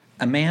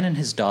A man and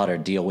his daughter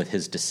deal with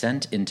his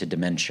descent into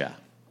dementia.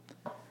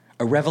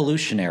 A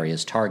revolutionary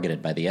is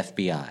targeted by the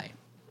FBI.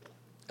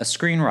 A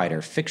screenwriter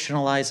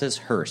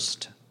fictionalizes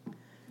Hearst.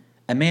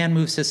 A man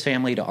moves his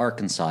family to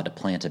Arkansas to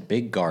plant a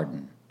big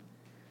garden.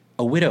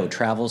 A widow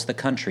travels the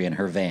country in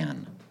her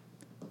van.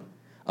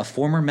 A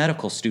former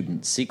medical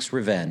student seeks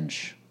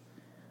revenge.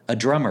 A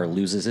drummer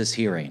loses his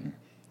hearing.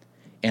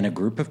 And a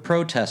group of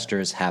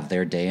protesters have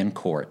their day in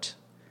court.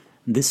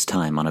 This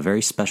time on a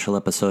very special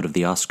episode of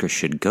The Oscars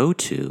Should Go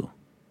To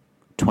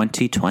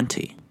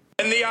 2020.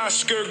 And the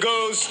Oscar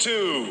goes to...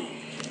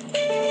 And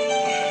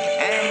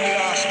the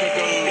Oscar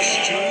goes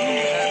to...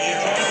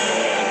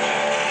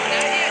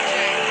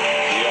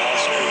 The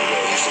Oscar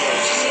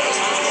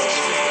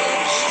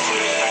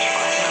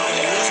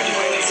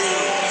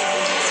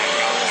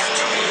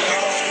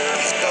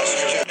goes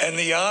to... And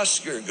the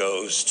Oscar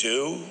goes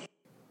to...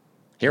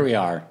 Here we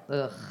are.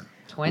 Ugh,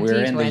 2020.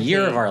 We're in the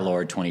year of our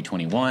Lord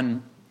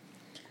 2021.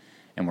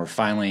 And we're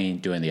finally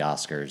doing the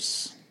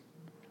Oscars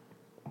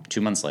 2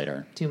 months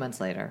later. 2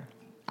 months later.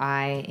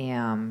 I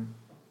am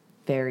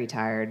very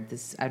tired.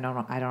 I don't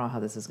know how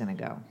this is going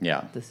to go.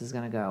 Yeah. This is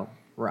going to go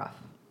rough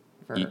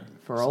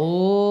for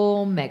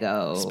old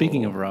Mego.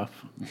 Speaking of rough,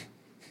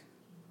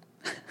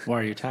 why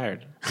are you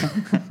tired?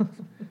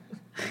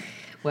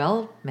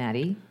 Well,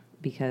 Matty,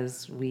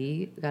 because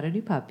we got a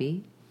new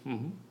puppy,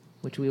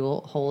 which we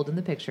will hold in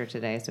the picture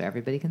today so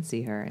everybody can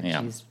see her.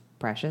 And she's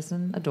precious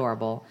and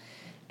adorable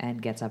and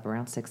gets up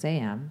around 6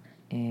 a.m.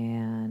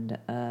 and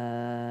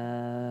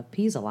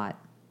pees a lot.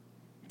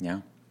 Yeah.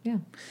 Yeah.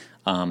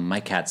 My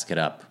cats get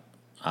up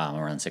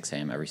around 6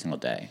 a.m. every single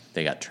day.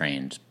 They got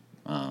trained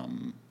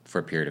for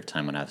a period of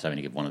time when I was having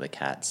to give one of the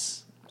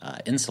cats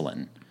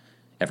insulin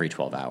every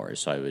 12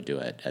 hours. So I would do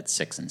it at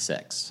 6 and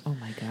 6. Oh,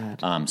 my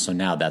God. So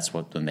now that's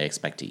when they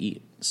expect to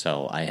eat.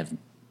 So I have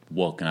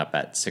woken up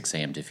at 6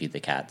 a.m. to feed the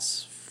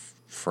cats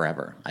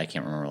forever. I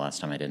can't remember the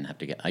last time I didn't have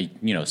to get...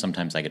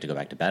 sometimes I get to go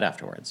back to bed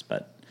afterwards,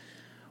 but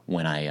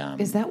when I...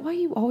 Is that why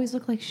you always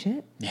look like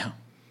shit? Yeah,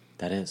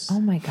 that is. Oh,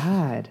 my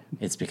God.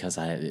 It's because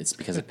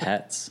of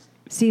pets.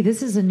 See,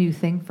 this is a new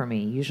thing for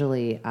me.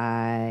 Usually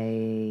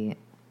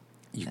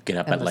You get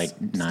up at like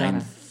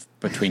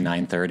between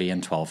 9:30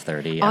 and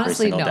 12:30 every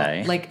single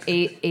day. Like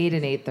 8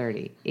 and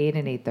 8:30. 8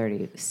 and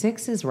 8:30.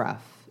 6 is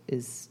rough.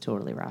 Is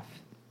totally rough.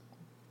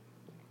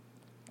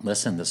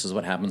 Listen, this is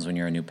what happens when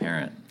you're a new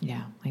parent.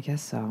 Yeah, I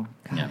guess so.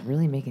 God, Yeah.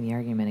 really making the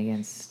argument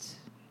against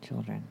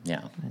children.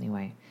 Yeah.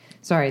 Anyway.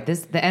 Sorry,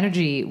 the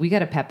energy, we got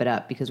to pep it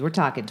up because we're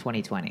talking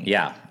 2020.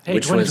 Yeah. Hey,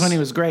 2020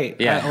 was great.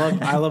 Yeah.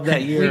 I love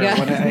that year.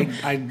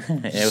 I'm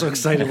so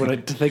excited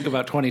to think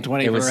about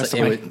 2020. It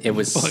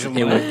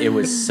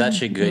was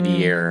such a good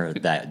year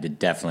that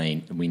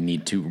definitely we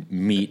need to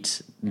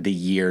meet the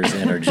year's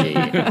energy.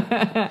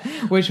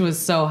 Which was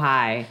so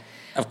high.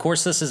 Of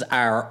course, this is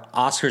our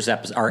Oscars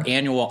episode, our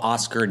annual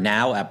Oscar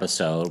Now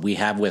episode. We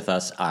have with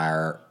us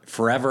our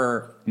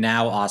Forever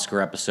Now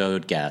Oscar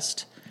episode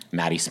guest,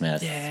 Matty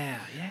Smith. Yeah.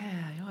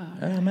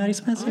 Matty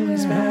Smith. People are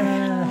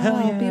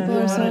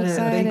so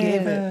excited. They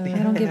gave it. They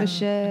don't give a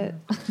shit.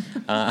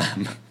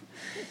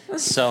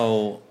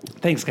 So,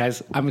 thanks,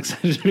 guys. I'm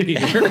excited to be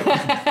here.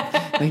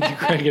 Thank you,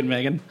 Craig and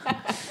Meghann.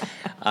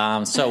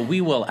 so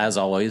we will, as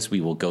always,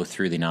 go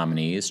through the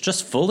nominees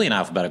just fully in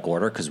alphabetical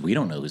order because we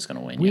don't know who's going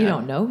to win yet. We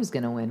don't know who's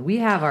going to win. We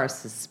have our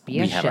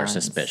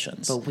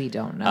suspicions. But we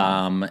don't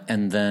know.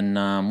 And then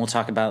we'll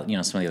talk about, some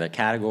of the other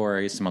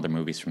categories, some other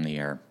movies from the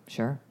year.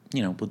 Sure.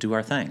 We'll do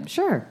our thing.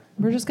 Sure.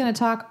 We're just going to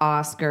talk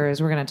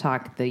Oscars. We're going to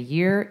talk the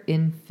year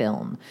in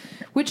film,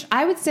 which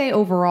I would say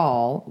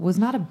overall was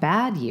not a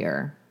bad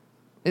year.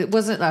 It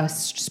wasn't a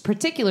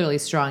particularly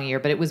strong year,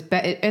 but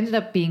it ended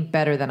up being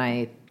better than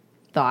I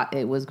thought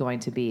it was going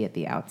to be at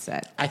the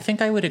outset. I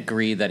think I would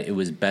agree that it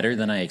was better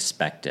than I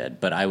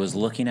expected, but I was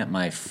looking at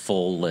my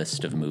full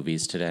list of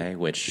movies today,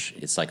 which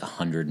is like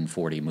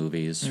 140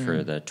 movies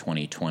for the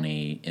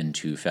 2020 end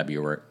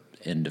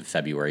of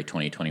February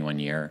 2021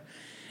 year.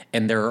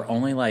 And there are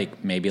only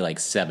maybe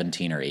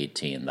 17 or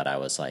 18 that I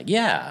was like,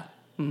 yeah,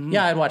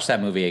 I'd watch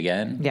that movie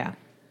again. Yeah.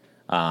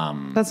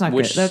 That's not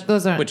good.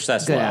 Those aren't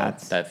that's good low.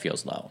 odds. That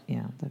feels low.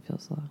 Yeah, that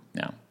feels low.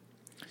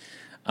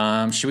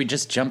 Yeah. Should we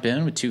just jump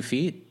in with 2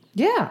 feet?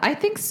 Yeah, I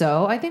think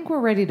so. I think we're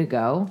ready to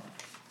go.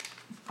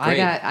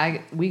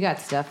 Great. We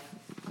got stuff.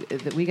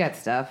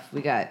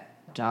 We got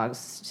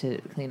dogs to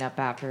clean up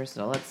after,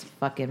 so let's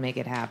fucking make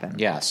it happen.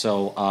 Yeah,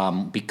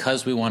 so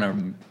because we want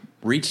to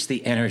reach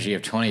the energy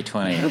of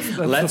 2020,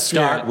 let's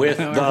start with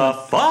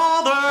the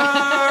Father!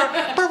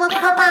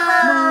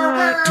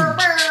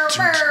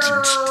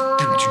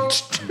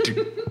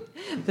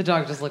 The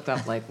dog just looked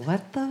up like,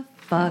 what the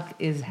fuck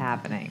is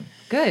happening?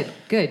 Good.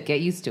 Get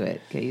used to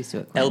it. Clint.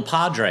 El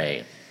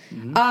Padre. Do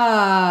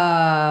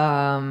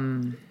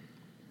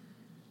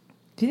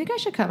you think I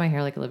should cut my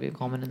hair like Olivia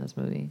Colman in this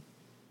movie?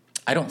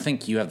 I don't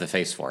think you have the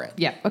face for it.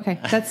 Yeah, okay.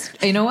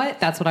 You know what?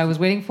 That's what I was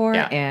waiting for,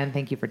 and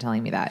thank you for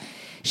telling me that.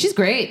 She's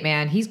great,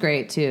 man. He's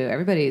great, too.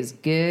 Everybody's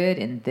good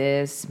in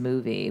this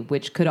movie,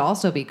 which could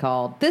also be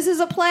called, This is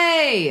a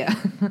Play!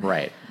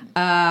 Right.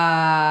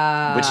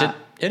 Which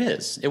It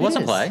is. It was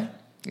a play.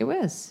 It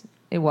was.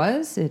 It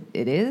was. It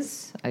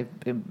is.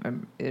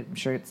 I'm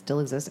sure it still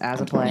exists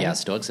as a play. Yeah, it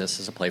still exists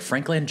as a play.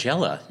 Frank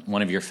Langella,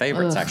 one of your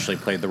favorites, actually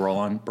played the role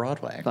on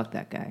Broadway. Fuck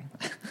that guy.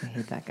 I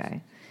hate that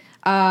guy.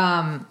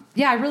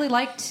 I really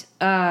liked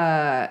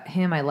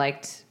him. I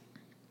liked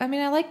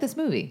this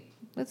movie.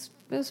 It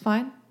was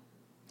fine.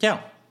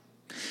 Yeah.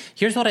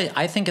 Here's what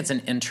I think it's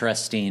an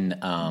interesting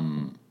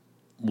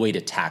way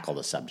to tackle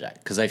the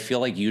subject, because I feel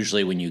like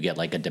usually when you get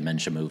like a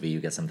dementia movie, you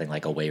get something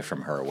like Away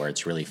from Her, where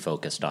it's really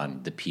focused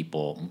on the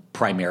people,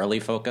 primarily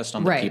focused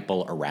on the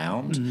people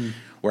around. Mm-hmm.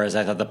 Whereas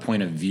I thought the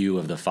point of view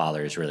of the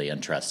father is really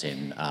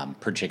interesting,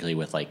 particularly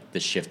with like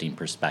the shifting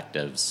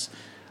perspectives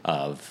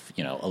of,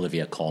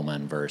 Olivia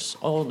Colman versus,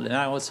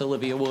 now it's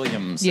Olivia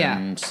Williams. Yeah.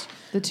 And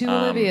the two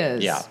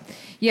Olivias. Yeah.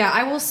 Yeah,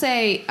 I will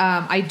say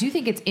I do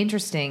think it's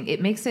interesting.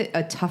 It makes it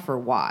a tougher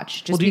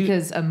watch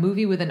because a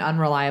movie with an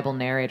unreliable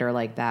narrator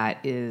like that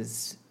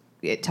is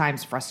at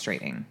times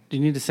frustrating. Do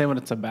you need to say what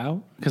it's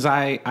about? Because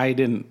I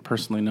didn't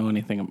personally know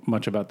anything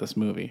much about this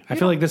movie. I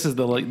feel like this is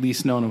the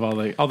least known of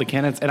all the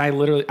candidates. And I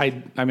literally, I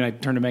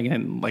turned to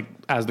Meghann like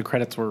as the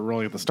credits were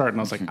rolling at the start,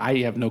 and I was like, I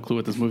have no clue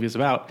what this movie is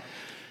about.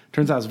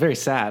 Turns out it's very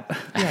sad.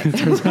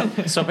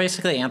 Yeah. So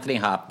basically,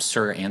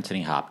 Sir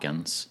Anthony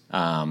Hopkins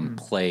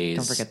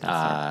plays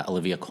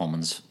Olivia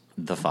Colman's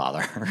the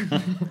father,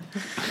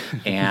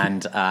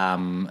 and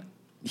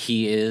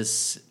he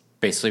is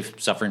basically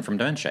suffering from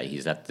dementia.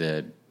 He's at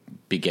the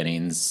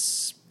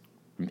beginnings,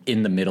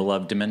 in the middle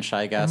of dementia,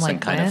 I guess,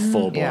 and kind of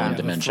full-blown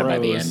dementia by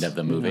the end of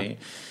the movie.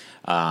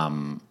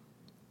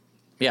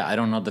 I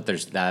don't know that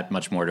there's that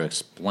much more to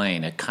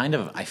explain.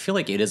 I feel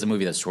like it is a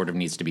movie that sort of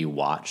needs to be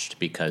watched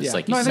because,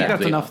 like you said, I think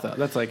that's enough though.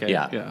 That's like But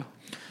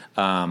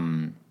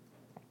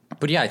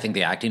yeah, I think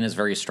the acting is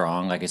very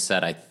strong. Like I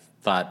said, I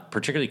thought,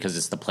 particularly because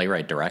it's the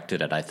playwright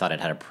directed it, I thought it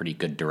had a pretty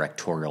good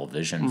directorial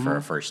vision for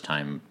a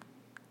first-time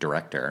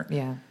director.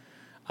 Yeah.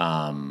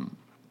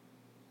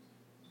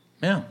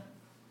 Yeah.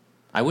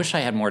 I wish I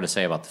had more to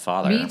say about the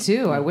father. Me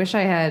too. I wish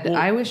I had.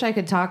 I wish I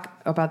could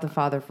talk about the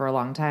father for a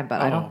long time,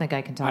 but I don't think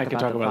I can talk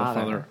about the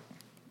father.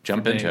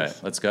 Jump into it.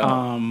 Let's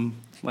go.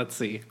 Let's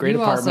see. Great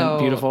apartment,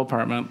 beautiful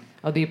apartment.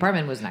 Oh, the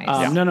apartment was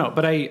nice. No,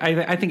 but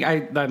I think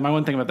my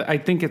one thing about that, I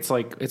think it's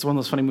like it's one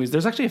of those funny movies.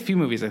 There's actually a few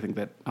movies I think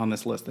that on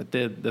this list that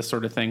did this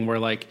sort of thing where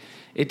like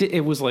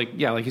it was like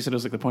like you said, it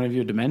was like the point of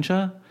view of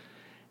dementia.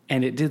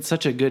 And it did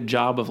such a good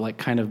job of like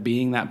kind of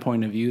being that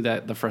point of view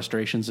that the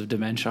frustrations of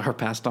dementia are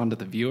passed on to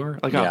the viewer.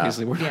 Like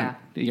obviously we're not,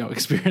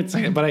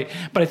 experiencing it, but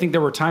I think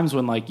there were times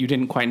when like you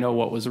didn't quite know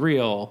what was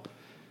real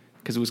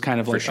because it was kind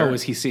of like,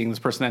 is he seeing this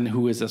person and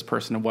who is this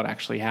person and what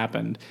actually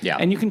happened? Yeah.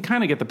 And you can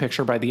kind of get the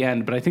picture by the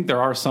end, but I think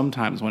there are some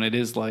times when it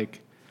is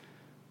like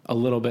a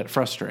little bit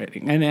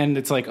frustrating. And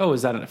it's like,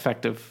 is that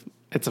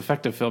it's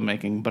effective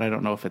filmmaking, but I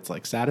don't know if it's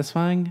like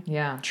satisfying.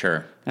 Yeah.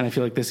 Sure. And I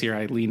feel like this year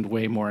I leaned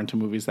way more into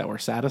movies that were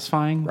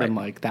satisfying than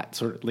like that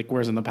sort of like,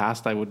 whereas in the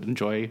past I would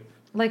enjoy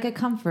like a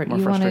comfort. You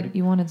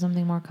You wanted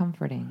something more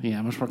comforting.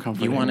 Yeah, much more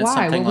comforting. You wanted Why?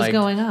 something what was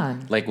going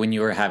on? Like when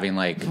you were having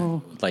like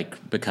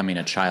becoming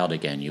a child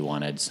again, you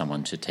wanted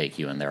someone to take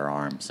you in their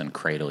arms and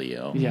cradle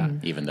you. Yeah.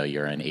 Even though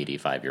you're an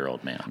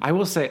 85-year-old man. I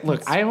will say,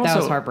 look, that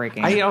was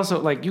heartbreaking. I also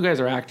like you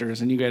guys are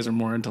actors and you guys are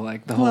more into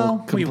like the whole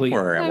complete. We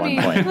were at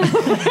one point,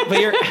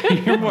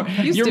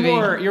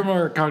 but you're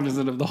more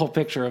cognizant of the whole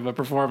picture of a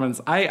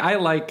performance. I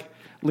like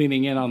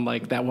leaning in on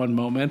like that one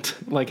moment,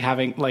 like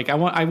having like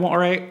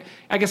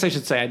I guess I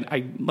should say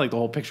I like the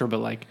whole picture, but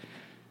like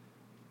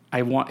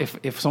I want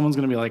if someone's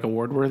going to be like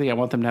award worthy, I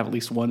want them to have at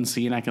least one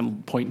scene I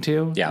can point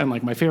to. Yeah. And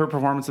like my favorite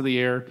performance of the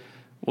year,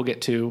 we'll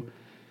get to,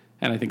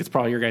 and I think it's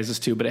probably your guys'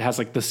 too, but it has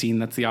like the scene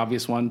that's the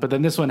obvious one. But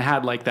then this one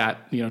had like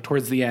that,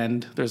 towards the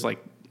end, there's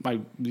like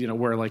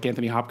where like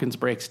Anthony Hopkins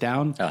breaks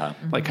down,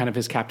 like kind of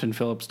his Captain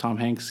Phillips, Tom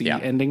Hanks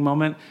ending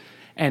moment.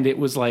 And it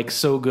was like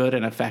so good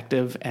and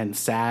effective and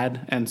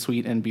sad and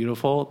sweet and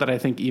beautiful that I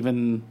think I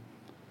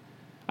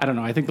don't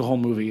know. I think the whole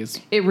movie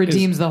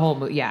redeems the whole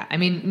movie. Yeah, I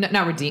mean,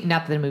 not redeem.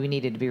 Not that the movie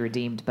needed to be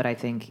redeemed, but I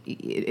think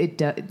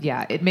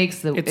it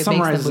makes the it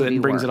summarizes it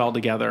and brings work. it all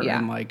together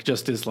and like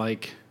just is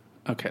like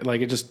okay,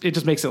 like it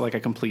just makes it like a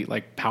complete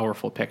like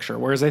powerful picture.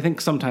 Whereas I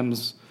think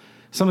sometimes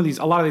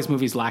a lot of these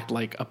movies lacked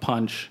like a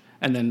punch.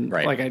 And then,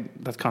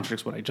 that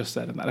contradicts what I just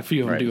said, and that a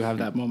few of them do have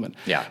that moment.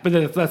 Yeah,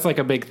 but that's like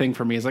a big thing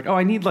for me. Is like,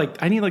 I need like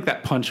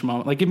that punch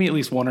moment. Like, give me at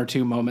least one or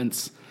two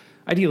moments,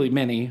 ideally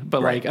many,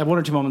 but like one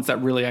or two moments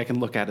that really I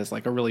can look at as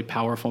like a really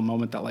powerful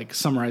moment that like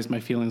summarized my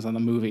feelings on the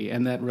movie,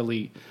 and that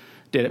really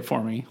did it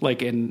for me.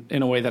 Like in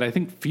a way that I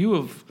think few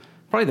of,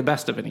 probably the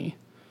best of any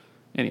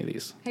of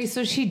these. Hey,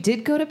 so she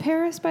did go to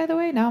Paris, by the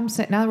way. Now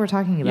that we're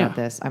talking about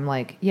this, I'm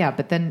like,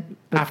 but then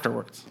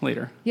afterwards,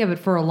 later. Yeah, but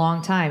for a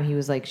long time, he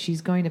was like,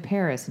 she's going to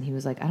Paris, and he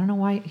was like, I don't know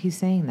why he's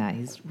saying that.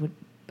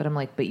 But I'm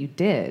like, but you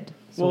did.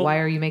 So why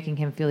are you making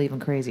him feel even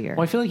crazier?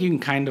 Well, I feel like you can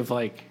kind of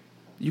like,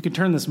 you can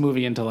turn this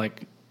movie into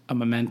like a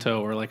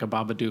Memento or like a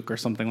Babadook or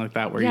something like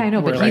that. Where I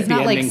know, but where, he's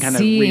not like ending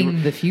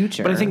seeing the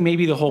future. But I think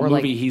maybe the whole Or,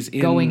 like, movie he's in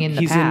going in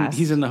the past.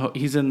 he's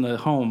in the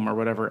home or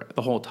whatever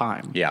the whole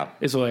time. Yeah.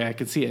 Is the way I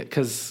could see it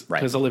because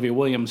Olivia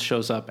Williams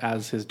shows up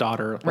as his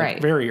daughter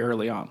very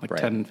early on, like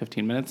 10,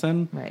 15 minutes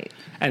in. Right.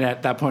 And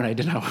at that point I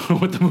didn't know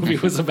what the movie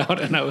was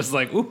about, and I was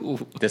like,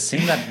 ooh. The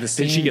scene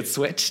Did she get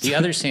switched? The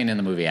other scene in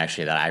the movie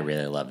actually that I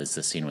really love is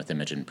the scene with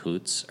Imogen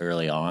Poots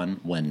early on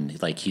when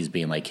like he's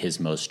being like his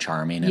most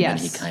charming, and then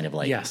he kind of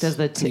like does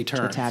the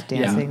tap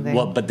dancing thing.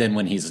 Well, but then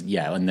when he's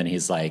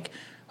like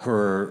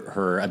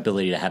her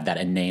ability to have that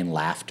inane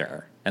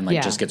laughter and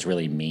like just gets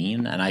really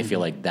mean, and I feel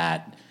like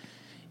that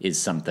is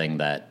something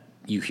that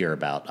you hear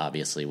about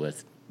obviously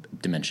with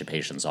dementia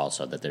patients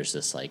also, that there's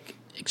this like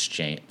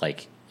exchange,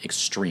 like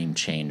extreme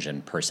change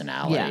in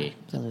personality. Yeah,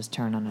 they'll just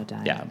turn on a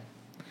dime. Yeah.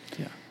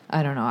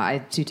 I don't know.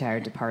 I'm too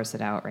tired to parse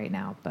it out right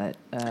now, but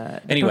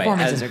anyway,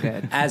 performances are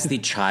good. As the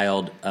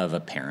child of a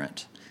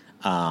parent,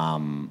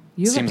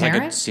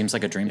 seems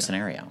like a dream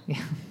scenario.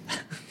 Yeah.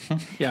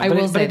 Yeah, I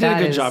will say but it did that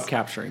a good is- job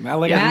capturing that.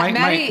 Like,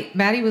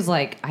 Maddie was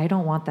like, I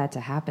don't want that to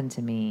happen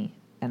to me,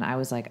 and I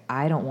was like,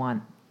 I don't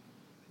want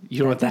you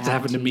don't want that to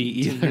happen to me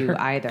either. To you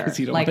either. 'Cause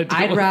you don't wanna Like, deal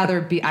I'd with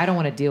rather be. I don't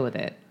want to deal with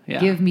it. Yeah.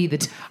 Give me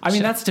the. I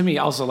mean, that's to me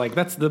also like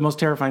that's the most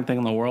terrifying thing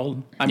in the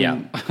world. I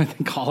mean, I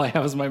think all I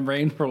have is my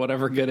brain for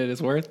whatever good it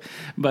is worth.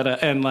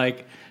 But and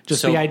like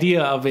just the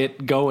idea of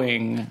it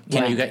going,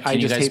 I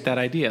just hate that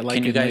idea.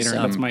 Like later,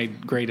 that's my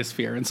greatest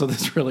fear. And so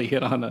this really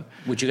hit on a.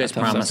 Would you guys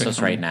promise us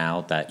right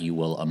now that you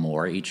will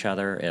amour each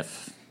other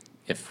if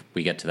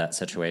we get to that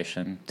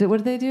situation? What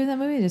did they do in that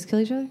movie? Just kill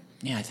each other?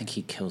 Yeah, I think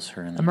he kills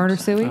her in the A murder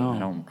suey? I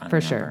don't For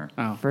remember. sure.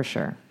 Oh. For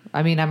sure.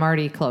 I mean, I'm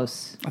already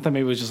close. I thought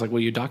maybe it was just like, will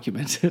you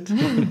document it?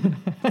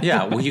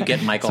 Yeah, will you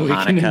get Michael So we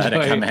can Haneke to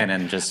enjoy come in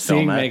and just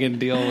seeing film it? Meghann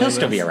deal He'll with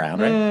still be this. around,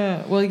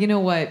 right? Well, you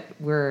know what?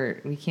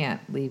 We can't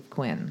leave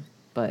Quinn,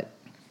 but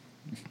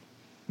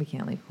we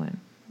can't leave Quinn.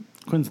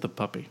 Quinn's the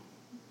puppy.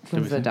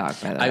 Quinn's the dog,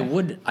 by the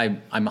way.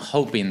 I'm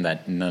hoping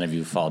that none of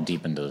you fall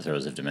deep into the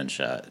throes of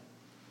dementia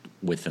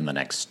within the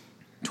next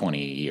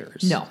 20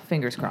 years. No,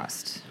 fingers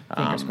crossed.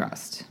 Fingers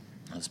crossed.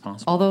 That's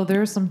possible. Although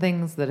there are some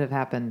things that have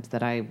happened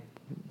that I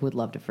would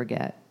love to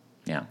forget.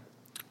 Yeah.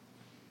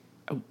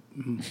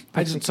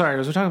 Sorry,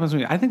 as we're talking about this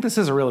movie, I think this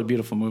is a really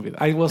beautiful movie.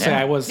 I will say Yeah.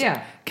 I was.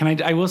 Yeah.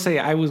 I will say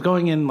I was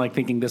going in like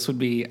thinking this would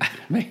be.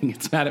 Megan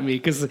gets mad at me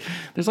because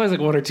there's always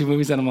like one or two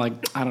movies that I'm like,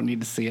 I don't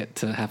need to see it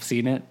to have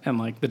seen it, and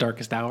like The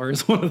Darkest Hour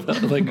is one of the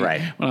like. Right.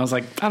 When I was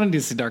like, I don't need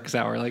to see Darkest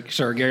Hour. Like,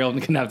 sure, Gary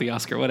Oldman can have the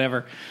Oscar,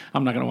 whatever.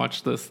 I'm not going to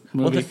watch this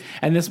movie.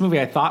 And this movie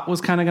I thought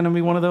was kind of going to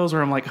be one of those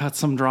where I'm like, oh, it's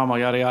some drama,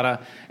 yada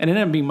yada, and it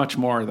ended up being much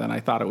more than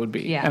I thought it would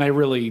be. Yeah. And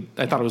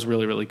I thought it was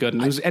really really good,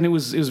 and it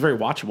was very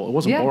watchable. It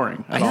wasn't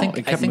boring at all. It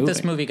kept I think this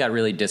moving. movie got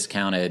really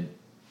discounted.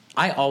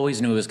 I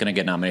always knew it was going to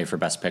get nominated for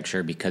Best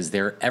Picture because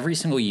every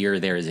single year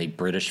there is a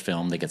British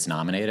film that gets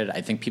nominated. I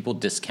think people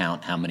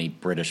discount how many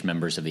British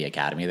members of the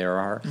Academy there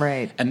are.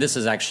 Right. And this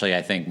is actually,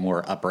 I think,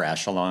 more upper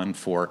echelon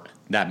for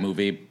that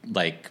movie,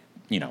 like,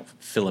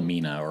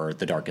 Philomena or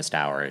The Darkest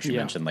Hour, as you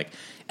mentioned. Like,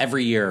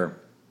 every year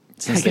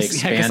since they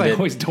expanded... I guess I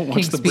always don't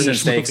watch the British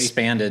Since they movie.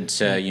 expanded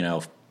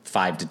to,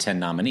 5 to 10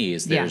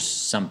 nominees, there's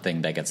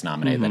something that gets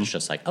nominated that's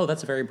just like, oh,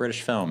 that's a very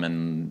British film,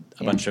 and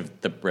a bunch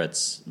of the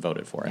Brits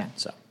voted for it.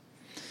 So,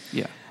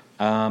 yeah,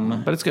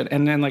 but it's good.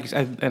 And then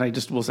I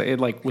just will say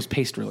it was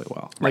paced really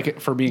well,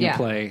 for being a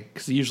play,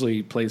 because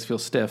usually plays feel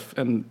stiff,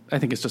 and I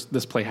think it's just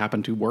this play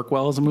happened to work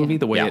well as a movie.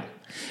 The way it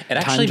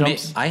actually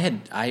jumps.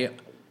 I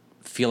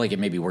feel like it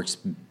maybe works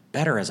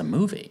better as a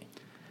movie.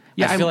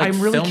 Yeah, I feel like I'm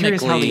really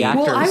curious how the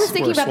actors Well, I was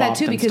thinking were about that swapped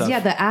too, and because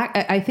stuff.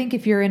 I think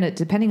if you're in it,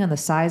 depending on the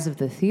size of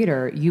the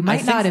theater, you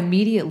might not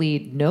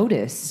immediately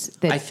notice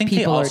that I think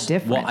people are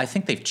different. Well, I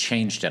think they've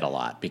changed it a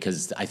lot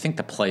because I think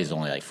the play is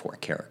only like 4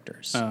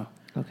 characters. Oh.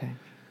 Okay.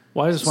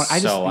 Well, I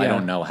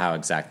don't know how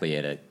exactly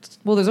it.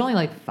 Well, there's only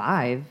like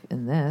 5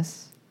 in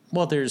this.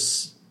 Well,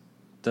 there's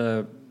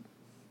the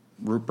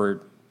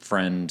Rupert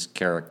friend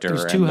character.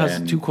 There's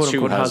and two quote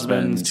unquote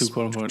husbands, two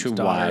quote unquote two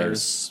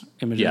daughters. wives.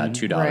 Imogen. Yeah,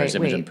 2 daughters. Right,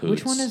 Imogen wait, Poots.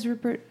 which one is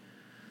Rupert?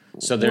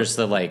 So there's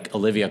the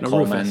Olivia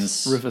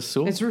Colman's Rufus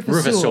Sewell. It's Rufus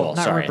Rufus Sewell, Sewell.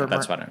 not Sorry, Rupert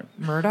that's what I.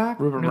 Murdoch.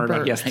 Rupert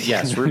Murdoch.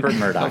 Yes, Rupert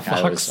Murdoch.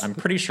 I'm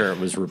pretty sure it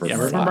was Rupert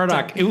Murdoch. Rupert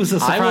Murdoch. It was a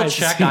surprise. I will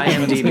check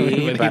IMDb, but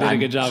he did a I'm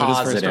good job in his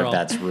first positive role.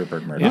 that's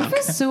Rupert Murdoch.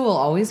 Rufus Sewell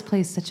always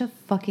plays such a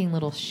fucking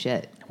little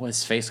shit. Well,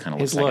 his face kind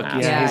of His looks like look, an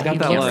yeah, asshole. he's got he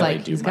that looks look.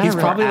 like he's got He's a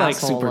probably real like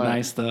asshole super look.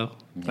 nice though.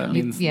 That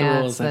means the Yeah,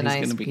 rules it's the that he's nice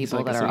going to be people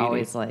like that a are sweetie.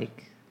 always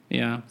like.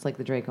 Yeah, It's like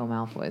the Draco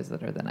Malfoys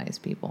that are the nice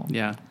people.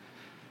 yeah.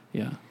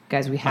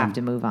 Guys, we have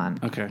to move on.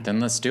 Okay. Then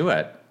let's do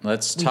it.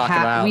 Let's talk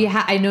about.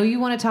 I know you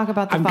want to talk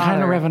about the I'm father.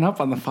 kind of revving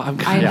up on the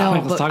father. I know,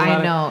 Let's but talk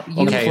about I know. it.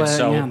 You Okay,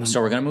 play-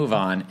 so we're gonna move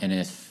on, and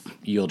if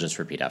you'll just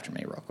repeat after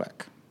me real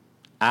quick.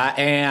 I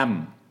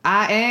am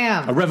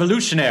a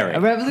revolutionary. a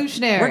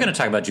revolutionary. We're gonna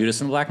talk about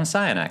Judas and the Black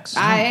Messiah next.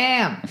 I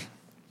am.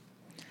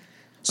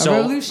 So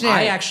revolutionary.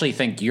 I actually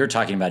think you're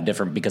talking about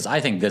different because I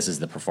think this is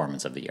the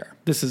performance of the year.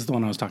 This is the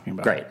one I was talking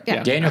about. Great.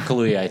 Yeah. Daniel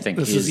Kaluuya, I think,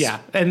 This is is-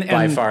 and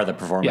by far the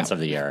performance of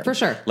the year. For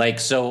sure. Like,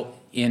 so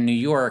in New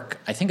York,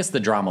 I think it's the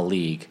Drama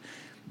League.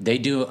 They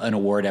do an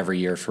award every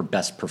year for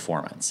best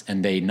performance,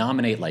 and they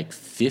nominate like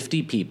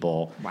 50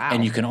 people,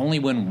 and you can only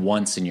win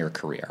once in your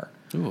career.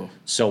 Ooh.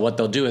 So what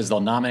they'll do is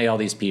they'll nominate all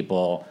these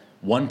people.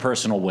 One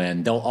person will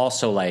win. They'll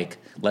also, like,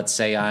 let's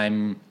say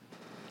I'm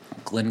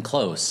Glenn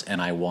Close,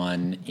 and I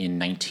won in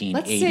 1980.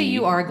 Let's say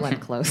you are Glenn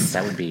Close.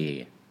 That would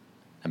be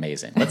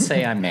amazing. Let's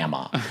say I'm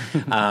Mama.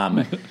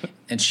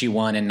 And she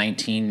won in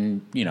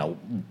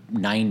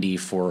 1990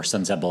 for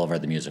Sunset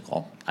Boulevard the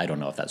musical. I don't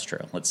know if that's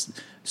true.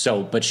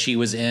 But she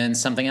was in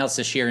something else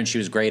this year, and she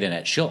was great in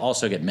it. She'll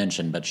also get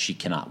mentioned, but she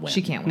cannot win.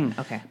 She can't win.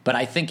 Okay. But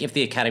I think if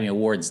the Academy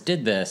Awards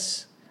did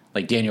this,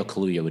 like, Daniel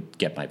Kaluuya would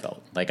get my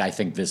vote. Like, I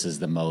think this is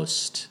the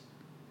most...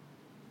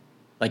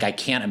 Like, I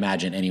can't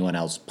imagine anyone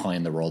else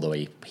playing the role the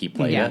way he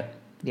played it.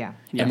 Yeah.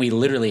 And we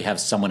literally have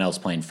someone else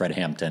playing Fred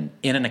Hampton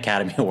in an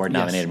Academy Award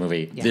nominated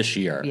movie this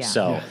year. Yeah.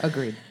 So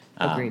Agreed.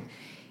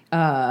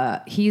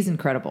 He's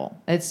incredible.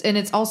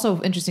 It's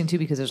also interesting too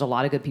because there's a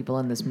lot of good people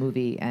in this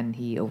movie, and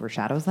he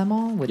overshadows them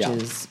all, which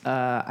is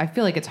I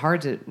feel like it's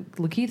hard to.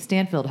 Lakeith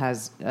Stanfield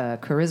has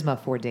charisma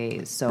for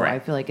days, so I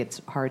feel like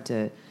it's hard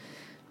to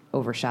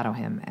overshadow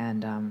him,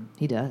 and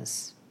he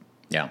does.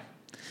 Yeah.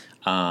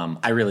 I'm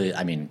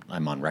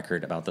on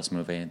record about this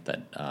movie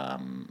that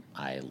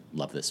I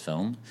love this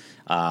film.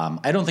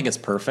 I don't think it's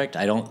perfect.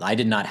 I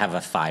did not have a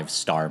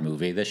 5-star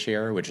movie this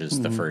year, which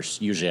is the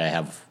first. Usually I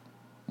have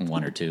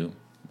 1 or 2.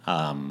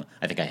 I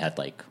think I had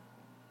like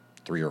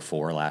 3 or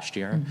 4 last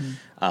year.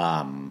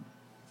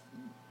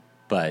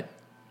 But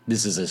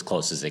this is as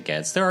close as it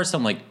gets. There are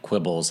some like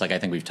quibbles, like I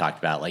think we've talked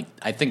about. Like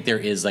I think there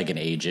is like an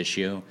age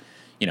issue.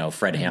 You know,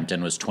 Fred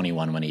Hampton was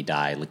 21 when he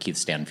died. Lakeith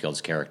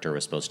Stanfield's character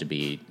was supposed to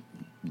be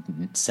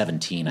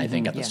 17, I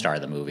think, at the start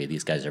of the movie.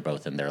 These guys are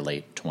both in their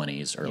late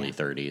 20s, early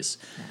 30s,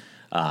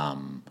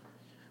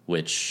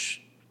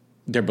 which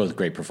they're both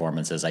great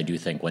performances. I do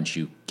think once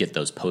you get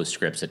those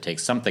postscripts, it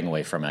takes something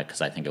away from it,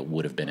 because I think it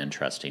would have been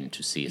interesting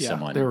to see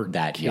someone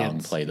that young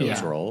play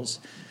those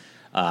roles.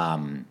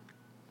 I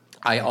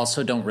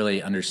also don't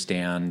really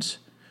understand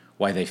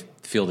why they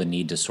feel the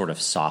need to sort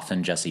of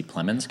soften Jesse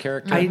Plemons'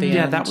 character at the end.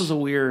 Yeah, that was a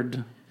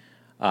weird...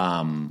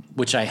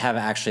 which I have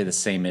actually the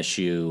same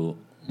issue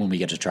when we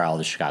get to Trial of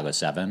the Chicago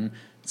 7.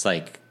 It's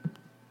like,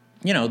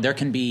 you know, there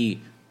can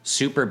be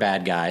super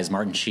bad guys,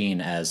 Martin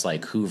Sheen as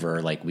like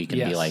Hoover, like we can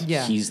be like,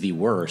 he's the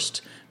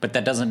worst, but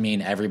that doesn't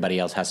mean everybody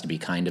else has to be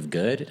kind of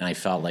good. And I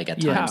felt like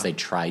at times they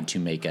tried to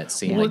make it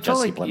seem like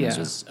Jesse Plemons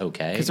was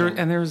okay.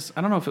 There's,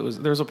 I don't know if it was,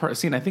 there was a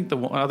scene, I think there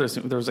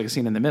was like a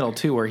scene in the middle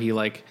too, where he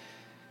like,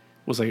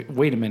 was like,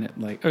 wait a minute,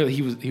 like, or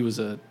he was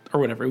or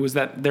whatever. It was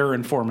that their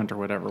informant or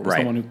whatever was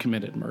the one who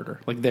committed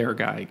murder. Like their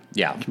guy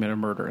committed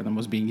murder and then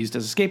was being used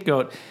as a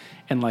scapegoat.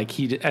 And like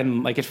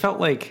it felt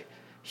like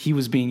he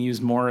was being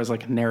used more as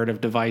like a narrative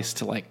device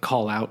to like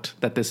call out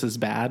that this is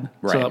bad.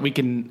 So that we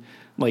can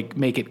like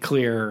make it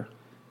clear,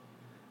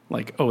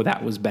 like, oh,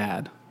 that was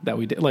bad that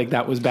we did. Like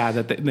that was bad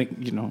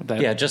that.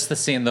 Yeah. Just the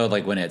scene though,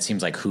 like when it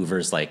seems like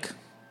Hoover's like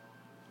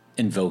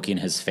invoking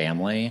his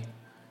family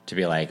to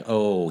be like,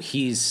 oh,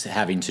 he's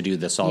having to do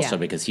this also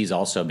because he's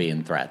also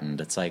being threatened.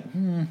 It's like,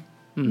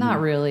 not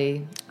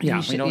really.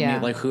 Yeah, we don't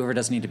need, like, Hoover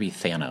doesn't need to be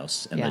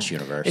Thanos in this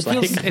universe.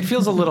 It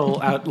feels a little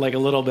like a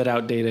little bit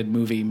outdated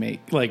movie.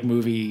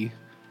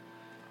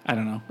 I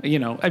don't know. You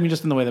know, I mean,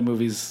 just in the way that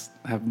movies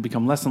have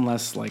become less and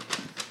less like,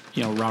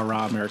 you know,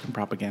 rah American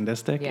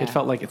propagandistic. It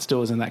felt like it still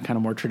was in that kind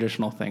of more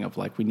traditional thing of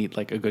like we need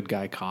like a good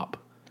guy cop,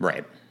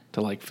 right,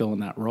 to like fill in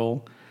that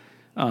role.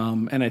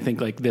 And I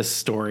think like this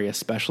story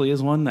especially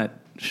is one that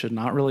should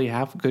not really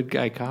have good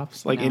guy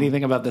cops. Like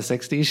anything about the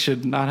 60s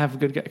should not have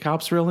good guy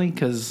cops really,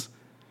 because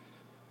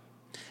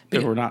they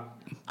were not.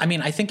 I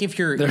mean, I think if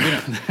you're, I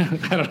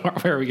don't know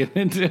where we get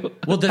into.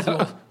 No,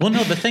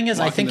 the thing is,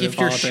 I think if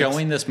you're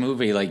showing this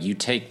movie, like you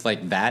take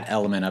like that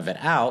element of it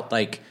out,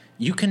 like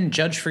you can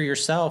judge for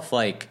yourself,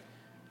 like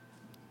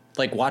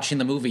watching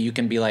the movie, you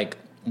can be like,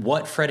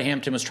 what Fred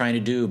Hampton was trying to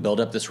do, build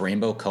up this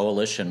rainbow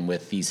coalition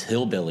with these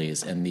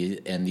hillbillies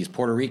and these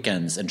Puerto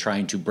Ricans and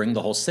trying to bring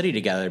the whole city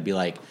together to be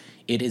like,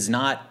 it is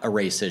not a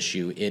race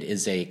issue. It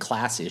is a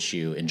class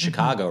issue in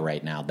Chicago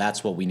right now.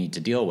 That's what we need to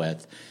deal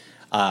with.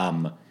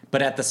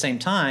 But at the same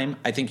time,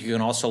 I think you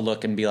can also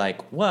look and be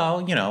like,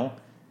 well, you know,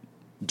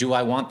 do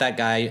I want that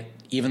guy,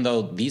 even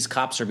though these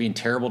cops are being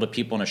terrible to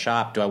people in a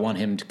shop, do I want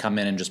him to come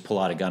in and just pull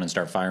out a gun and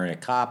start firing at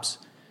cops?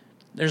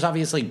 There's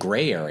obviously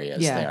gray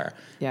areas there.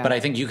 Yeah. But I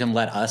think you can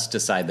let us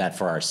decide that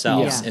for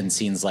ourselves in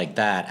scenes like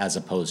that, as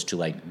opposed to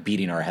like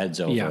beating our heads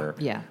over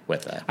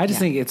with it. I just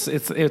think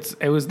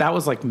it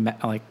was like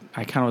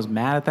I kind of was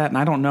mad at that, and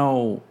I don't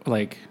know,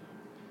 like,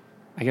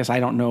 I guess I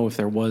don't know if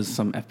there was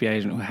some FBI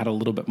agent who had a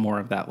little bit more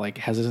of that like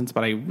hesitance,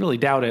 but I really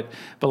doubt it.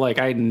 But like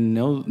I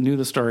knew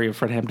the story of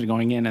Fred Hampton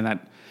going in, and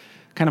that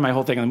kind of my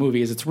whole thing in the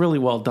movie is it's really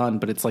well done,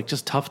 but it's like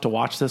just tough to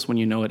watch this when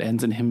you know it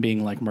ends in him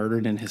being like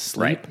murdered in his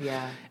sleep. Right.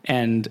 Yeah.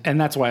 And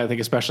that's why I think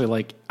especially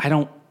like I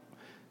don't,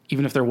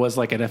 even if there was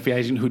like an FBI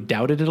agent who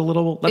doubted it a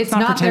little, let's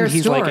not pretend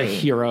he's like a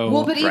hero.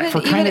 Well, but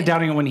for kind of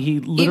doubting it when he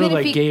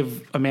literally like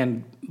gave a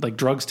man like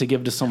drugs to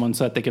give to someone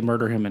so that they could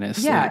murder him in his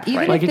sleep.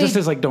 Even Like if it just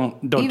is like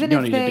don't you don't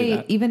need to do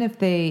that. Even if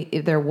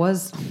there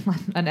was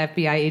an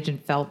FBI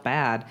agent felt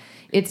bad,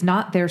 it's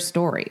not their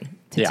story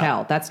to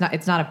tell.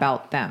 It's not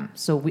about them.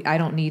 So I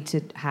don't need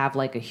to have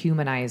like a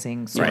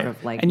humanizing sort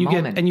of like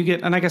moment.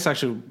 And I guess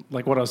actually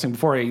like what I was saying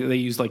before, they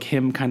used like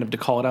him kind of to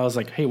call it out. I was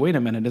like, hey, wait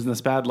a minute, isn't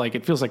this bad? Like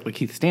it feels like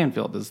Lakeith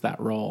Stanfield is that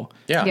role.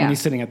 Yeah. When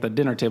he's sitting at the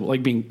dinner table,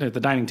 like being at the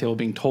dining table,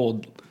 being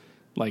told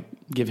like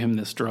give him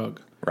this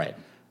drug. Right.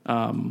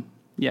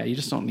 You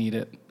just don't need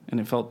it. And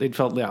it felt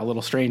a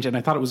little strange. And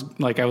I thought it was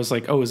like, I was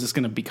like, oh, is this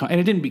going to become, and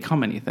it didn't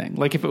become anything.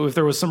 Like if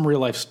there was some real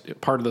life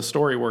part of the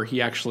story where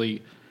he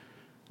actually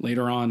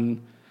later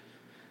on,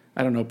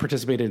 I don't know,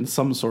 participated in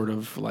some sort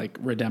of like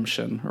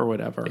redemption or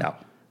whatever. Yeah.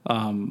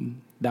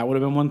 That would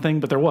have been one thing,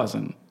 but there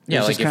wasn't.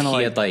 Yeah. Like if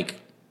he had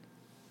like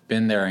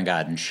been there and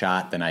gotten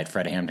shot the night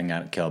Fred Hampton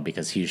got killed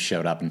because he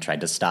showed up and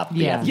tried to stop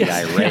the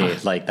FBI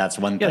raid. Like that's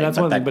one thing. Yeah, that's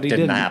one thing, but he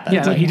didn't happen.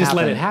 Yeah, he just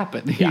let it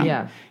happen.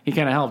 Yeah. He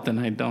kind of helped, and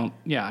I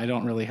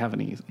don't really have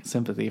any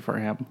sympathy for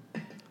him.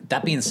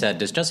 That being said,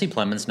 does Jesse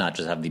Plemons not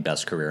just have the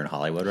best career in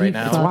Hollywood right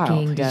now?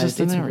 Fucking does.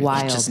 It's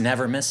wild. He just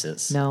never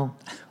misses. No,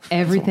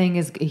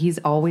 everything he's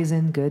always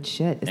in good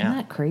shit. Isn't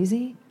that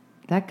crazy?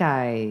 That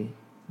guy,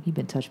 he'd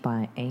been touched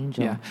by an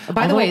angel. Yeah.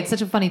 By the way, it's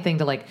such a funny thing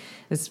to like.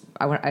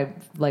 I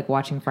like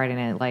watching Friday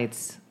Night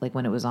Lights. Like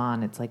when it was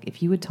on, it's like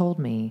if you had told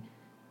me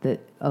that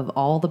of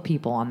all the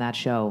people on that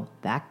show,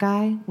 that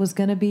guy was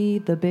going to be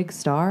the big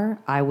star,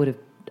 I would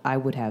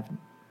have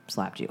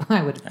slapped you.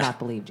 I would have not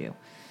believed you.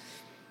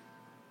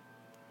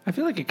 I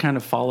feel like it kind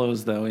of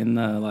follows though in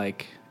the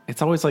like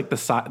it's always like the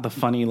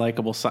funny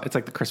likable side. It's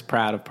like the Chris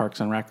Pratt of Parks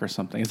and Rec or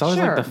something. It's always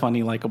like the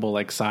funny likable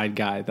like side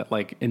guy that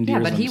like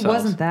endears but himself. he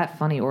wasn't that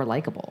funny or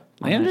likable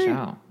on the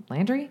show.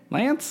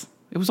 Lance?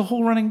 It was a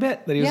whole running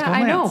bit that he was called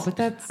Lance. I know,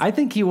 but I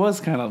think he was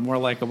kind of more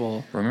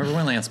likable. Remember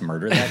when Lance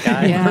murdered that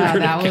guy? Yeah,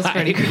 that was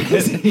pretty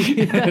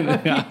crazy.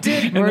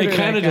 And they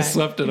kind of just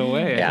swept it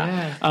away.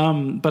 Yeah.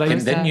 But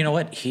then you know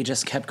what? He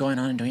just kept going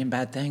on and doing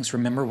bad things.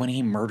 Remember when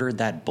he murdered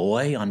that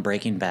boy on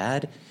Breaking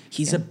Bad?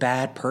 He's a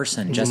bad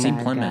person. Jesse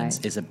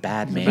Plemons is a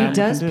bad man. He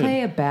does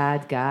play a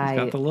bad guy.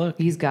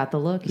 He's got the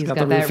look. He's got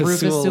that Rufus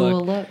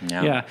Sewell look.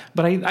 Yeah.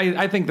 But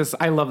I think this.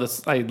 I love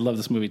this. I love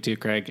this movie too,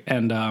 Craig.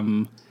 And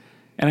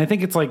I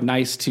think it's like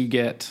nice to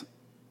get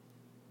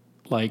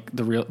like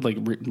the real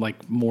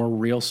like more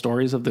real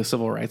stories of the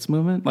civil rights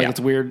movement. Like it's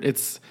weird.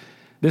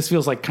 This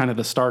feels like kind of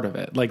the start of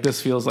it. Like this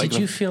feels like.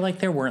 Did you feel like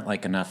there weren't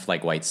like enough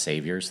like white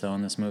saviors though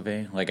in this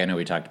movie? Like I know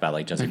we talked about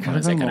like Jesse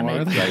Plemons.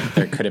 Like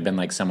there could have been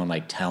like someone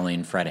like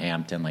telling Fred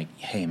Hampton like,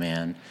 "Hey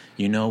man,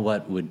 you know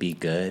what would be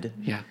good?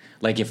 Yeah.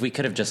 Like if we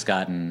could have just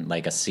gotten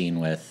like a scene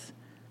with,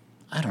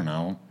 I don't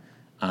know,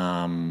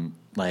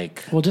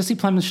 well, Jesse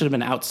Plemons should have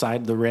been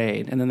outside the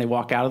raid, and then they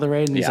walk out of the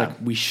raid, and he's like,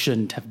 "We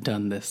shouldn't have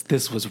done this.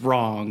 This was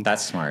wrong."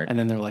 That's smart. And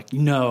then they're like,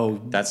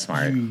 "No, that's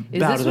smart." Is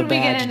this when we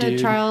get into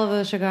Trial of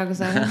the Chicago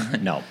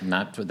 7? No,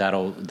 not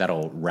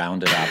that'll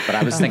round it up. But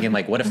I was thinking,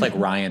 like, what if like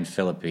Ryan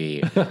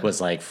Phillippe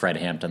was like Fred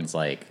Hampton's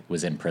like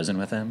was in prison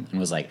with him and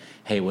was like,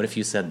 "Hey, what if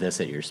you said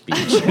this at your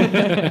speech?"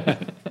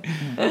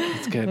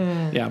 That's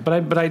good. Yeah,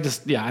 but I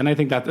just and I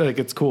think that like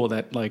it's cool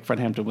that like Fred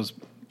Hampton was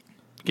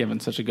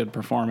given such a good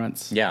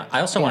performance. Yeah, I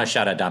also want to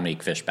shout out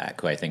Dominique Fishback,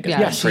 who I think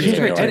is pretty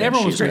good. And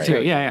everyone was great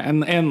too. Yeah,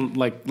 and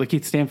like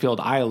Lakeith Stanfield,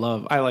 I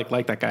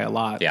like that guy a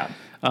lot. Yeah.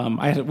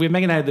 Megan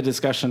and I had the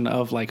discussion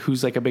of like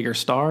who's like a bigger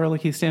star,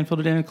 Lakeith Stanfield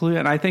or Daniel Kaluuya,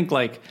 and I think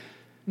like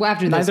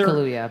after this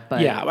Kaluuya,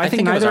 but I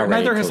think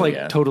neither has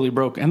like totally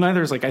broken, and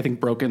neither is like I think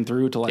broken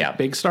through to like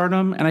big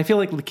stardom, and I feel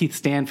like Lakeith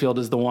Stanfield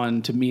is the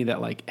one to me that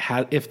like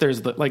if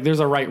there's there's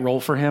a right role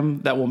for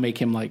him that will make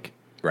him like.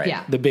 Right.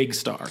 Yeah. The big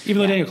star.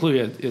 Even though Daniel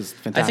Kaluuya is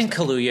fantastic. I think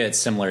Kaluuya, it's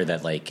similar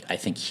that, like, I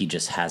think he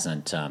just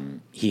hasn't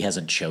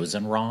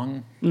chosen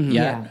wrong yet.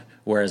 Yeah.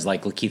 Whereas,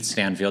 like, Lakeith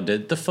Stanfield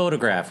did The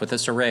Photograph with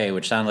this array,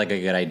 which sounded like a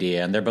good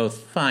idea, and they're both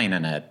fine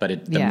in it,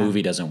 but the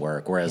movie doesn't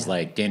work. Whereas,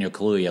 like, Daniel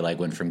Kaluuya, like,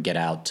 went from Get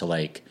Out to,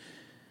 like,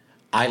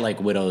 I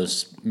like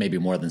Widows maybe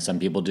more than some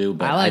people do,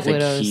 but I think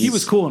Widows. He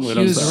was cool in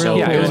Widows.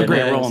 It was a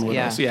great role in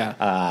Widows.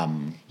 Yeah.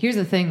 Here's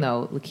the thing,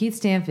 though. Lakeith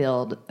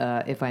Stanfield,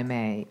 if I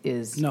may,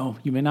 is... No,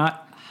 you may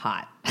not.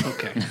 Hot.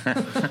 Okay.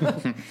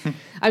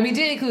 I mean,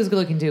 Daniel Kaluuya's good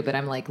looking too, but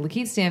I'm like,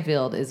 Lakeith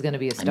Stanfield is going to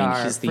be a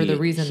star for the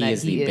reason that he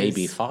is the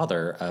baby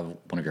father of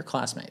one of your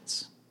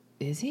classmates.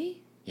 Is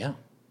he? Yeah.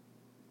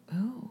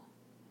 Oh.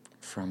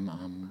 From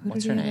Who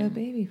what's did her he have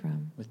name? a baby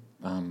from?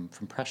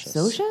 From Precious.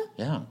 Zosha?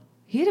 Yeah.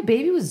 He had a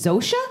baby with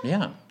Zosha?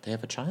 Yeah, they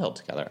have a child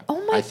together.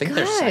 Oh my I think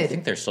God. I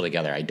think they're still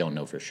together. I don't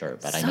know for sure,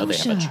 but I know they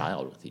have a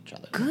child with each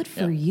other. Good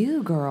for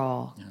you,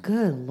 girl. Yeah.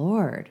 Good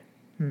Lord.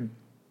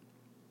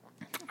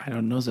 I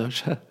don't know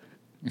Zosha.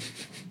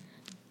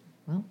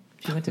 Well,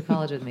 she went to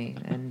college with me,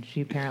 and she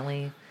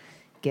apparently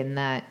getting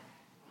that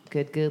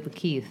good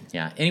Lakeith.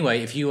 Yeah.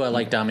 Anyway, if you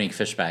like Dominique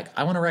Fishback,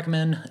 I want to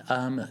recommend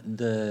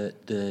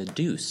the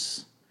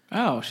Deuce.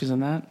 Oh, she's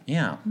in that?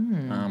 Yeah,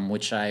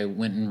 which I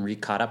went and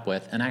re-caught up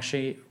with and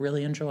actually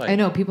really enjoyed. I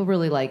know, people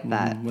really like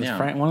that. One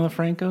of the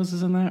Francos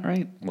is in that,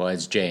 right? Well,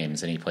 it's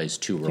James, and he plays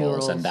two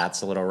roles, and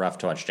that's a little rough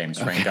to watch James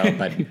Franco.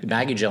 But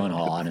Maggie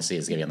Gyllenhaal, honestly,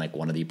 is giving like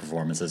one of the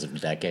performances of the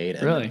decade.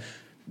 And really?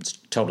 It's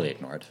totally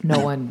ignored. No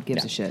one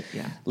gives a shit,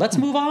 yeah. Let's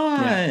move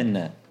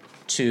on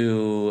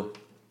to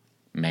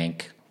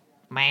Mank.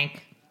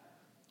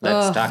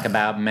 Let's talk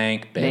about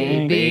Mank,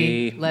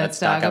 baby. Let's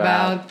talk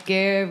about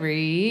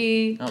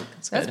Gary. Oh,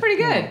 that's pretty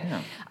good.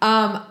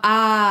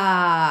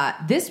 Yeah.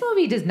 This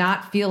movie does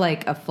not feel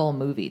like a full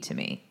movie to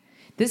me.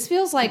 This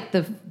feels like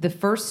the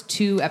first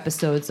two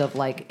episodes of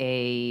like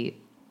a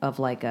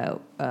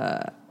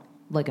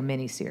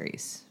mini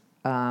series.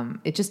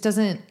 It just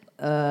doesn't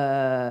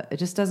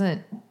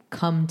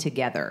come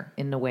together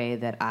in the way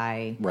that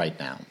I right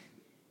now.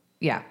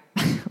 Yeah.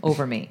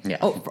 Over me. Yeah.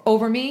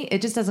 Over me,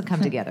 it just doesn't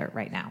come together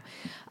right now.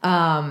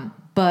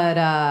 But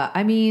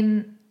I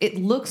mean, it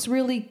looks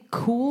really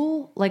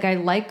cool. Like, I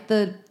like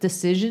the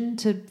decision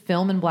to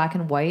film in black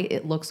and white.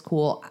 It looks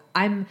cool.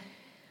 I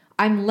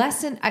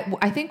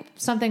think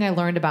something I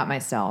learned about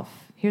myself.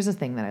 Here's the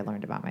thing that I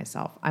learned about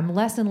myself. I'm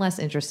less and less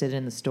interested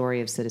in the story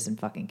of Citizen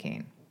fucking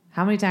Kane.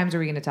 How many times are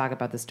we going to talk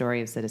about the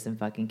story of Citizen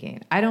fucking Kane?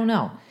 I don't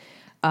know.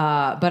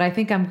 But I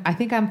think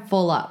I'm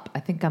full up. I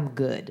think I'm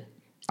good.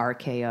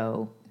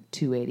 RKO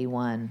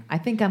 281. I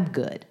think I'm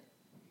good.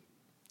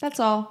 That's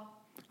all.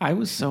 I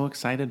was so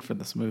excited for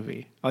this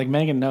movie. Like,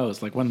 Megan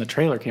knows, like, when the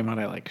trailer came out,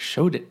 I like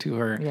showed it to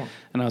her. Yeah.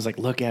 And I was like,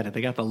 look at it.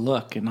 They got the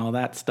look and all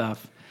that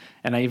stuff.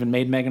 And I even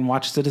made Megan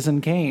watch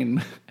Citizen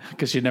Kane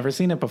because she'd never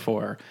seen it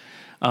before.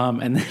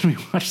 And then we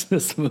watched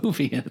this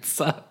movie and it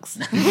sucks.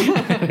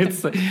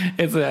 it's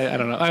I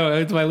don't know.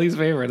 It's my least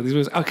favorite of these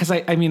movies. Because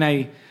I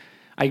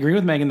agree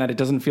with Megan that it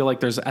doesn't feel like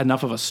there's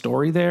enough of a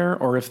story there,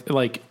 or if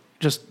like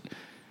just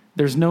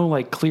there's no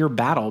like clear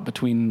battle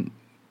between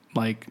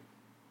like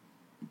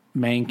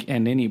Mank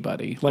and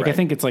anybody. Like, right. I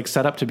think it's like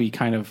set up to be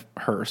kind of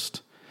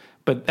Hearst,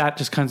 but that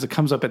just kind of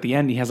comes up at the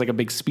end. He has like a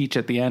big speech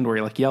at the end where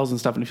he like yells and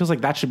stuff, and it feels like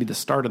that should be the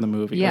start of the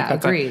movie. Yeah,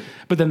 like, agreed.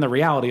 But then the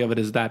reality of it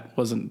is that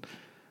wasn't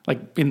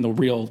like in the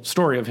real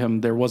story of him.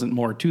 There wasn't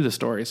more to the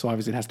story, so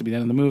obviously it has to be the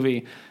end of the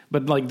movie.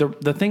 But like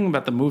the thing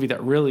about the movie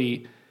that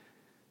really,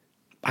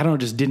 I don't know,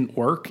 just didn't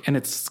work. And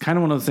it's kind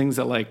of one of those things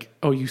that like,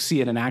 oh, you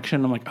see it in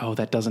action. I'm like, oh,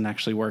 that doesn't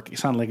actually work. It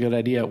sounded like a good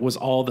idea. Was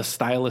all the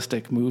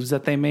stylistic moves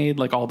that they made.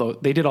 Like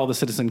they did all the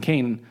Citizen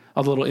Kane,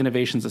 all the little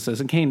innovations that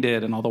Citizen Kane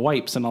did, and all the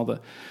wipes and all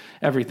the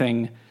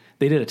everything.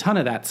 They did a ton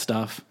of that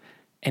stuff.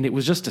 And it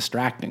was just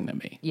distracting to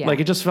me. Yeah. Like,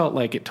 it just felt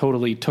like it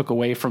totally took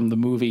away from the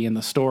movie and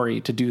the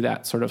story to do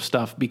that sort of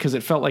stuff, because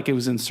it felt like it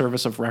was in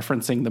service of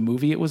referencing the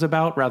movie it was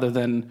about rather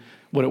than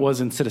what it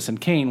was in Citizen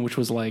Kane, which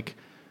was like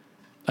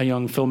a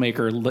young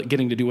filmmaker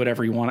getting to do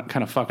whatever he wanted,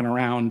 kind of fucking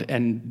around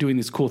and doing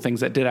these cool things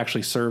that did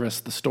actually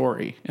service the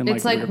story. In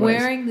it's like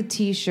wearing the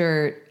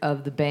T-shirt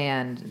of the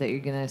band that you're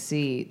going to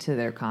see to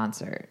their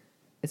concert.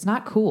 It's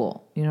not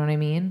cool. You know what I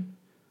mean?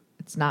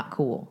 It's not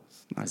cool.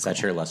 Is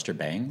that your Lester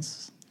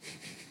Bangs?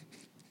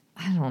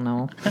 I don't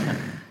know.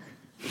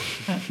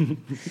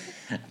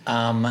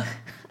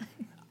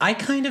 I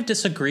kind of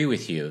disagree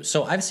with you.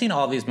 So I've seen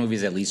all these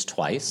movies at least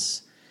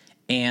twice,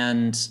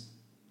 and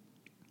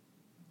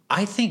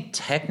I think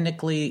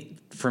technically,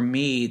 for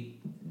me,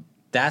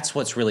 that's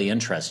what's really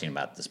interesting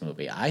about this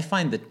movie. I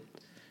find the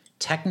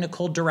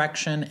technical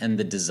direction and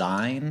the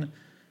design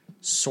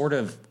sort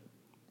of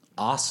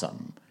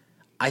awesome.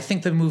 I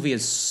think the movie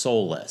is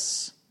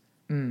soulless.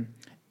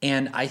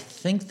 And I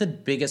think the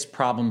biggest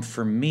problem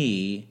for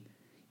me,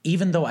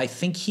 even though I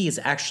think he is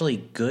actually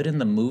good in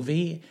the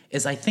movie,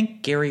 is I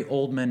think Gary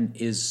Oldman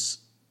is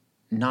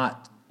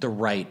not the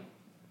right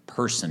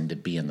person to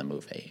be in the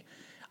movie.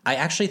 I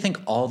actually think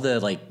all the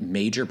like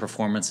major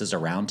performances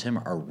around him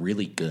are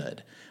really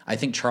good. I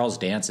think Charles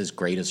Dance is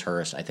great as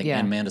Hearst. I think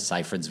Amanda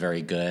Seyfried's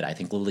very good. I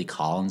think Lily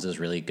Collins is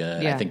really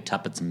good. I think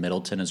Tuppence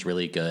Middleton is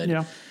really good.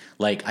 Yeah.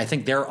 Like, I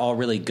think they're all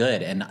really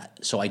good. And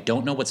so I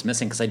don't know what's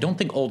missing, because I don't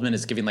think Oldman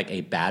is giving like a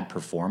bad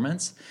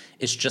performance.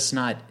 It's just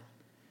not...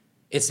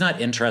 It's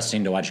not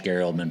interesting to watch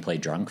Gary Oldman play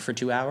drunk for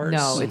 2 hours.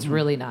 No, it's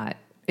really not.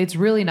 It's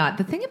really not.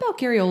 The thing about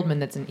Gary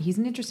Oldman, he's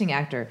an interesting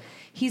actor.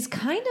 He's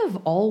kind of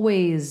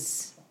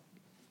always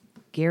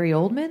Gary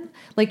Oldman.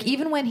 Like,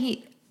 even when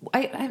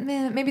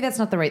maybe that's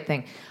not the right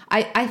thing.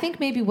 I think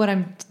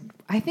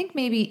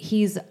maybe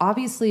he's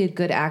obviously a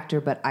good actor,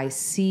 but I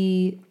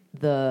see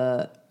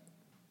him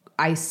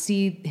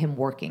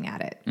working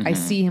at it.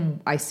 Mm-hmm.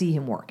 I see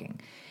him working.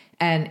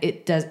 And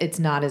it's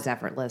not as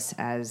effortless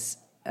as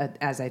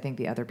I think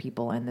the other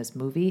people in this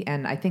movie.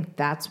 And I think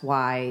that's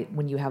why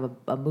when you have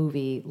a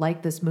movie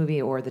like this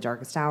movie or The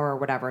Darkest Hour or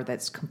whatever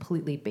that's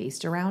completely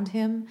based around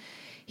him,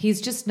 he's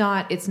just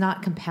not, it's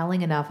not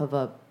compelling enough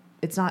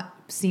it's not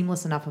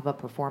seamless enough of a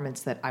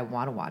performance that I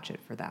want to watch it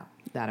for that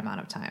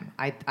amount of time.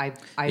 I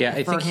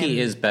think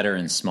he is better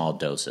in small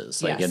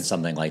doses, like in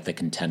something like The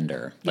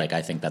Contender. Yeah. Like,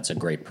 I think that's a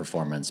great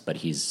performance, but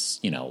he's,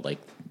 like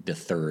the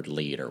third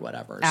lead or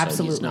whatever.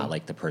 Absolutely. So he's not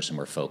like the person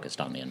we're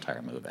focused on the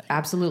entire movie.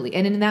 Absolutely.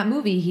 And in that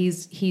movie,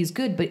 he's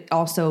good, but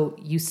also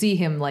you see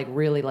him like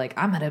really like,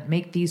 I'm going to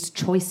make these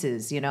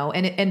choices, you know,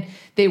 and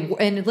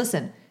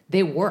listen,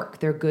 they work,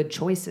 they're good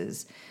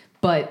choices,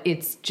 but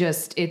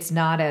it's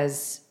not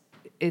as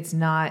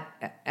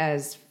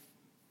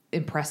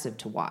impressive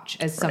to watch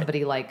as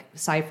somebody like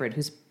Seyfried,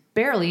 who's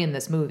barely in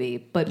this movie,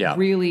 but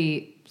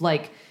really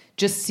like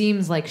just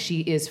seems like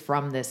she is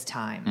from this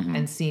time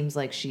and seems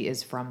like she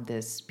is from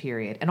this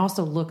period, and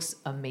also looks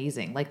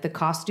amazing. Like the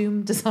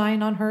costume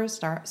design on her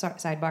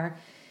sidebar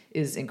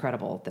is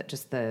incredible. That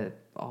just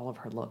all of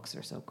her looks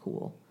are so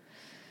cool.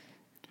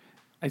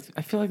 I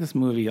feel like this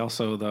movie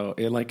also, though,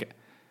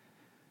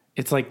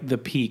 it's like the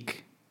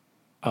peak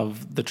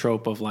of the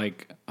trope of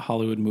like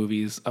Hollywood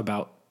movies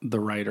about the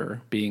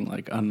writer being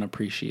like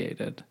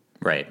unappreciated.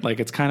 Right.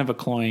 Like it's kind of a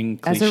cloying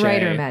cliche. As a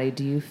writer, Maddie,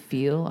 do you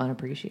feel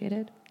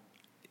unappreciated?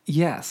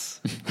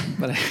 Yes,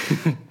 but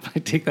I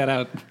take that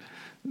out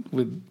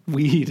with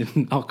weed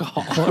and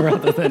alcohol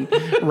rather than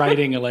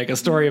writing a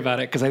story about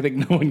it, because I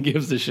think no one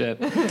gives a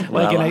shit.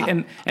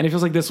 And it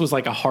feels like this was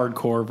like a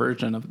hardcore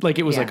version of like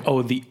it was like,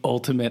 oh, the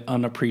ultimate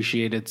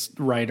unappreciated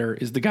writer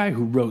is the guy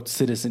who wrote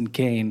Citizen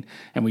Kane,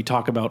 and we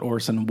talk about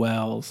Orson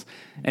Welles,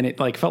 and it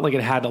like felt like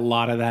it had a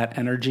lot of that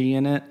energy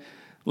in it,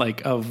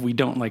 like of we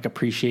don't like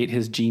appreciate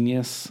his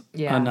genius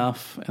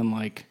enough, and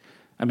like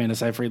Amanda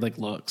Seyfried like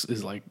looks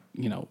is like,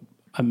 you know,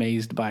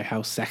 amazed by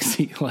how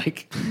sexy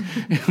like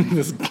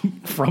this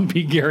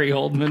frumpy Gary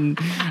Oldman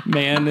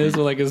man is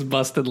with like his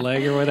busted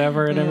leg or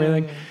whatever and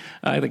everything.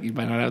 I think he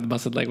might not have the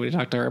busted leg when he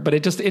talked to her, but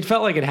it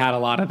felt like it had a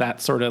lot of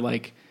that sort of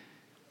like,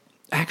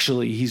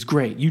 actually he's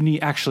great. You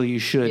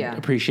should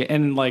appreciate,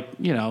 and like,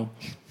 you know,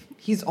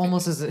 he's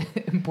almost as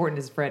important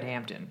as Fred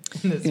Hampton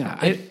in this film.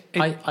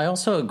 I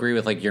also agree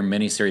with like your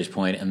miniseries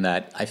point in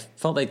that I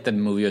felt like the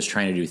movie was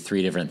trying to do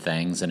three different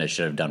things and it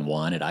should have done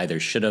one. It either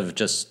should have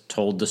just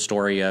told the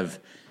story of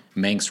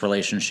Mank's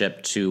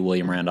relationship to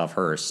William Randolph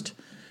Hearst,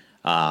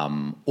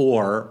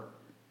 or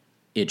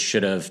it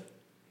should have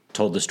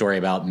told the story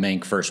about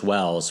Mank versus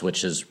Wells,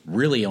 which is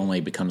really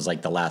only becomes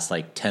like the last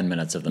like 10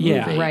 minutes of the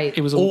movie. Right. It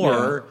was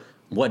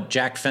what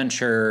Jack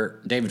Fincher,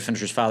 David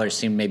Fincher's father,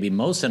 seemed maybe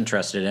most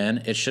interested in,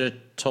 it should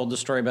have told the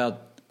story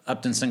about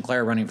Upton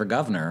Sinclair running for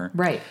governor.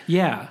 Right.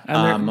 Yeah.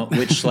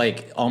 Which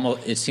like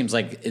almost, it seems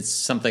like it's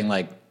something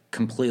like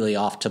completely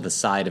off to the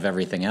side of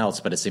everything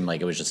else, but it seemed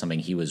like it was just something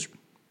he was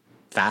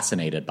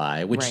fascinated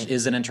by, which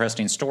is an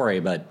interesting story,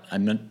 but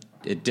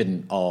it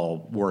didn't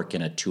all work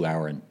in a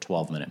 2-hour and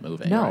 12-minute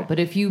movie. No, but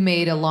if you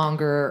made a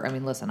longer, I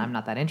mean, listen, I'm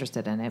not that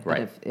interested in it, but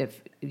Right.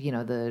 if you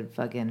know, the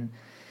fucking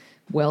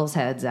Wells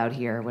heads out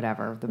here,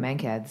 whatever, the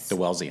Mank heads, The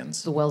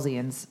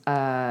Wellsians.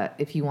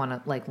 if you want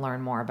to like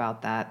learn more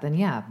about that, then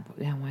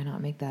why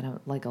not make that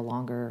a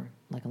longer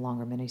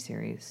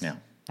miniseries? Yeah.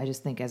 I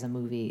just think as a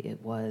movie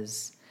it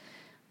was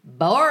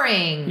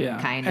boring,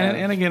 kind of.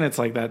 And again, it's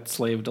like that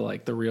slave to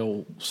like the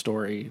real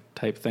story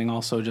type thing.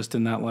 Also, just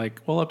in that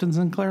like, well, Upton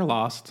Sinclair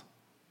lost,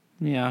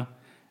 and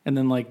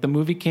then like the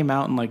movie came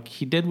out and like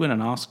he did win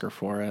an Oscar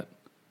for it.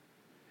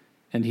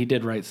 And he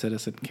did write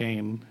Citizen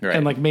Kane. Right.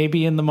 And like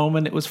maybe in the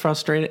moment it was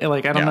frustrating.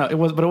 Like I don't know. It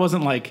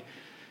wasn't like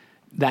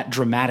that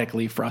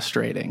dramatically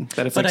frustrating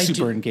that it's like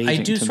super engaging. I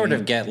do to sort me.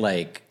 of get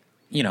like,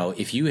 you know,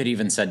 if you had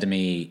even said to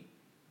me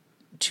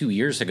 2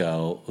 years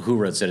ago who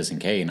wrote Citizen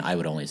Kane, I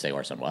would only say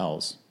Orson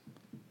Welles.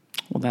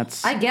 Well,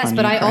 that's I guess, funny,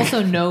 but I right?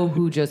 also know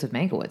who Joseph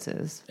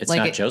Mankiewicz is. It's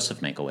not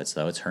Joseph Mankiewicz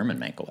though; it's Herman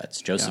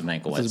Mankiewicz. Joseph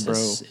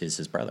Mankiewicz is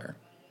his brother.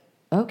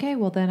 Okay,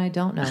 well then I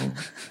don't know.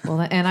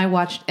 And I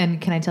watched. And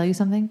can I tell you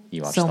something?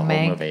 You watched the whole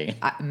movie.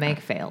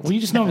 Mank failed. Well,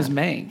 you just know him as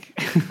Mank.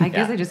 I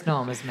guess I just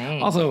know him as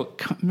Mank. Also,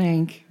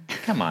 Mank.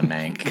 Come on,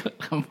 Mank.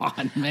 Come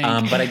on,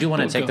 Mank. But I do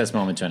want to take this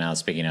moment to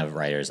announce, speaking of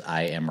writers,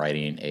 I am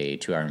writing a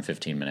 2-hour and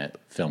 15-minute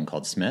film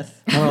called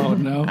Smith. Oh,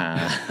 no.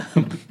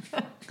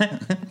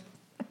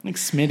 Like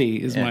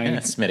Smitty is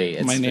Smitty.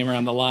 It's my name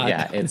around the lot.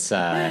 Yeah, it's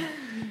Matty.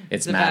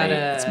 It's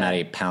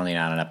Matty pounding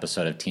out an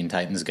episode of Teen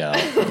Titans Go.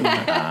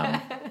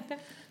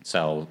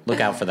 So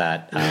look out for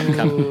that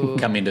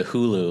coming to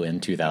Hulu in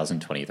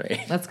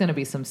 2023. That's going to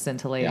be some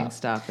scintillating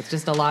stuff. It's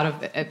just a lot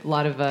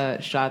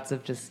of shots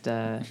of just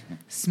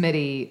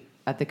Smitty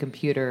at the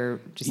computer,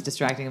 just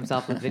distracting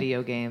himself with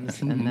video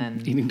games, and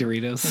then eating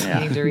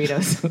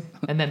Doritos.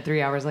 And then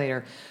 3 hours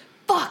later,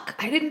 fuck!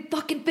 I didn't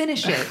fucking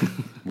finish it.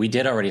 We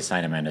did already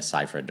sign Amanda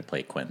Seyfried to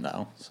play Quinn,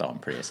 though, so I'm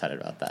pretty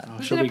excited about that.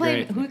 Oh, she'll be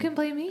great. Who can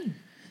play me?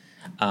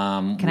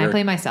 Can I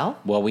play myself?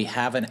 Well, we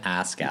have an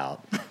ask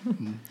out.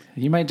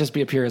 You might just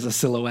appear as a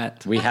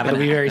silhouette. It'll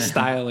be very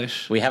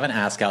stylish. We have an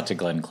ask out to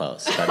Glenn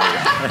Close. But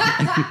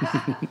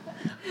I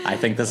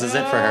think this is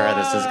it for her.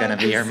 This is going to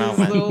be her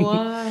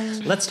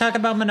moment. Let's talk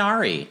about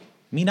Minari.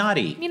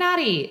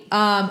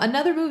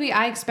 Another movie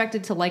I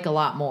expected to like a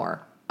lot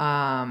more.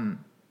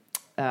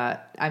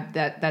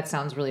 That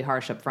sounds really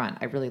harsh up front.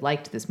 I really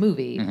liked this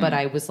movie, but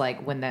I was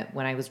like, when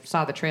I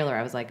saw the trailer,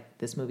 I was like,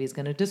 this movie is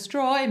going to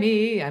destroy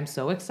me. I'm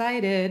so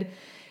excited.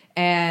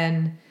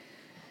 And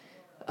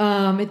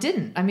it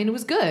didn't. I mean, it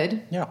was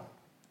good. Yeah.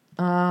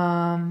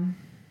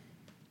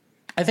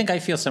 I think I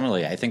feel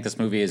similarly. I think this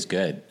movie is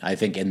good. I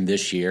think in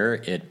this year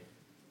it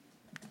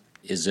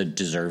is a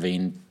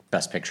deserving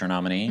Best Picture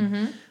nominee.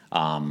 It's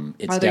Other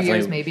definitely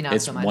years, maybe not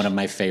it's so much. one of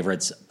my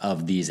favorites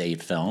of these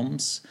 8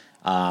 films.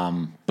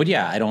 But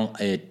yeah,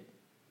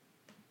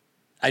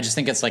 I just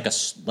think it's like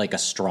a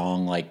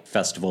strong like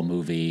festival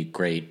movie,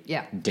 great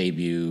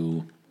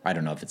debut. I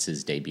don't know if it's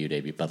his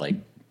debut, but like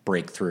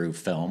breakthrough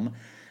film.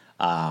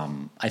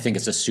 I think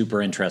it's a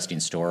super interesting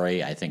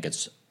story.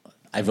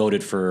 I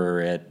voted for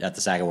it at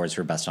the SAG Awards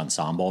for Best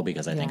Ensemble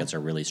because I think it's a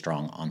really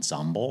strong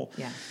ensemble.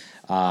 Yeah.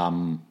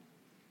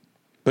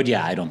 But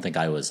yeah, I don't think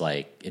I was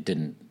like, it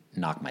didn't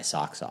knock my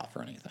socks off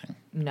or anything.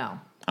 No.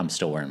 I'm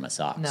still wearing my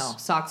socks. No,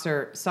 socks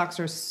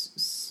are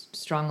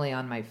strongly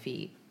on my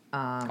feet.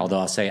 Although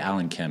I'll say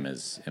Alan Kim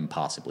is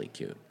impossibly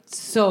cute.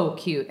 So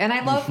cute. And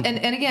I love,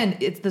 and again,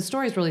 the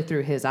story's really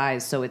through his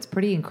eyes. So it's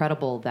pretty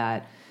incredible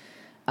that,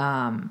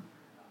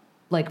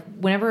 like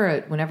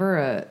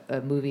whenever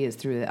a movie is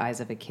through the eyes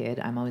of a kid,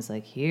 I'm always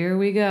like, here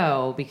we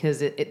go. Because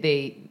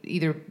they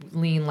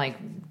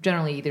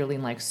generally either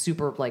lean like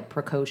super like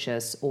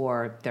precocious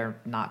or they're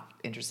not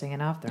interesting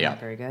enough. They're not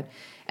very good.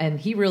 And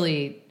he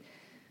really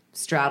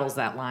straddles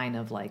that line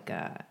of like,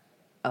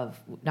 of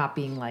not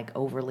being like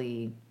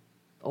overly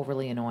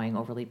annoying,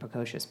 overly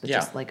precocious, but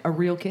just like a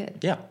real kid.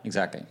 Yeah,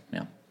 exactly.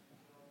 Yeah.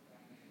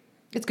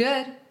 It's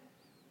good.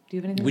 Do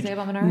you have anything to say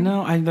about Minari?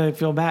 No, I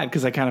feel bad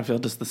because I kind of feel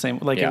just the same.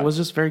 Like it was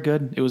just very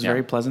good. It was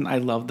very pleasant. I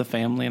loved the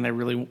family and I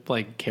really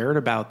like cared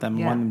about them,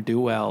 wanted them to do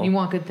well. You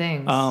want good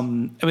things. I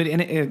mean,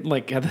 and it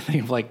like had the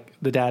thing of like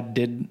the dad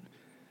did.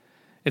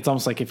 It's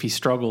almost like if he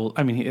struggled.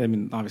 I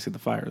mean, obviously the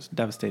fire is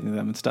devastating to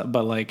them and stuff,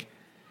 but like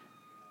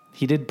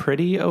he did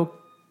pretty okay.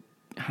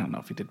 I don't know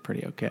if he did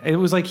pretty okay. It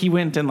was like he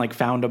went and like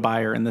found a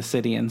buyer in the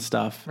city and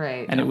stuff.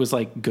 Right. And it was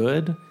like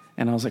good.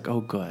 And I was like,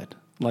 oh, good.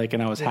 Like,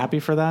 and I was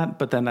happy for that.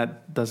 But then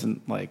that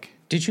doesn't like.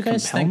 Did you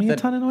guys compel think me that,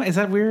 a ton in a way? Is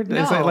that weird?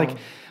 No. Is that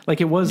like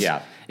it was?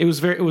 Yeah. It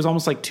was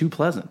almost like too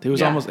pleasant. It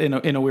was almost in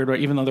a weird way.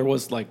 Even though there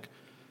was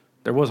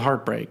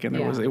heartbreak and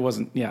it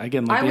wasn't. Yeah.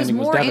 Again, like I the was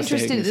ending more was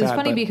devastating. interested. It's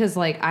funny because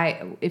like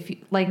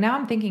now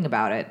I'm thinking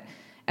about it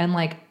and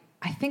like.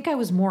 I think I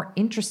was more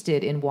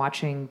interested in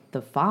watching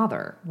The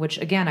Father, which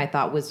again I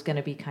thought was going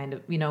to be kind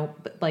of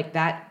like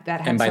that.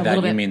 Had and by some that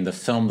you bit, mean the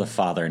film The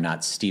Father,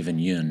 not Stephen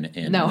Yeun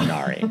in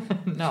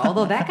Minari. No,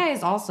 although that guy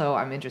is also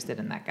I'm interested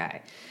in that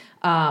guy,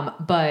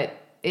 but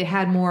it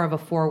had more of a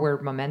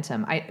forward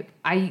momentum.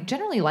 I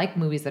generally like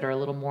movies that are a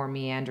little more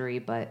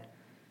meandery, but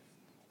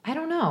I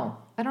don't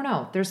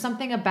know. There's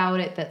something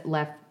about it that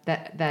left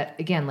that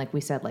again, like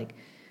we said, like.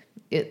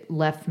 It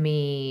left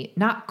me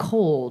not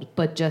cold,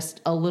 but just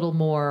a little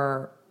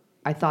more.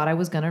 I thought I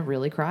was going to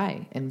really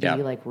cry and be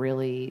like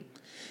really.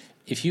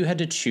 If you had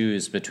to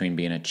choose between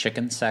being a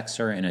chicken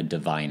sexer and a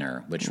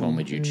diviner, which one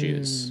would you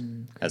choose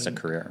as a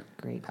career?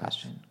 Great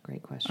question.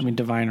 I mean,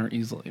 diviner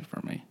easily for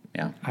me.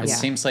 Yeah. It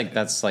seems like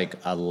that's like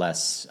a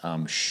less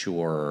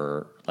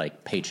sure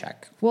like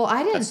paycheck. Well, I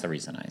didn't. That's the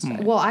reason I say.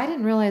 Well, I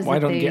didn't realize I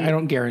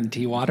don't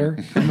guarantee water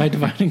in my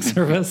divining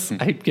service.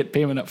 I get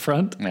payment up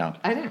front. Yeah.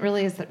 I didn't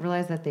realize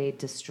that they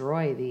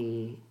destroy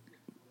the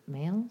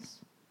males.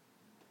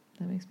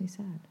 That makes me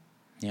sad.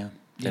 Yeah.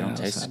 They don't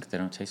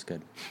taste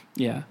good.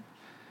 Yeah.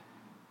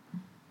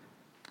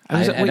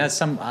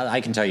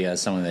 I can tell you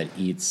as someone that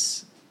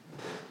eats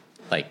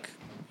like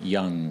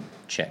young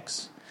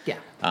chicks. Yeah.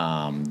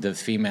 The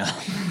female.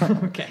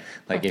 Okay.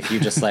 Like if you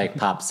just like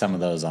pop some of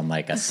those on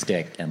like a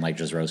stick and like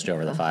just roast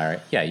over the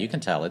fire. Yeah, you can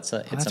tell it's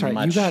That's a right.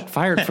 much. You got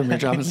fired from your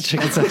job as a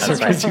chicken sexer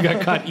because you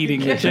got caught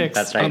eating your chicks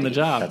That's right. on the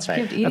job. That's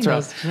right. That's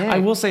right. I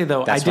will say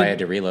though, that's why I had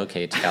to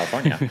relocate to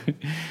California.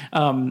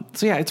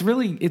 So yeah, it's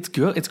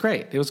good. It's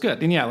great. It was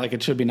good, and yeah, like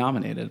it should be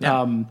nominated.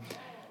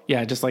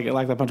 Yeah. Just like I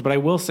like that bunch. But I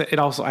will say it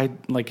also.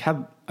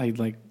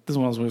 This is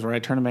one of those movies where I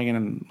turned to Meghann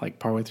and like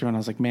partway through, and I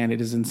was like, man, it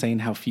is insane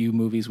how few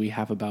movies we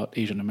have about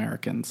Asian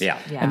Americans. Yeah.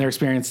 And their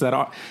experience that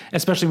are,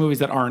 especially movies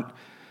that aren't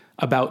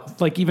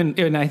about like even.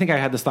 And I think I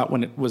had this thought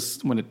when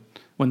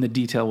the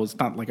detail was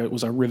not like it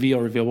was a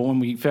reveal, but when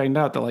we found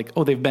out that like,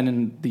 oh, they've been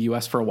in the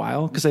U.S. for a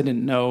while, because I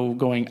didn't know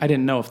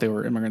if they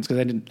were immigrants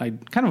because I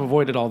kind of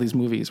avoided all these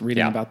movies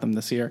reading about them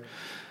this year.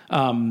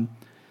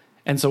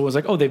 And so it was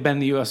like, oh, they've been in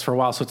the U.S. for a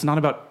while, so it's not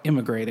about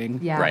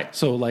immigrating. Yeah. Right.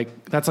 So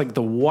like that's like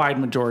the wide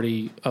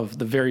majority of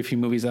the very few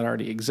movies that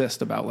already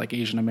exist about like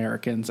Asian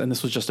Americans, and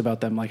this was just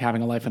about them like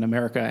having a life in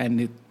America,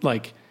 and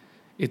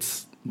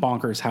it's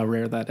bonkers how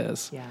rare that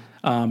is. Yeah.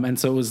 And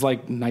so it was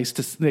like nice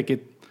to like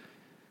it.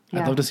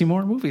 I'd love to see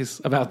more movies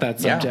about that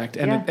subject,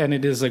 and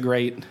it is it's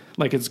great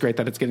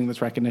that it's getting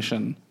this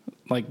recognition,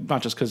 like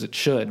not just because it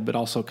should, but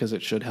also because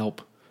it should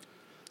help.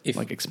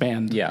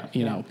 Expand,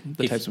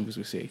 the types of movies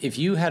we see. If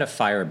you had a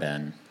fire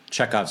bin,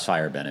 Chekhov's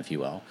fire bin, if you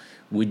will,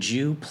 would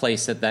you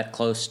place it that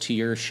close to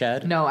your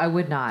shed? No, I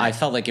would not. I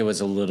felt like it was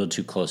a little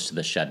too close to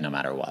the shed no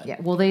matter what. Yeah,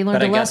 well, they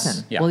learned a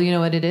lesson. Yeah. Well, you know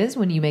what it is?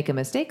 When you make a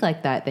mistake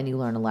like that, then you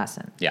learn a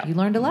lesson. Yeah. You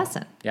learned a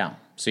lesson. Yeah.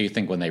 So you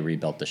think when they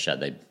rebuilt the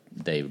shed, they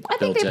they I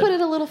think they put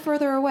it a little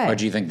further away. Or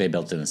do you think they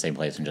built it in the same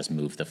place and just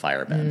moved the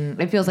fire bin?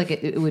 It feels like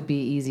it would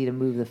be easy to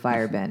move the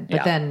fire bin.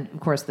 But then, of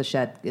course, the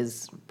shed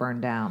is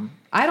burned down.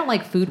 I don't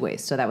like food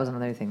waste, so that was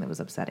another thing that was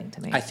upsetting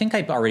to me. I think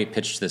I already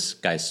pitched this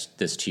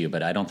to you,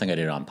 but I don't think I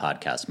did it on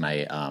podcast.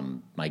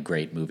 My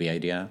great movie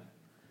idea,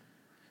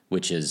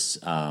 which is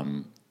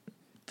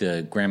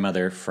the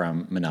grandmother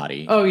from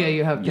Minati. Oh, yeah,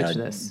 you have pitched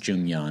this.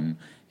 Jung Yun,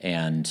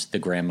 and the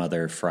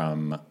grandmother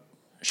from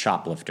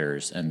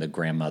Shoplifters and the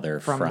grandmother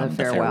from The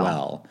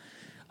Farewell.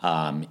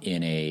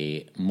 In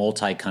a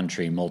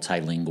multi-country,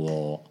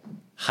 multilingual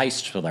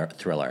heist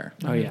thriller.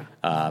 Oh,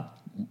 yeah.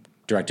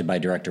 Directed by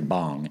director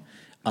Bong.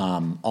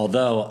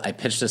 Although I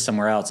pitched this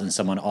somewhere else, and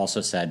someone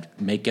also said,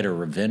 make it a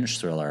revenge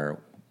thriller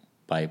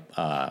by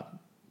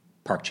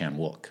Park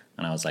Chan-wook.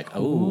 And I was like,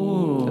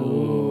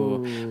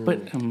 oh.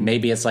 But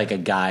maybe it's like a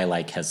guy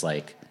has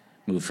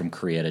moved from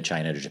Korea to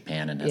China to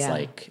Japan and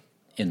has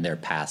in their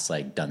past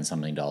done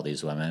something to all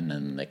these women,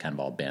 and they kind of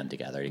all band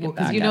together to get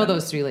back. Because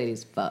those three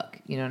ladies fuck.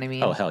 You know what I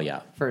mean? Oh, hell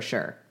yeah. For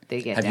sure.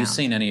 They get Have down. you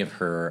seen any of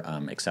her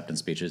acceptance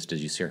speeches? Did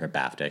you see her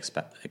BAFTA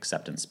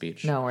acceptance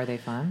speech? No, are they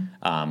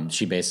fun?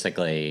 She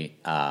basically,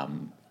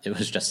 it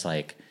was just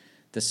like,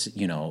 this,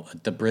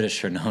 the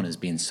British are known as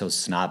being so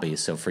snobby,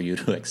 so for you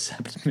to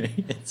accept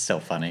me, it's so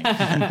funny.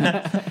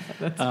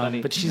 That's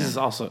funny. But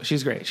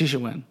she's great. She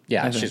should win.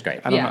 Yeah, she's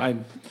great. I don't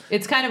know.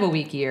 It's kind of a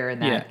weak year in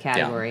that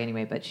category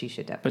anyway, but she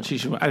should definitely. But she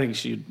should. I think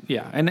she.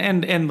 Yeah,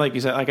 and like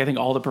you said, I think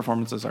all the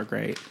performances are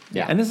great.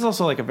 Yeah, and this is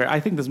also I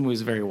think this movie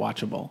is very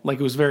watchable.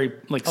 It was very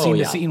scene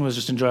to scene was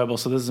just enjoyable.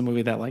 So this is a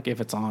movie that if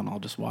it's on, I'll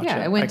just watch it.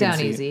 Yeah, it went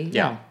down easy.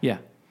 Yeah.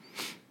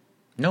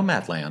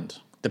 Nomadland.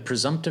 The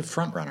presumptive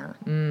frontrunner.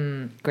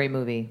 Great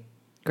movie.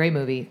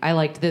 I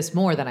liked this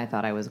more than I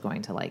thought I was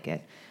going to like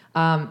it.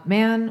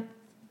 Man,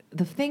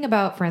 the thing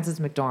about Frances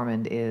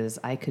McDormand is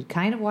I could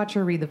kind of watch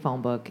her read the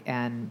phone book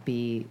and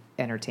be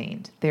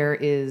entertained.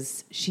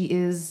 She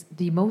is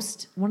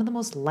one of the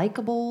most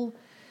likable,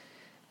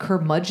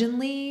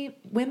 curmudgeonly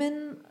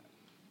women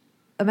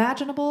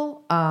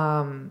imaginable.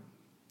 And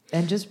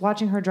just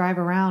watching her drive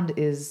around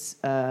is...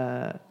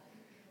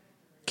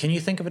 Can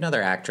you think of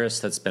another actress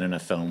that's been in a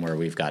film where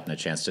we've gotten a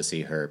chance to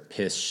see her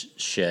piss,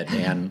 shit,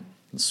 and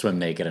swim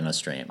naked in a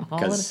stream?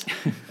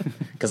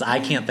 Because I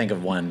can't think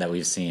of one that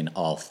we've seen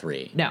all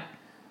three. No.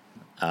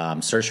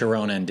 Saoirse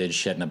Ronan did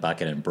shit in a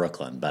bucket in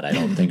Brooklyn, but I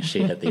don't think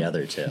she hit the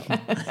other two.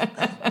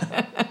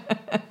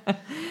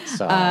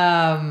 So.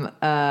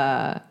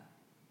 I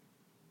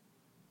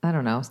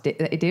don't know.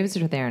 David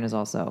Strathairn is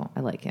also... I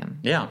like him.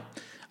 Yeah.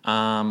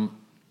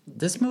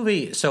 This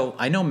movie... So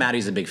I know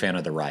Maddie's a big fan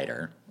of The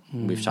Rider.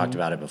 We've talked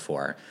about it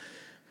before.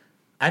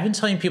 I've been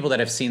telling people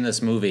that have seen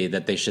this movie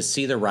that they should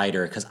see The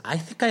Rider because I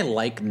think I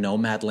like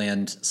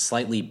Nomadland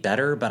slightly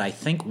better, but I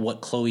think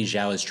what Chloe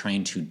Zhao is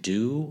trying to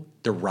do,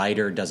 The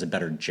Rider does a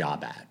better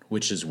job at,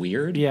 which is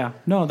weird. Yeah.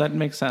 No, that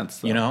makes sense.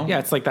 Though. Yeah,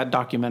 it's like that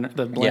documentary,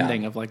 the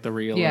blending of the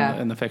real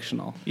and the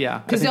fictional. Yeah.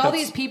 Because all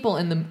these people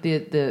in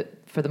the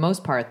for the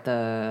most part,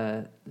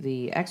 they're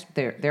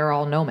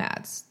all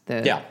nomads.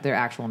 They're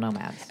actual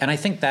nomads. And I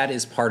think that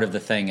is part of the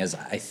thing is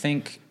I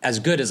think as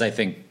good as I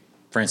think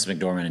Frances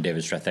McDormand and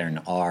David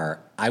Strathairn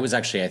are, I was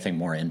actually, I think,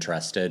 more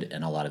interested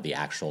in a lot of the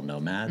actual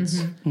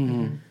nomads,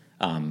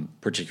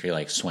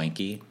 particularly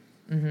Swanky.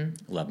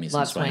 Love me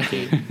some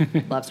Swanky.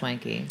 Love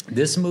Swanky.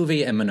 This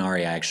movie and Minari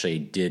I actually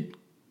did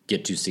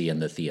get to see in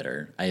the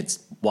theater. I had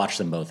watched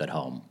them both at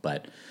home,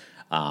 but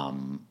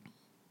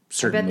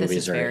certain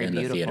movies are in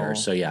the theater.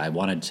 So I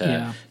wanted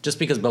to, just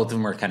because both of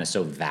them are kind of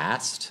so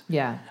vast.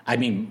 Yeah. I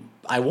mean,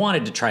 I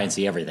wanted to try and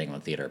see everything in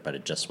the theater, but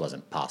it just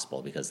wasn't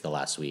possible because the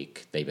last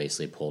week they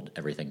basically pulled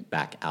everything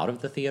back out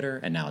of the theater,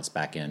 and now it's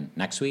back in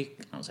next week.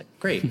 And I was like,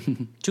 great.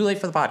 Too late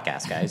for the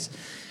podcast, guys.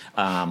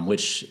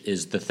 Which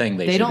is the thing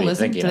they should be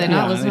thinking. Do they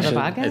not listen to the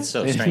podcast? It's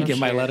so strange. Get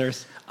my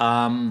letters.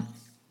 I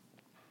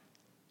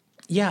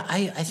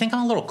think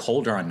I'm a little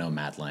colder on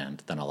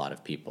Nomadland than a lot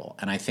of people.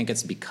 And I think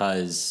it's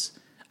because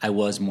I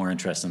was more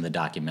interested in the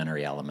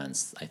documentary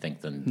elements, I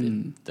think,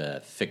 than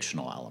the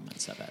fictional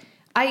elements of it.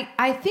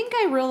 I think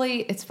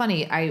it's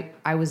funny.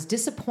 I was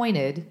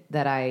disappointed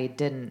that I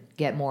didn't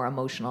get more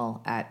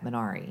emotional at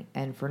Minari.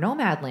 And for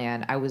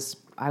Nomadland, I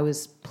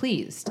was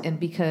pleased. And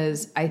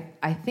because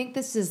I think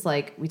this is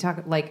we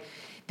talk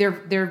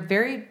they're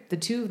very, the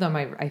two of them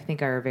I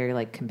think are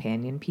very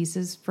companion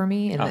pieces for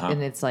me. And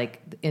it's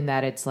in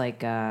that it's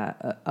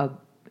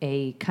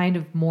a kind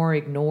of more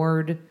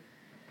ignored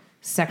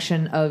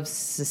section of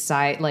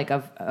society,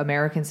 of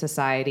American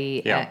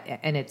society,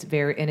 and it's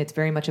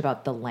very much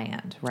about the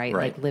land,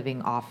 right?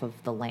 Living off of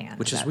the land,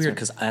 which is weird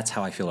because that's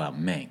how I feel about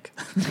Mank.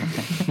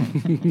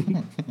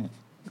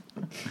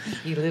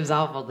 He lives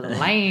off of the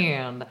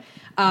land,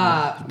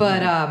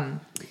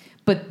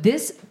 but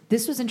this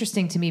was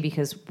interesting to me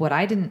because what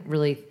I didn't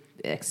really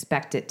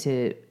expect it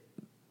to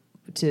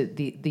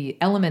the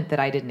element that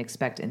I didn't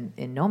expect in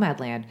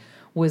Nomadland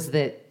was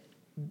that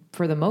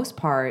for the most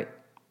part,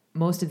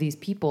 most of these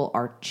people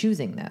are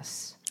choosing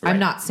this. Right. I'm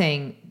not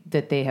saying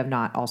that they have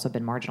not also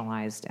been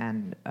marginalized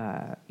and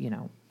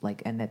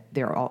and that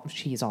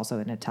she's also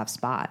in a tough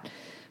spot.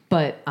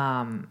 But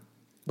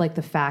like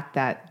the fact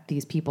that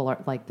these people are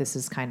like, this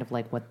is kind of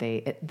like what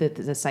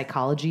the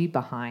psychology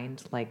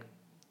behind like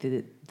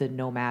the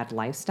nomad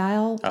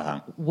lifestyle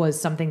was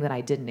something that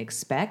I didn't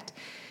expect.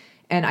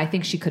 And I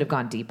think she could have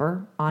gone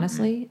deeper,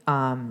 honestly,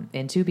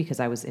 into, because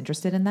I was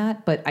interested in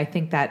that. But I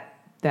think that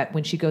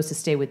when she goes to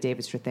stay with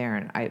David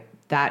Strathairn,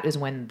 that is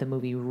when the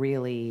movie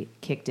really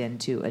kicked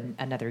into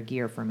another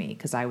gear for me,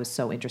 because I was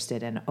so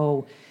interested in,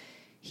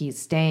 he's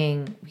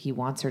staying, he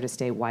wants her to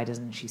stay, why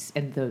doesn't she?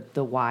 And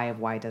the why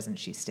of why doesn't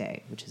she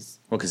stay, which is...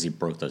 Well, because he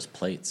broke those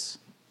plates.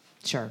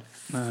 Sure.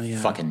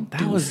 Fucking that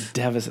doof. was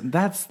devastating.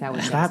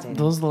 Devastating.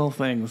 Those little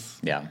things.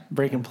 Yeah.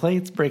 Breaking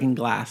plates, breaking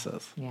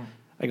glasses. Yeah.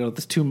 I go,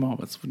 there's two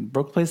moments. When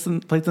broke plates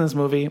in this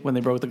movie, when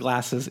they broke the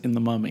glasses in The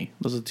Mummy.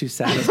 Those are the two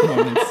saddest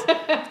moments.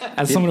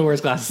 As someone who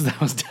wears glasses, that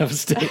was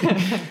devastating.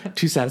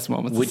 Two saddest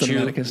moments in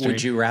cinematic history.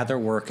 Would you rather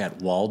work at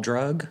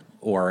Waldrug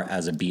or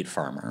as a beet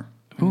farmer?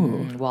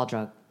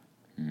 Waldrug.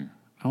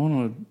 I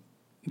want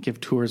to give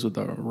tours with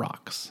the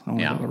rocks. I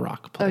want to go to the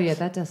rock place. Oh, yeah,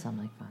 that does sound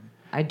like fun.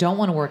 I don't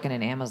want to work in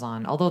an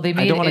Amazon, although they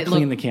made I don't want to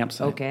clean the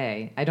campsite.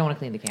 Okay. I don't want to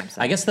clean the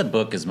campsite. I guess the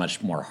book is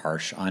much more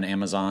harsh on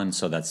Amazon,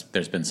 so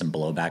there's been some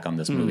blowback on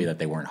this movie that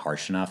they weren't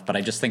harsh enough. But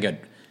I just think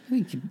it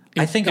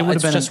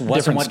just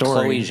wasn't what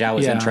Chloe Zhao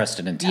was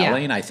interested in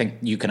telling. I think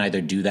you can either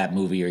do that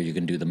movie or you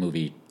can do the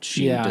movie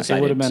she decided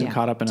it would have been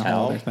caught up in a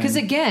whole other thing. Because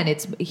again,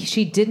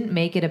 she didn't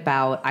make it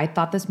about... I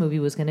thought this movie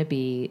was going to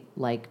be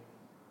like...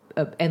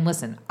 and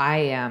listen, I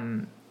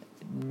am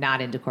not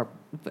into corporate...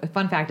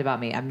 Fun fact about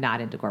me, I'm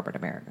not into corporate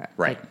America.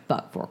 Right. Like,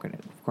 fuck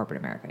corporate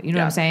America. You know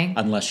what I'm saying?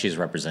 Unless she's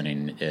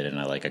representing it in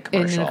a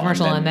commercial. In a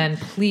commercial, and then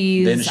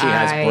please... Then she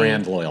has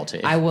brand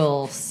loyalty. I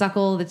will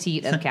suckle the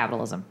teat of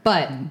capitalism.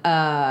 But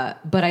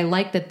I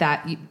like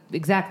that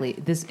exactly,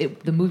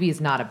 the movie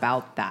is not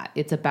about that.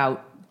 It's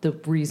about the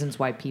reasons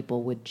why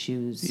people would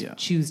choose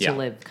to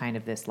live kind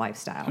of this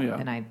lifestyle. Yeah.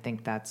 And I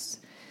think that's...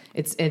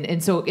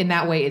 And so in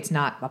that way, it's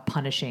not a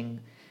punishing...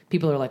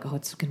 People are like,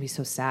 it's going to be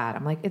so sad.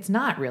 I'm like, it's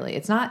not really.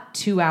 It's not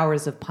 2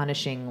 hours of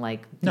punishing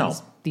like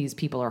these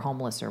people are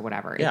homeless or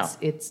whatever. Yeah.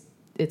 It's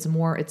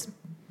more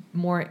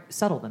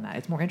subtle than that.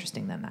 It's more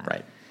interesting than that.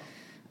 Right.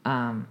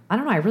 I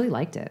don't know. I really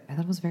liked it. I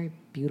thought it was very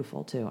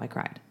beautiful too. I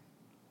cried.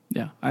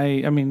 Yeah.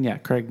 I mean,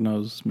 Craig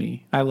knows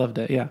me. I loved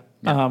it. Yeah.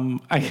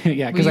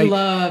 Because I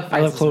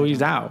love Chloe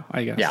Zhao,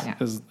 I guess. Yeah.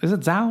 Is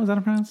it Zhao? Is that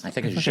a pronounce? I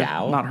think it's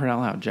Zhao. Not heard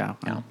out loud. Zhao.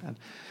 Yeah.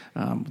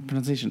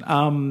 Pronunciation.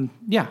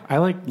 I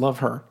love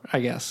her,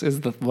 I guess,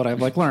 is what I've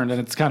learned, and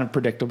it's kind of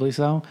predictably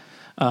so.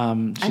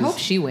 I hope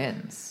she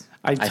wins.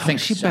 I think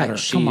she better.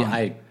 Come on.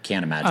 I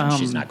can't imagine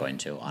she's not going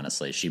to,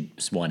 honestly.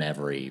 She's won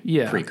every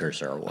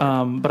precursor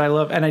award. But I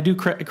love, and I do,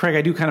 Craig,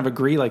 I do kind of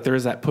agree, there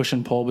is that push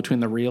and pull between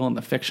the real and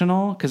the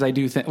fictional, because I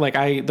do think,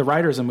 The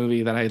Rider is a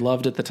movie that I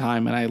loved at the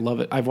time, and I love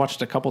it. I've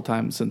watched it a couple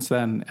times since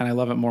then, and I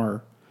love it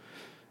more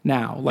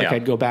now.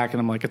 I'd go back, and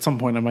I'm at some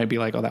point I might be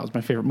like, that was my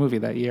favorite movie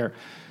that year.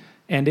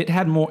 And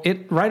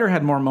Rider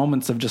had more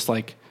moments of just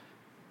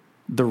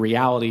the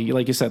reality,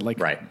 like you said,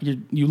 right.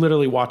 You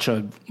literally watch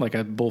a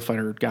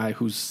bullfighter guy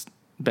who's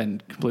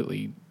been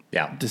completely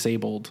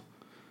disabled,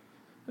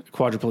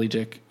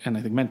 quadriplegic, and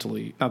I think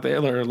mentally,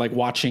 or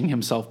watching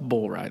himself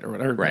bull ride or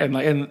whatever, right.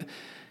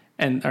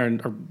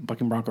 or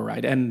bucking bronco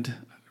ride and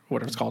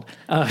whatever it's called,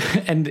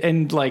 and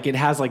it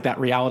has that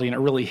reality, and it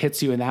really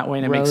hits you in that way,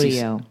 and it makes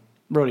you.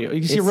 Rodeo.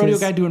 You see a rodeo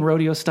guy doing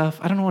rodeo stuff?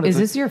 I don't know what it is.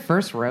 Is this your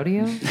first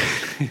rodeo?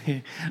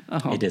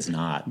 It is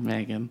not.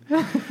 Meghann.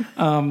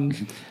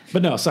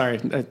 But no, sorry.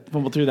 I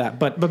fumbled through that.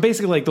 But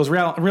basically, those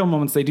real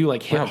moments, they do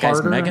hit harder.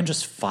 Guys, Maddie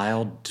just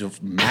filed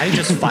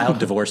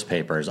divorce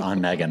papers on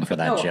Meghann for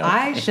that joke.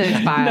 I should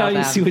file Now them.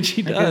 you see what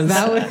she does.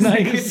 Now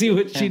you see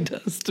what she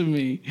does to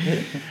me.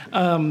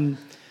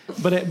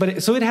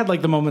 So it had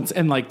the moments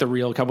and the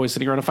real cowboys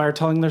sitting around a fire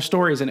telling their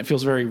stories, and it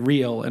feels very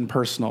real and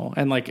personal,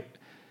 and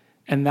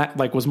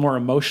that was more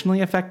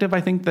emotionally effective,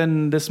 I think,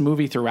 than this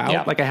movie throughout.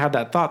 Yeah. I had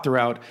that thought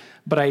throughout,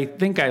 but I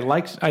think I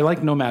liked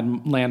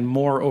Nomadland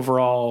more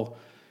overall,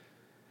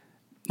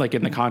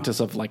 in the context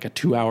of a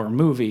 2-hour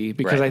movie,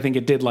 because I think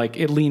it did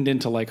it leaned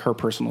into her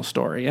personal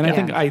story, and I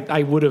think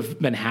I would have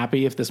been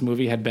happy if this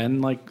movie had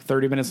been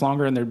 30 minutes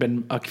longer and there'd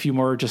been a few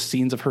more just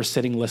scenes of her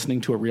sitting listening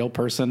to a real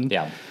person.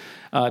 Yeah.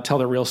 Tell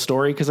their real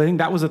story, because I think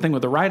that was the thing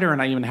with The Rider,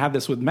 and I even had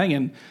this with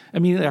Meghann.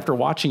 Immediately after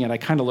watching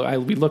it,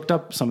 we looked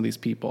up some of these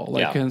people,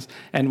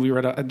 and we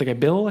read the guy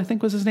Bill, I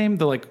think was his name,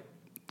 the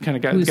kind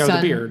of guy with the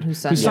beard, whose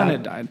son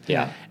had died,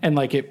 and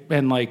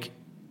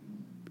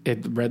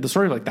it read the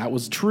story that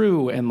was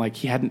true, and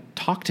he hadn't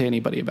talked to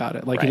anybody about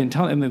it, he didn't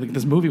tell, and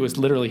this movie was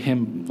literally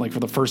him for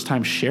the first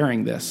time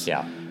sharing this,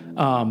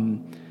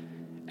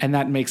 and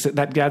that makes it,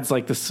 that adds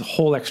this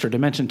whole extra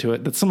dimension to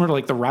it. That's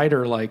similar to The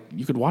Rider.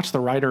 You could watch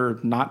The Rider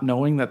not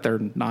knowing that they're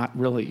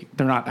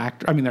not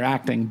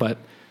acting, but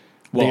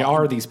they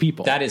are these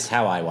people. That is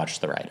how I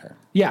watched The Rider.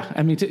 Yeah.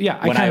 I mean,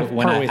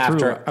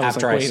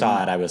 after I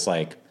saw it, I was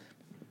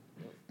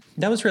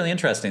That was really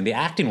interesting. The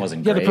acting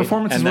wasn't Yeah, great. the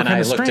performances and were then kind I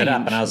of looked it up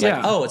strange. and I was like,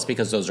 oh, it's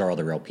because those are all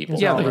the real people.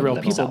 Yeah, they're real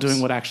themselves. people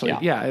doing what actually,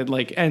 Yeah.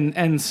 like,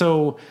 and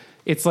so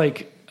it's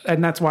like,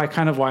 and that's why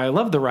I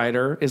love The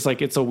Rider is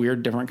like, it's a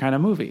weird, different kind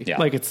of movie. Yeah.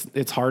 Like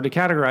it's hard to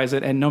categorize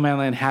it, and No Man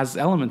Land has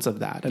elements of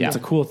that, and Yeah. it's a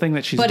cool thing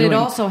that she's But doing. it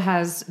also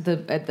has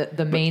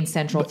the main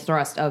central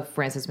thrust of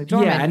Frances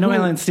McDormand. yeah, and No who-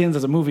 Man Land stands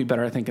as a movie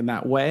better, I think, in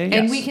that way.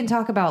 And we can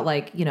talk about,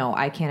 like, you know,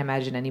 I can't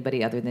imagine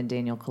anybody other than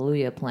Daniel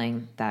Kaluuya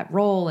playing that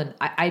role. And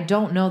I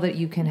don't know that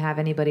you can have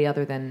anybody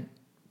other than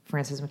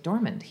Frances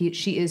McDormand.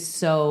 She is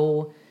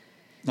so...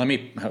 Let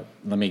me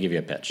give you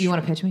a pitch. You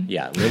want to pitch me?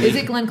 Yeah. Is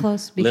it Glenn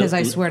Close? Because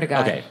I swear to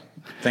God. Okay.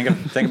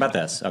 Think about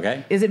this,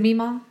 okay? Is it me,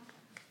 Mom?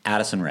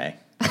 Addison Rae.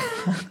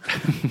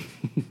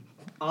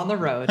 On the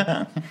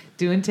road,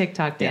 doing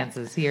TikTok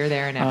dances here,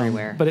 there, and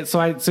everywhere. But I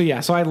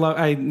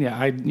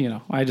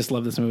just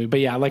love this movie. But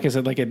yeah, like I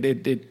said, like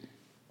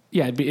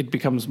it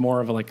becomes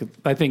more of a, like,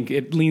 I think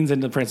it leans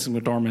into Frances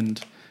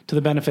McDormand to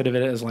the benefit of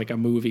it as like a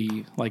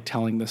movie, like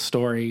telling this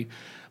story.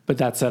 But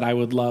that said, I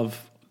would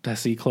love to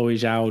see Chloe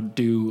Zhao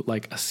do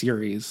like a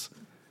series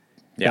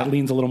that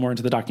leans a little more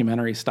into the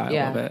documentary style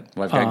of it.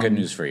 Well, I've got good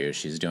news for you.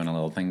 She's doing a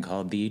little thing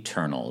called the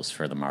Eternals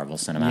for the Marvel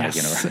Cinematic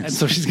Universe. And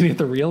so she's going to get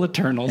the real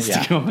Eternals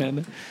to go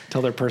in,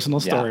 tell their personal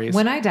stories.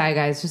 When I die,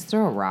 guys, just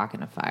throw a rock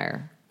in a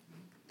fire.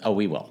 Oh,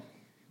 we will.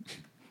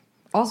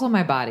 Also,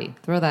 my body.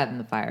 Throw that in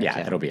the fire. Yeah, too.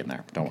 it'll be in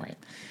there. Don't worry.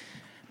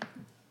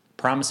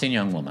 Promising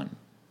Young Woman.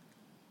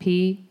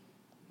 PYW.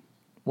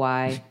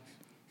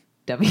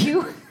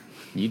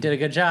 You did a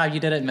good job. You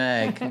did it,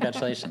 Meg.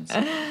 Congratulations.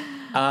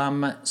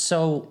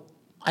 So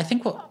I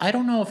think, I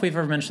don't know if we've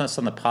ever mentioned this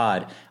on the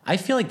pod. I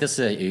feel like this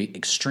is an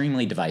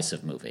extremely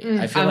divisive movie.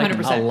 I feel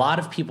 100%. like a lot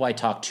of people I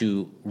talk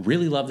to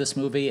really love this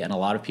movie, and a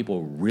lot of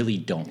people really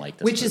don't like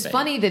this movie. Which is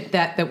funny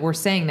that we're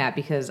saying that,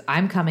 because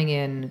I'm coming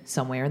in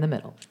somewhere in the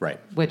middle. Right.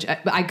 Which,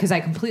 because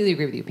I completely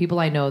agree with you. People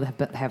I know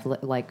that have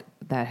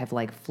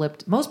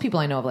flipped, most people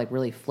I know have like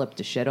really flipped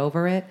to shit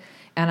over it.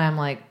 And I'm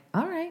like,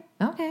 all right,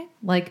 okay.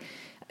 Like,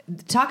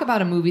 talk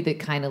about a movie that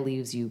kind of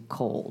leaves you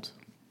cold.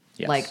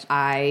 Yes. Like,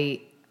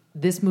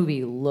 this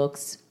movie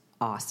looks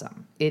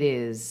awesome.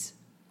 It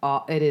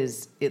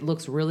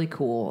looks really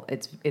cool.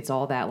 It's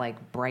all that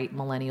like bright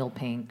millennial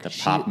pink. The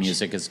pop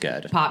music is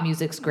good. Pop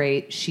music's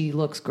great. She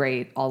looks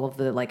great. All of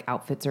the like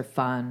outfits are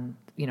fun.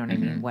 You know what I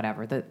mean?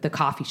 Whatever. The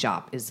coffee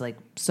shop is like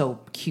so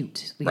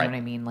cute. You know what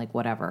I mean? Like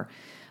whatever.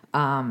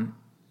 I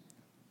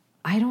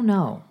don't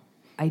know.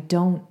 I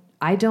don't.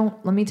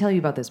 Let me tell you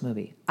about this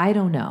movie. I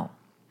don't know.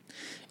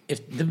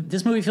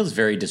 This movie feels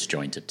very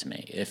disjointed to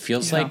me. It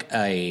feels like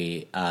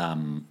a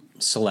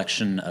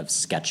selection of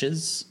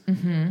sketches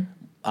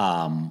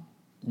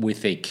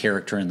with a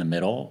character in the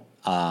middle.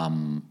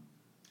 And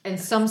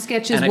some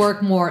sketches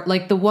work more.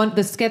 Like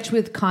the sketch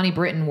with Connie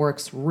Britton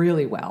works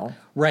really well.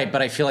 Right,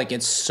 but I feel like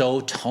it's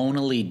so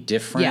tonally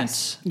different.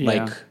 Yes.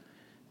 Like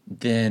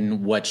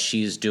than what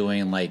she's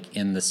doing, like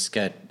in the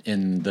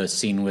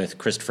scene with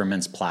Christopher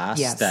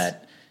Mintz-Plasse.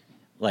 That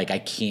like I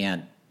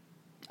can't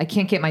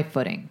get my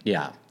footing.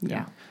 Yeah.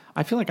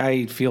 I feel like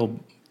I feel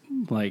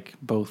like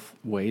both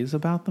ways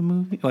about the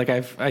movie. Like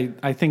I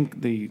think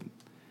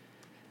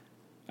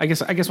I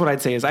guess what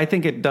I'd say is I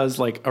think it does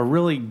like a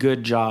really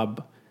good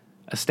job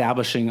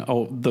establishing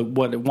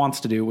what it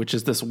wants to do, which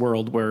is this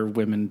world where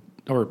women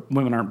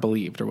aren't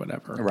believed or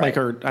whatever. Right. Like,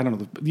 or I don't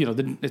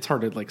know, it's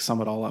hard to like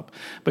sum it all up,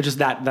 but just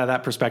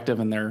that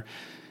perspective, and they're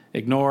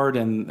ignored,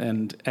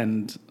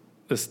 and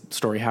this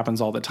story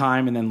happens all the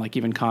time. And then like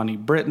even Connie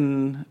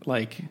Britton,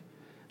 like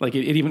it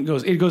even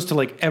goes to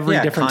like every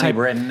different Connie type.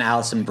 Britton,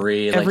 Alison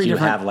Brie, like you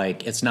have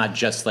like, it's not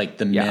just like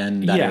the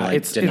men that are like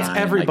it's denying,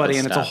 everybody, like,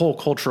 and it's a whole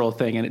cultural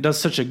thing, and it does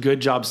such a good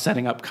job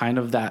setting up kind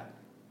of that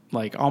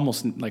like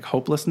almost like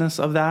hopelessness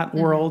of that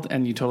world,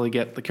 and you totally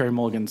get the Carey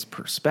Mulligan's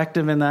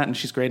perspective in that, and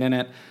she's great in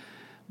it.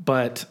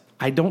 But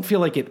I don't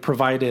feel like it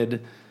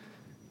provided,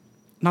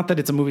 not that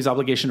it's a movie's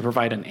obligation to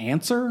provide an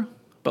answer,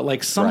 but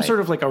like some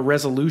sort of like a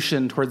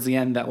resolution towards the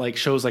end that like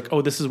shows like,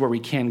 oh, this is where we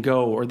can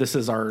go, or this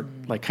is our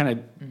like kind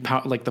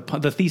of like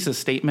the thesis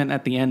statement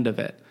at the end of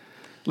it.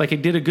 Like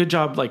it did a good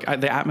job, like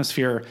the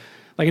atmosphere.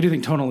 Like I do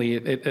think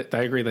tonally,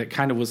 I agree that it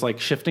kind of was like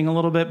shifting a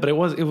little bit,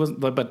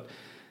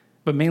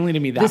 but mainly to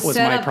me that was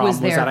my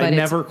problem, was that I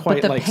never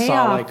quite like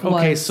saw like,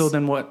 okay, so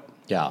then what?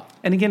 Yeah.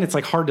 And again, it's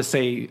like hard to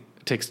say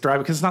to drive,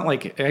 because it's not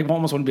like, I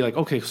almost want to be like,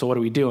 okay, so what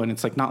do we do? And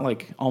it's like not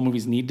like all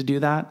movies need to do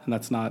that, and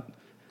that's not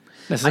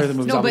necessarily the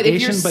movie's obligation. But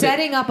if you're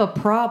setting up a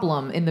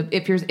problem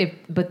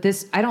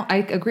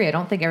I agree. I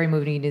don't think every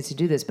movie needs to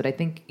do this, but I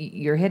think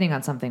you're hitting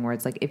on something where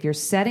it's like, if you're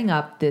setting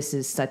up this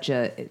is such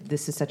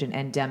an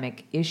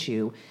endemic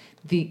issue,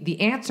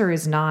 the answer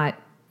is not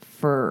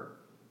for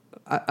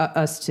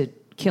us to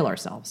kill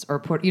ourselves or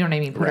put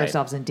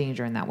ourselves in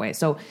danger in that way.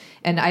 So,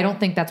 and I don't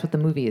think that's what the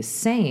movie is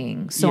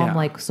saying. So I'm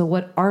like, so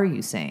what are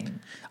you saying?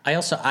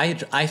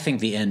 I think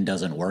the end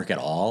doesn't work at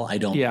all. I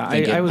don't. Yeah,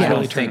 think I was I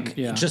really don't think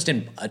just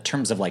in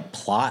terms of like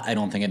plot, I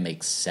don't think it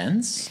makes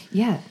sense.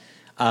 Yeah.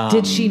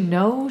 Did she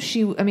know?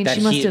 She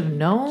must have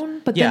known,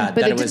 but it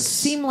didn't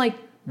seem like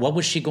what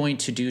was she going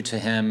to do to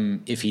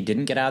him if he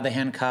didn't get out of the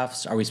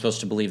handcuffs? Are we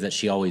supposed to believe that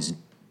she always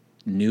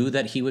knew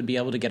that he would be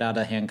able to get out of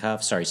the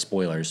handcuffs? Sorry,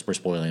 spoilers. We're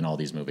spoiling all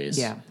these movies.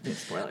 Yeah, big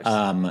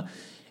spoilers.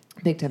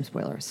 Big time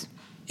spoilers.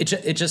 It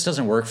just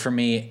doesn't work for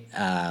me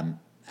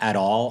at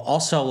all.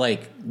 Also,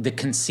 like, the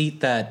conceit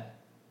that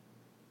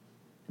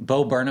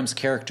Bo Burnham's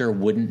character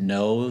wouldn't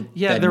know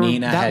that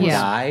Nina had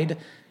died,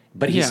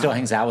 but he still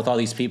hangs out with all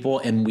these people,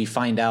 and we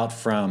find out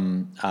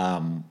from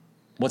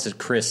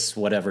Chris,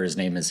 whatever his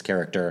name is,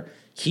 character,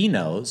 he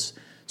knows.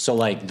 So,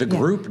 like, the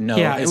group knows.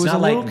 Yeah, it's it was not a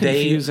like little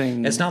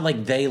confusing. It's not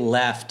like they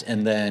left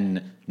and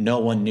then no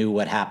one knew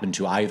what happened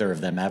to either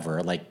of them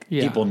ever. Like,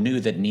 people knew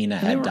that Nina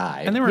had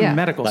died. And they were in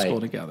medical school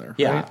together,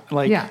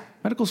 right?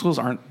 Medical schools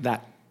aren't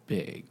that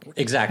big.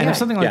 Exactly. And if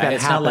something like that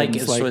it's happens, not like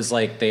it was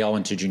like they all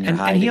went to junior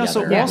high together. This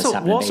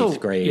happened in 8th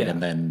grade,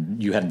 and then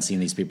you hadn't seen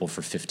these people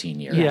for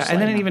 15 years. Yeah,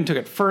 and then it even took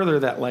it further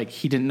that, like,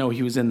 he didn't know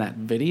he was in that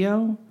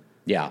video.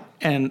 Yeah.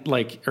 And,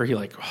 like, or he,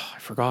 like, I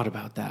forgot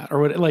about that. Or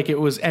what, like, it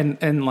was,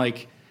 and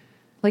like...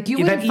 Like, you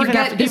wouldn't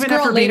forget this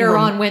girl later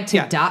on went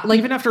to die. Like,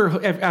 even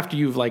after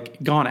you've,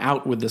 like, gone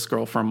out with this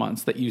girl for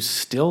months, that you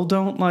still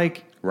don't,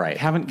 like,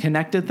 haven't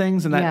connected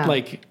things, and that,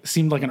 like,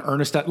 seemed like an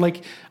earnest...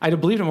 Like, I'd have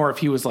believed it more if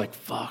he was like,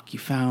 fuck, you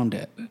found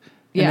it. And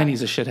then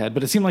he's a shithead.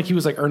 But it seemed like he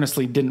was, like,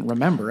 earnestly didn't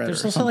remember it.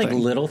 There's also, like,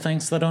 little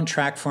things that don't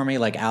track for me.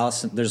 Like,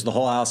 there's the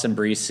whole Alison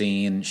Brie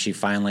scene. She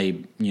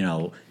finally,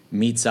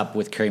 meets up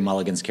with Carey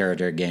Mulligan's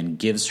character again,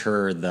 gives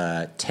her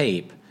the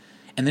tape,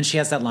 and then she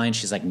has that line,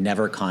 she's like,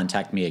 never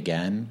contact me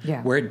again.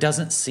 Yeah. Where it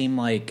doesn't seem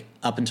like,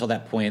 up until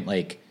that point,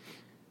 like,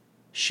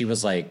 she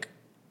was like,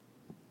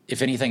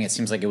 if anything, it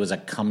seems like it was a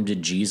come to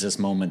Jesus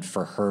moment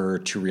for her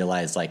to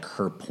realize, like,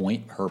 her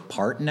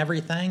part and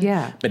everything.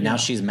 Yeah. But now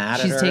she's mad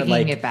at her. She's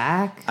taking it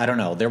back. I don't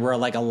know. There were,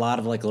 like, a lot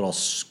of, like, little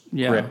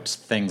script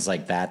things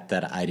like that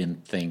I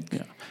didn't think.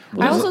 Yeah.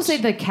 I also say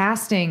the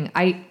casting,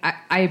 I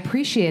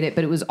appreciate it,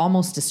 but it was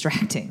almost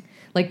distracting.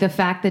 Like, the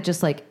fact that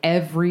just, like,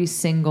 every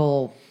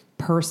single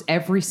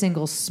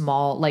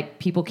small, like,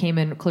 people came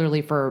in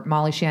clearly for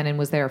Molly Shannon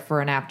was there for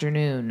an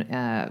afternoon.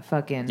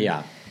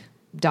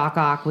 Doc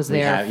Ock was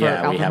there. We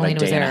have a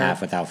day and a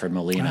half with Alfred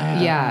Molina.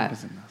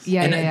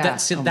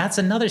 That's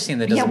another scene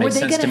that doesn't make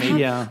sense to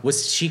me.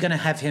 Was she going to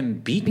have him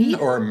beaten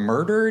or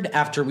murdered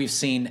after we've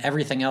seen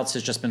everything else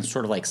has just been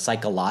sort of like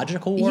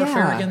psychological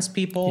warfare against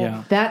people?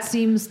 Yeah. That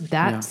seems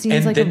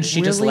and like then a she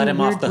really just let him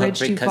off the hook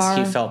bridge because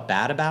he felt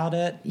bad about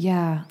it.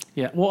 Yeah.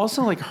 Yeah. Well,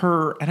 also, like,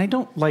 her, and I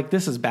don't, like,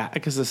 this is bad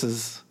because this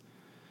is,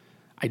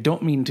 I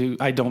don't mean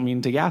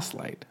to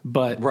gaslight,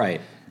 but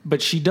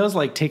But she does,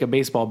 like, take a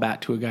baseball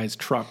bat to a guy's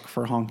truck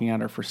for honking at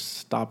her for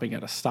stopping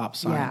at a stop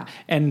sign. Yeah.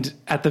 And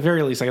at the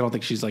very least, I don't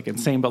think she's, like,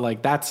 insane, but,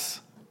 like, that's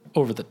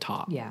over the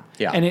top. Yeah.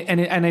 Yeah.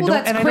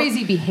 That's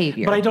crazy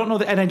behavior. But I don't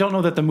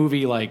know that the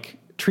movie, like,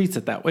 treats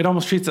it that way. It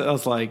almost treats it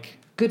as, like,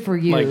 good for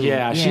you. Like,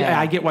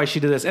 I get why she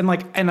did this. And,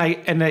 like, and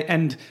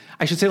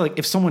I should say, like,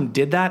 if someone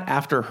did that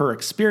after her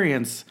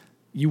experience,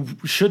 you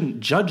shouldn't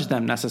judge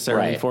them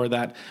necessarily for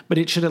that, but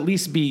it should at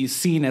least be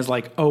seen as,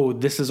 like, oh,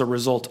 this is a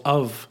result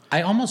of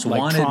I almost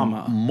wanted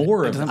trauma.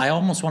 I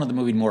almost wanted the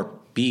movie more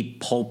be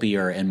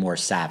pulpier and more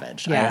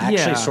savage. Yeah. I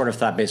actually sort of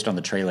thought, based on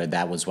the trailer,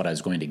 that was what I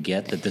was going to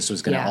get, that this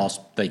was going to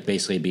also, like,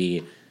 basically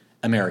be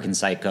American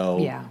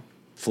Psycho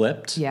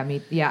flipped.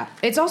 Yeah,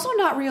 it's also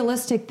not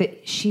realistic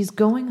that she's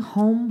going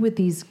home with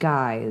these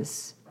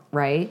guys,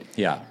 right?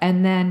 Yeah.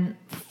 And then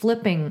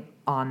flipping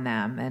on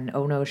them, and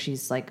oh no,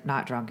 she's, like,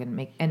 not drunk,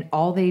 and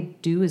all they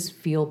do is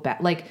feel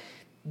bad. Like,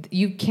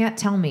 you can't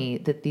tell me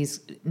that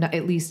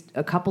at least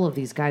a couple of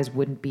these guys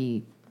wouldn't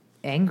be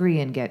angry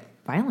and get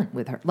violent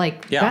with her.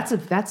 Like, that's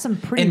some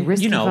pretty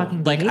risky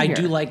fucking behavior. I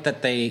do like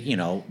that they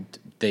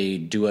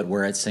do it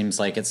where it seems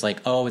like it's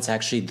like, oh, it's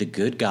actually the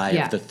good guy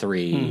of the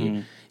three.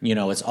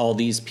 Mm-hmm. It's all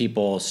these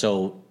people.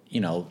 So,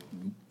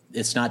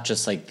 it's not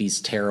just like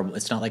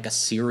it's not like a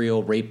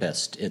serial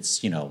rapist.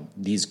 It's,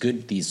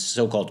 these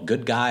so-called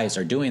good guys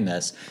are doing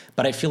this.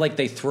 But I feel like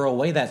they throw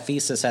away that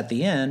thesis at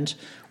the end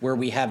where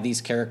we have these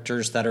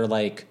characters that are,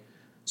 like,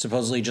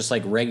 supposedly just,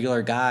 like,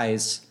 regular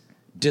guys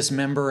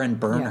dismember and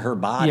burn her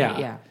body.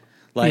 Yeah.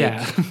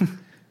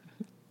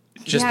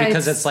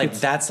 Because it's like,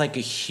 that's, like,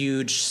 a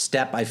huge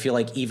step, I feel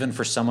like, even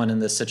for someone in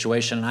this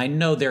situation. And I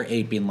know they're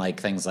aping,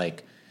 like, things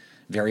like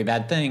Very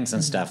Bad Things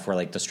and stuff where,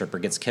 like, the stripper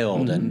gets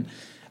killed and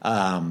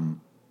I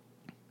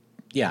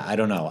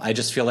don't know. I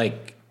just feel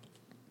like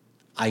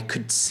I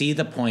could see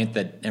the point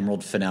that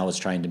Emerald Fennell was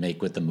trying to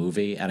make with the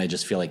movie, and I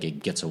just feel like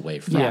it gets away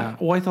from it. Yeah.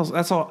 Well, I thought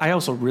that's all. I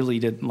also really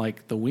didn't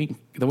like the winky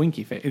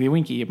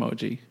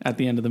emoji at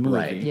the end of the movie.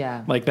 Right.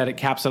 Yeah. Like that it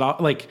caps it off.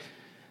 Like,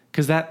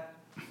 because that,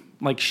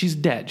 like, she's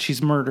dead.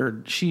 She's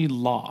murdered. She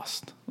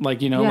lost.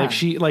 Like,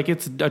 like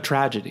it's a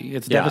tragedy.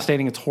 It's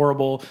devastating. It's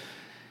horrible.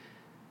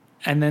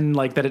 And then,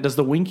 like, that it does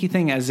the winky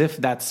thing as if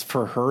that's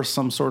for her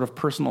some sort of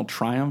personal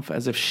triumph,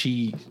 as if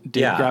she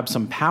did grab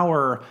some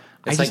power.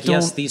 It's like,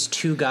 yes, these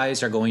two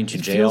guys are going to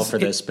jail for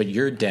this, but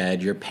you're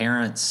dead. Your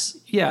parents,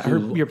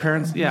 your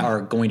parents,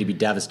 are going to be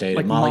devastated.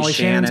 Like, Molly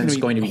Shannon's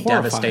going to be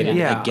devastated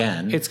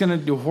again. It's going to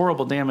do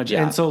horrible damage.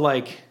 Yeah. And so,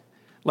 like,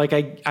 like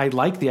I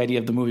like the idea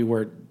of the movie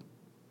where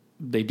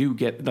they do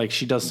get like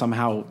she does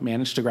somehow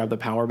manage to grab the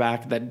power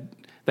back.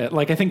 That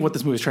like I think what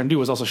this movie is trying to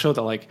do is also show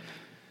that like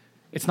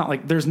it's not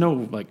like there's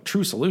no like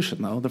true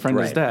solution though. The friend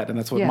is dead, and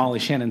that's what Molly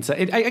Shannon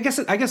said. I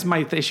guess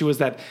my issue is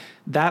that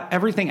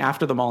everything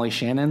after the Molly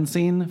Shannon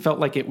scene felt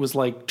like it was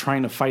like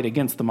trying to fight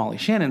against the Molly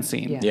Shannon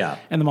scene. Yeah.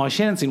 And the Molly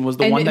Shannon scene was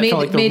the one that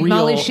felt like the real. Made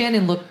Molly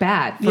Shannon look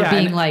bad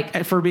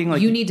for being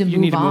like you need to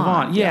move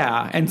on.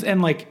 Yeah.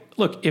 And like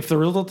look, if the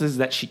result is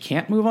that she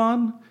can't move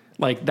on,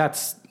 like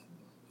that's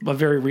a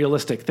very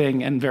realistic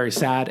thing and very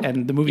sad,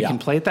 and the movie can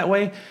play it that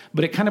way,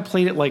 but it kind of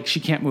played it like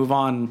she can't move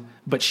on,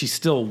 but she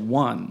still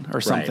won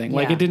or something.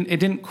 Like it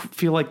didn't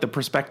feel like the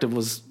perspective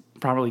was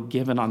probably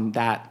given on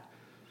that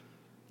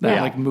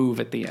like move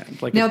at the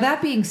end. Like now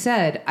that being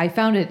said, I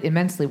found it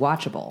immensely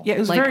watchable. Yeah, it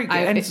was like, very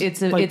good.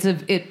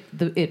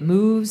 It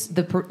moves.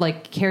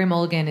 Like Carey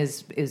Mulligan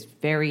is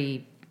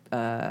very.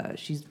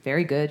 She's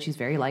very good. She's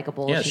very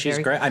likable. Yeah, she's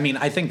great. I mean,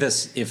 I think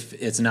if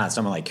it's not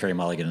someone like Carey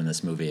Mulligan in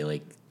this movie,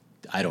 like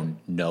I don't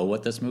know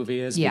what this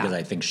movie is because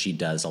I think she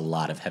does a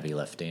lot of heavy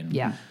lifting.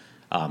 Yeah.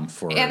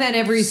 For and then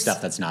every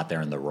stuff that's not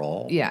there in the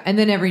role. Yeah, and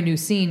then every new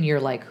scene,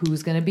 you're like,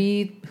 who's gonna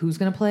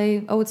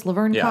play? Oh, it's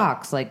Laverne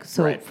Cox. Like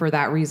so for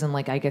that reason,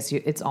 like I guess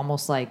it's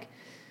almost like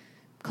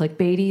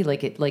clickbaity,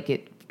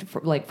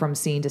 like from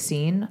scene to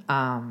scene.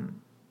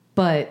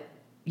 But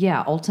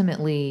yeah,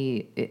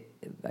 ultimately it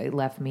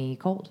left me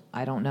cold.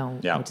 I don't know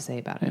what to say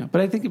about it. Yeah,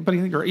 but I think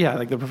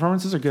like the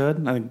performances are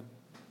good.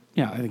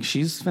 I think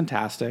she's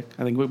fantastic.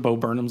 I think Bo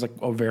Burnham's like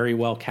a very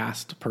well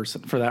cast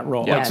person for that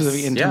role. Yes.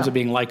 Like, in terms of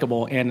being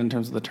likable and in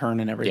terms of the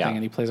turn and everything.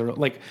 And he plays a role.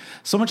 Like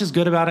so much is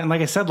good about it. And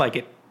like I said,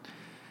 like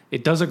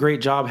it does a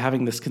great job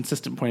having this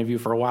consistent point of view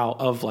for a while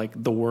of like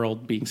the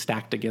world being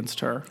stacked against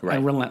her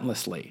and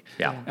relentlessly.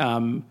 Yeah.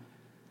 I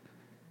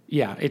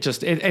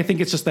think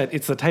it's just that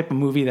it's the type of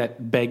movie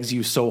that begs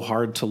you so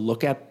hard to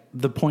look at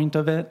the point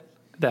of it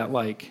that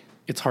like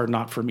it's hard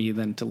not for me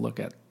then to look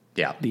at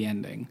the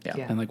ending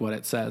and like what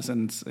it says.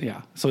 And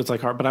so it's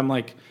like hard, but I'm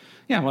like,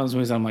 one of those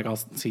movies I'm like, I'll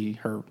see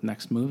her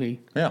next movie.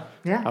 Yeah.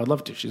 Yeah. I would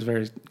love to. She's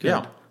very good.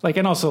 Yeah. Like,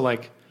 and also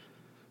like,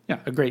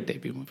 a great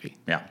debut movie.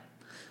 Yeah.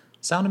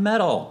 Sound of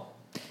Metal.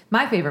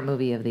 My favorite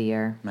movie of the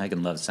year.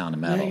 Meghann loves Sound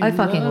of Metal. I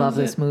fucking love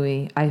this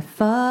movie. I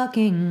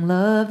fucking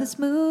love this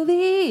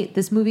movie.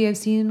 This movie I've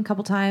seen a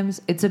couple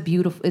times. It's a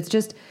beautiful movie.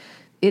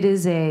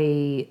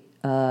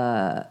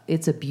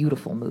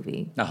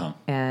 Uh-huh.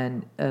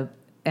 And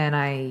I've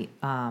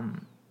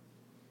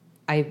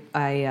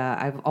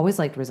always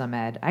liked Riz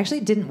Ahmed. I actually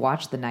didn't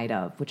watch The Night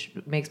Of, which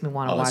makes me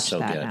want to watch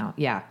that good. Now.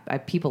 Yeah,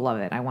 people love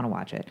it. I want to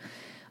watch it.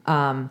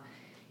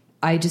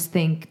 I just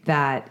think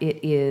that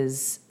it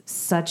is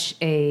such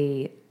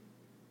a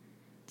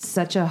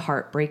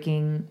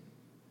heartbreaking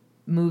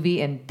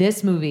movie, and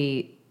this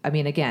movie. I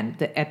mean, again,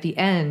 at the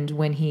end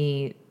when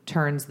he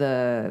turns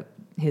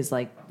his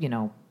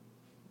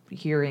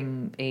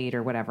hearing aid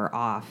or whatever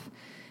off.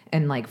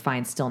 And like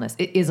find stillness.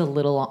 It is a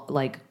little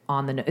like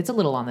it's a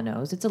little on the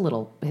nose. It's a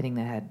little hitting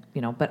the head,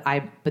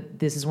 but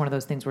this is one of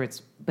those things where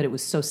it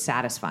was so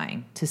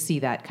satisfying to see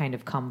that kind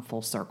of come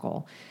full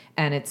circle.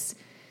 And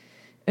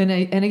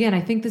again,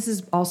 I think this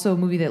is also a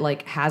movie that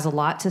like has a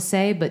lot to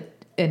say,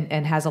 but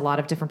and has a lot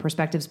of different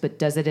perspectives, but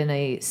does it in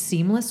a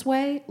seamless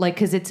way. Like,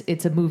 cause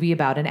it's a movie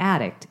about an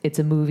addict. It's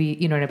a movie,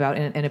 and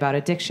about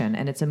addiction.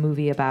 And it's a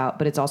movie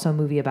but it's also a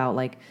movie about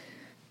like,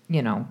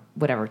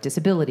 whatever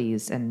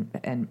disabilities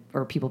and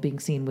or people being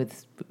seen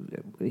with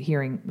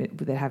hearing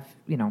that have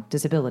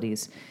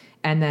disabilities,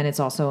 and then it's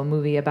also a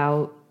movie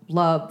about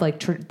love, like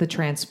the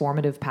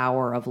transformative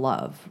power of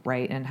love,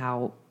 right? And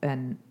how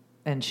and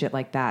shit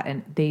like that,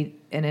 and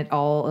it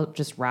all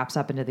just wraps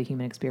up into the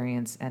human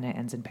experience, and it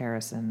ends in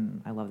Paris.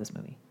 And I love this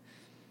movie,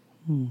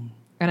 and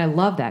I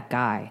love that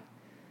guy.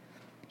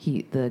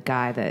 The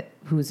guy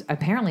who's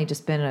apparently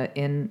just been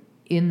in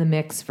the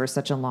mix for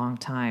such a long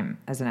time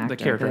as an actor.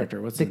 The character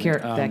actor. What's that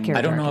character?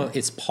 I don't know.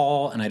 It's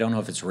Paul, and I don't know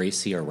if it's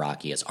Raci or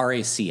Rocky. It's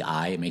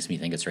Raci. It makes me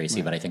think it's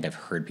Raci, but I think I've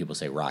heard people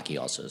say Rocky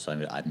also, so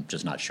I'm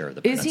just not sure of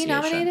the pronunciation. Is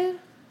he nominated?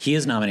 He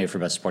is nominated for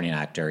Best Supporting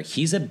Actor.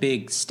 He's a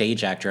big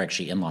stage actor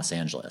actually in Los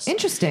Angeles.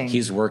 Interesting.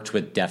 He's worked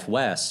with Deaf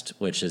West,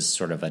 which is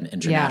sort of an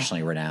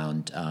internationally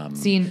renowned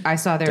scene. I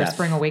saw their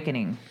Spring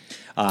Awakening.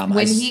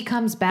 When he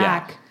comes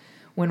back... Yeah.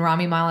 When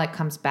Rami Malek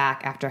comes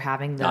back after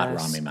having the... Not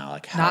Rami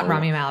Malek.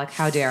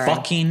 How dare I?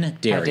 Fucking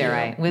dare How dare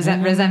I? Riz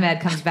Ahmed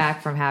comes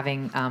back from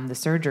having the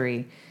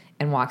surgery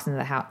and walks into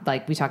the house.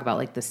 Like, we talk about,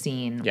 like, the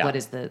scene. Yeah. What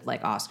is the,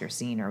 like, Oscar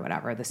scene or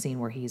whatever? The scene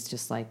where he's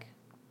just like,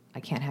 I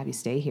can't have you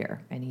stay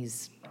here. And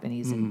he's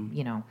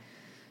in,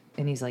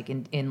 and he's, like,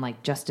 in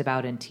like, just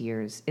about in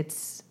tears. It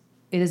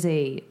is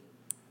a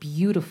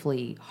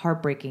beautifully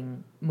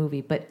heartbreaking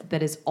movie, but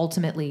that is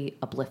ultimately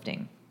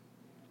uplifting.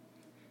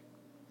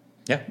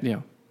 Yeah.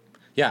 Yeah.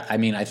 Yeah, I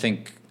mean, I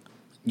think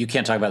you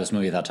can't talk about this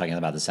movie without talking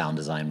about the sound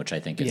design, which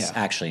I think is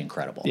actually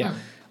incredible. Yeah.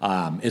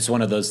 It's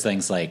one of those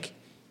things, like,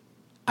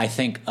 I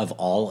think of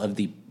all of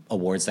the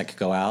awards that could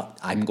go out.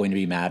 I'm going to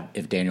be mad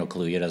if Daniel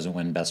Kaluuya doesn't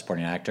win Best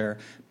Supporting Actor,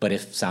 but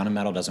if Sound of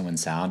Metal doesn't win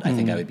Sound, I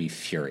think I would be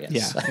furious.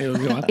 Yeah, it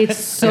would go It's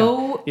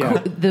so cool.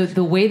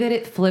 The way that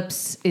it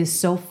flips is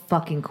so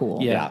fucking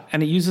cool. Yeah,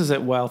 and it uses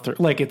it well through.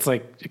 Like it's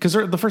like because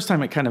the first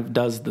time it kind of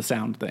does the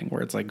sound thing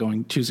where it's like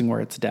choosing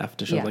where it's deaf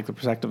to show like the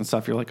perspective and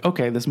stuff. You're like,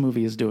 okay, this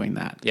movie is doing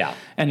that. Yeah,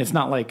 and it's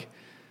not like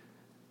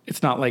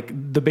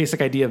the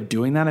basic idea of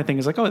doing that. I think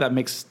is like, oh, that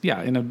makes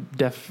in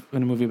a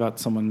movie about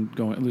someone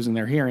losing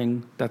their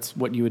hearing, that's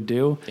what you would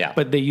do. Yeah,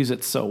 but they use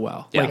it so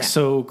well,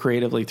 so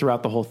creatively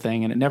throughout the whole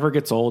thing, and it never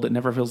gets old. It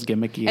never feels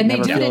gimmicky, and they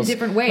do it in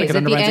different ways.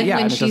 Like at the end,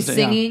 when she's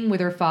singing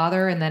with her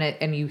father, and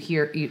then you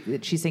hear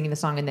she's singing the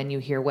song, and then you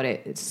hear what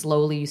it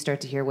slowly you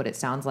start to hear what it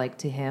sounds like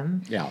to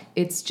him. Yeah,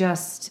 it's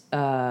just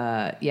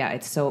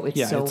it's so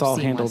it's all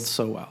seamless. Handled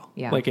so well.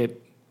 Yeah, like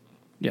it.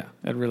 Yeah,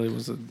 it really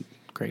was a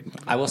great movie.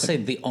 I will say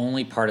the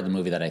only part of the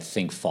movie that I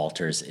think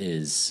falters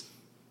is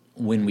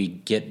when we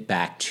get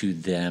back to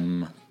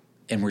them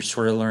and we're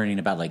sort of learning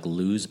about like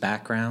Lou's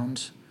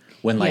background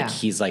when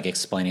he's like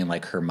explaining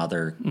like her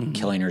mother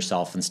killing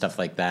herself and stuff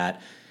like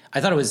that.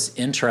 I thought it was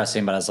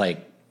interesting, but I was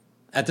like,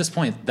 at this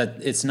point that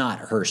it's not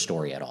her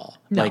story at all.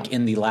 No. Like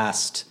in the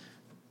last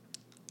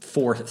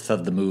fourth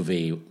of the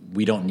movie,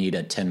 we don't need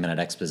a 10-minute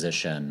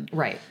exposition.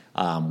 Right.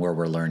 Where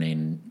we're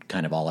learning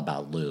kind of all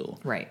about Lou.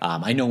 Right.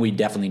 I know we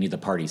definitely need the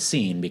party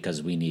scene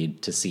because we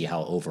need to see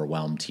how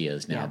overwhelmed he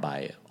is now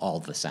by all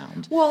the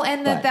sound. Well,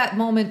 and that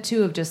moment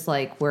too of just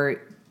like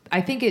where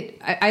I think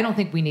I don't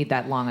think we need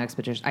that long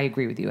exposition. I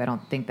agree with you. I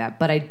don't think that,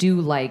 but I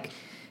do like.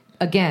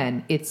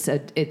 Again,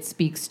 it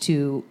speaks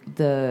to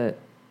the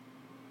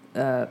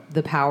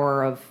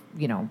power of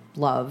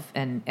love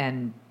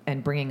and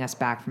bringing us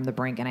back from the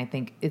brink. And I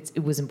think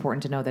it was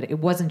important to know that it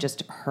wasn't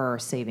just her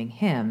saving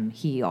him.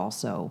 He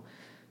also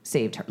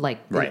saved her. Like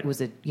it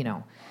was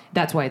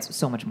that's why it's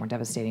so much more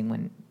devastating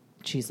when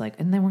she's like,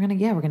 and then we're going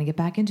to get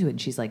back into it.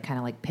 And she's like, kind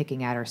of like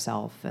picking at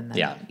herself. And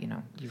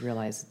then, you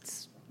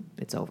realize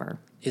it's over.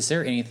 Is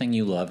there anything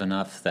you love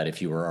enough that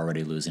if you were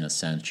already losing a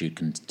sense, you'd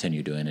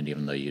continue doing it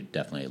even though you'd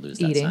definitely lose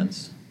that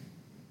sense?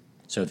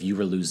 So if you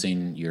were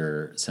losing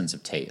your sense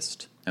of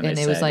taste and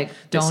they was like,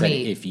 don't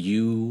eat. If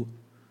you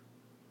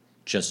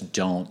just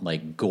don't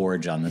like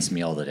gorge on this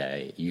meal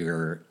today,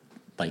 you're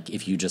like,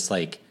 if you just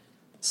like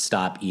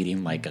stop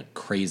eating like a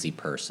crazy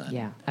person.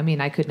 Yeah. I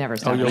mean, I could never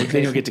stop. You'll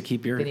get to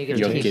keep your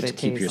you'll get to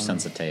keep your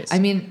sense of taste. I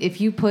mean,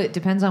 if you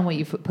depends on what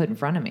you put in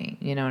front of me,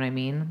 you know what I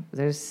mean?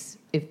 There's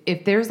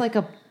if there's like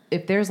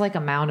a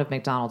mound of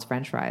McDonald's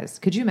French fries,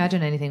 could you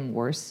imagine anything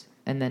worse?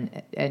 And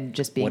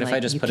just being what if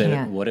like,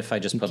 what if I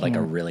just put like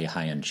a really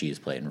high end cheese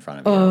plate in front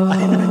of you?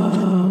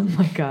 Oh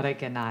my God, I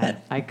cannot.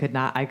 I could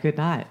not.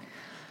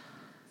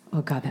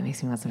 Oh God, that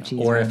makes me want some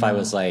cheese. Or if I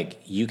was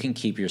like, you can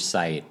keep your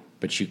sight,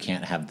 but you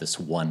can't have this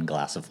one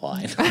glass of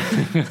wine.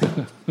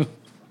 I'd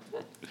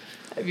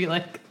be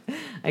like,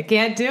 I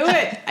can't do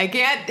it. I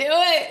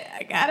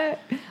got it.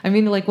 I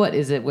mean, like, what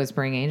is it?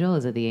 Whispering Angel?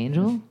 Is it the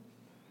angel?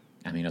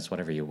 I mean, it's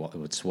whatever you want.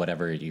 It's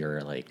whatever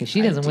you're like.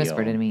 She doesn't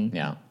whisper to me.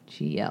 Yeah,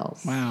 she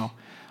yells. Wow.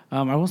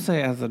 I will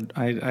say,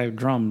 I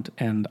drummed,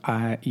 and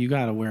you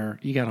gotta wear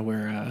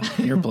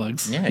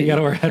earplugs. Yeah, you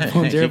gotta wear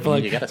headphones,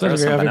 earplugs. You gotta throw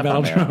something up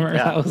on there. Drummer.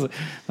 Yeah. That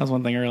was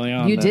one thing early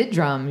on. You did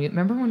drum. You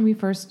remember when we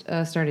first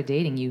started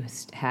dating? You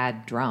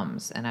had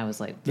drums, and I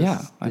was like,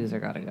 "This loser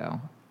gotta go."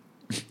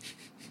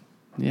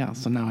 Yeah.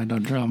 So now I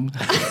don't drum.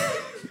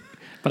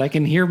 But I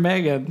can hear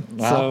Meghann,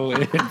 so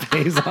it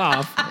pays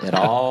off. It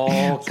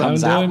all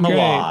comes out in the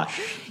wash.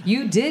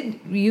 You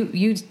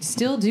you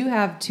still do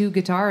have two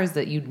guitars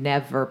that you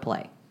never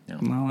play. No.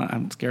 Well,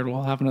 I'm scared what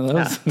will happen to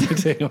those.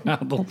 Take them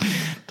out, they'll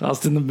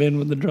tossed in the bin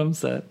with the drum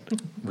set.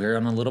 We're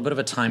on a little bit of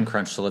a time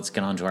crunch, so let's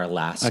get on to our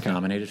last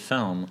nominated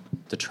film,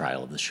 The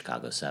Trial of the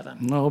Chicago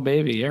 7. Oh,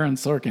 baby, Aaron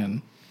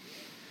Sorkin.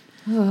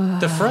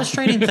 The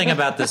frustrating thing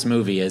about this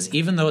movie is,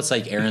 even though it's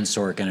like Aaron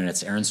Sorkin and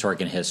it's Aaron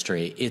Sorkin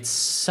history, it's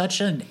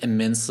such an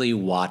immensely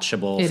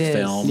watchable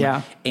film.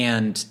 Yeah.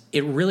 And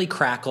it really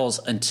crackles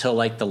until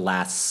like the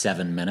last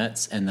 7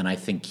 minutes, and then I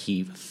think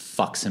he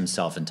fucks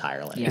himself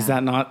entirely. Yeah. Is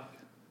that not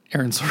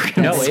Aaron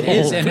Sorkin? No, it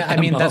is. And I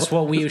mean, that's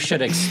what we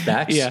should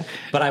expect. Yeah.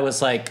 But I was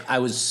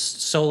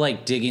so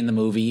like digging the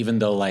movie, even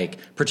though like,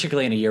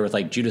 particularly in a year with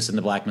like Judas and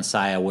the Black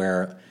Messiah,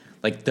 where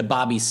like the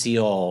Bobby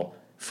Seale,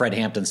 Fred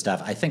Hampton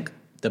stuff, I think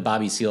the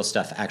Bobby Seale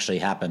stuff actually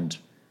happened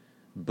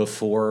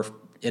before.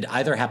 It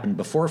either happened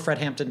before Fred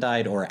Hampton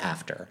died or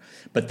after.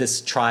 But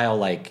this trial,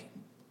 like,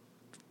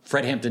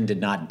 Fred Hampton did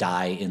not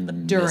die in the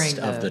midst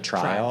of the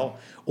trial.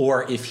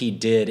 Or if he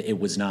did, it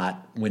was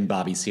not when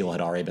Bobby Seale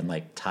had already been,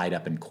 like, tied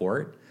up in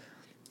court.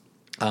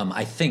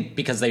 I think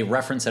because they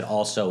reference it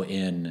also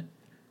in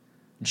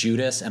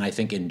Judas, and I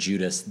think in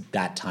Judas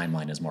that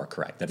timeline is more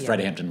correct, that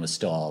Fred Hampton was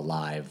still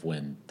alive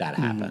when that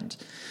happened.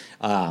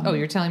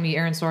 You're telling me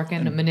Aaron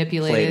Sorkin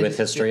manipulated... Played with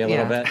history a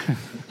little bit.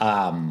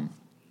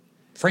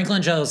 Frank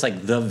Langella is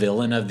like the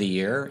villain of the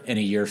year in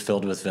a year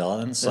filled with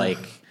villains. Like,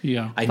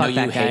 I know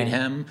you hate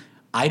him.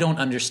 I don't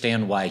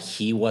understand why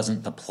he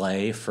wasn't the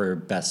play for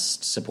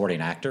Best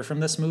Supporting Actor from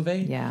this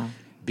movie. Yeah.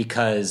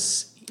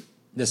 Because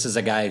this is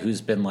a guy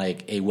who's been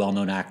like a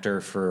well-known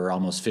actor for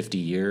almost 50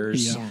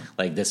 years. Yeah.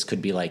 Like this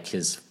could be like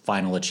his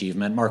final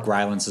achievement. Mark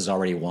Rylance has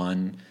already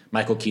won.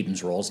 Michael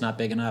Keaton's role's not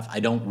big enough. I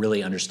don't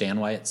really understand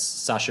why it's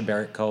Sacha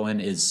Baron Cohen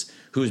is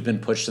who's been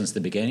pushed since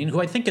the beginning, who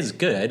I think is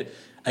good.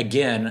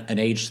 Again, an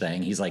age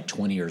thing. He's like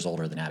 20 years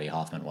older than Abby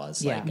Hoffman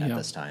was at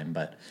this time.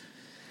 But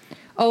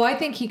I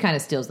think he kind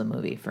of steals the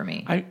movie for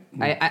me.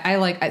 I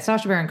like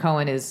Sacha Baron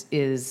Cohen is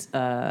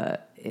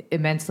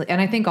immensely,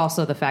 and I think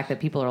also the fact that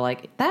people are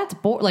like that's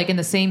like in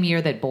the same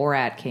year that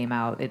Borat came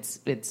out,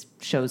 it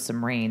shows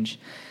some range.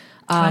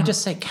 Can I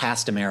just say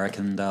cast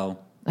American though?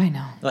 I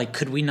know.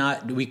 Like,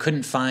 we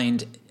couldn't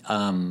find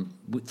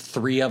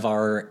 3 of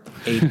our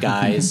 8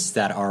 guys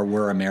that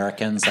were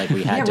Americans. Like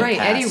we had to cast.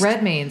 Eddie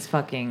Redmayne's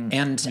fucking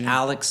and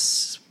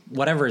Alex,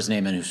 whatever his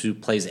name is, who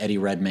plays Eddie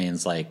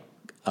Redmayne's like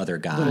other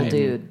guy, little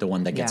dude, the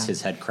one that gets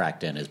his head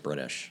cracked in, is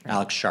British. Right.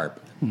 Alex Sharp.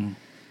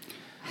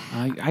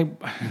 I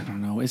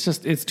don't know. It's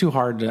just it's too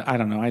hard to. I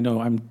don't know.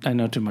 I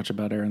know too much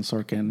about Aaron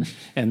Sorkin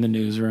and the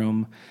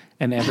newsroom,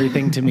 and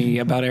everything to me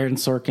about Aaron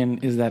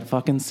Sorkin is that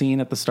fucking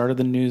scene at the start of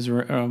the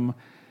newsroom.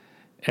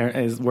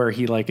 Is where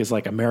he is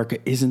like America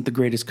isn't the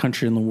greatest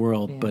country in the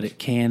world, but it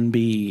can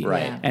be,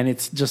 right? Yeah. And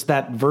it's just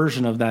that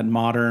version of that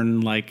modern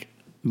like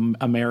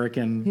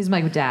American. He's my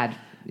dad.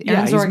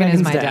 Aaron Sorkin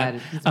is my dad.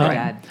 He's my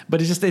dad.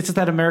 But it's just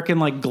that American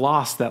like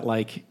gloss that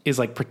like is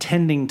like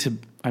pretending to.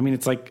 I mean,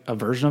 it's like a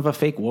version of a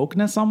fake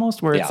wokeness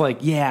almost, where it's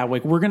like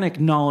we're going to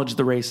acknowledge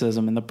the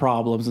racism and the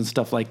problems and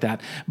stuff like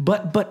that.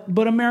 But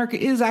America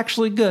is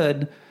actually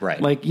good, right?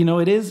 Like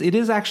it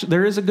is actually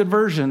there is a good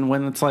version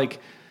when it's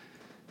like.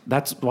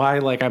 That's why,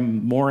 like,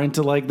 I'm more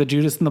into like the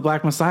Judas and the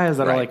Black Messiahs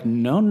that are like,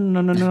 no,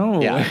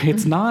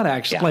 it's not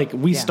actually like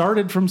we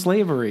started from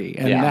slavery,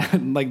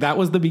 and that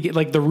was the beginning.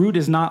 Like the root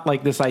is not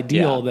like this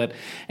ideal that,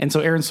 and so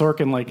Aaron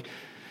Sorkin like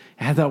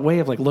had that way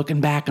of like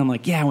looking back on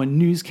like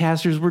when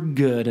newscasters were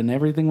good and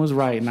everything was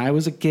right, and I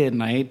was a kid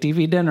and I ate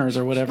TV dinners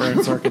or whatever Aaron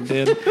Sorkin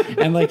did,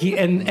 and like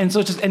and so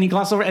it's just and he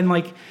glossed over and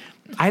like.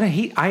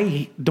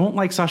 I don't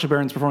like Sacha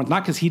Baron's performance,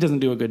 not because he doesn't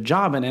do a good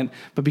job in it,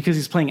 but because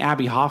he's playing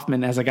Abby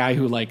Hoffman as a guy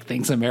who like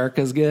thinks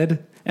America's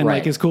good and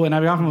like is cool. And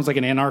Abby Hoffman was like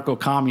an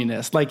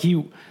anarcho-communist. Like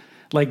he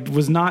like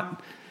was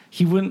not,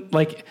 he wouldn't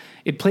like,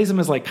 it plays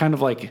him as like kind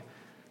of like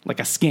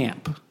a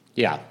scamp.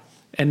 Yeah.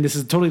 And this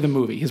is totally the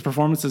movie. His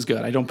performance is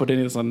good. I don't put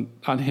any of this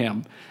on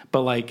him,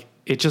 but like,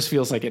 it just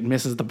feels like it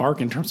misses the mark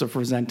in terms of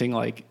presenting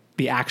like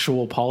the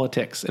actual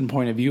politics and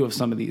point of view of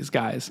some of these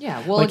guys.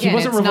 Yeah. Well, like again, he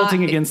wasn't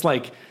revolting against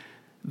like,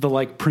 the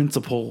like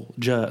principal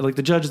judge, like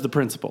the judge is the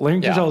principal.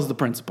 Larry Kudlow is the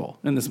principal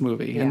in this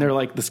movie, and they're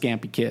like the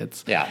scampy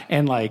kids. Yeah,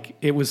 and like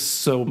it was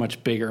so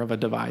much bigger of a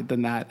divide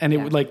than that, and it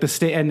would like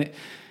and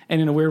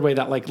in a weird way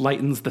that like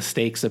lightens the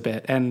stakes a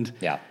bit, and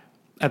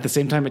at the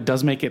same time it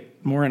does make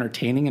it more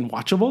entertaining and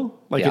watchable.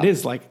 Like it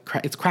is like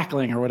it's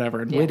crackling or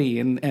whatever and witty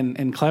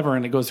and clever,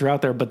 and it goes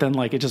throughout there, but then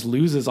like it just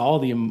loses all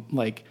the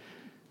like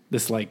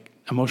this like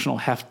emotional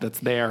heft that's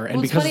there,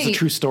 and because it's a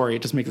true story,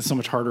 it just makes it so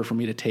much harder for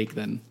me to take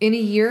than in a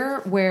year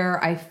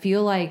where I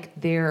feel like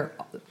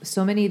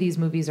so many of these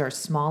movies are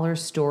smaller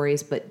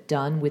stories but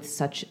done with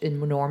such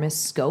enormous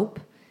scope.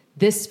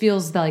 This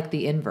feels like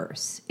the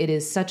inverse. It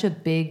is such a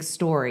big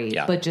story,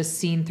 but just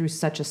seen through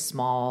such a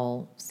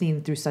small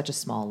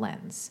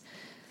lens.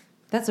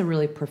 That's a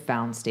really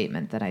profound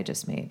statement that I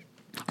just made.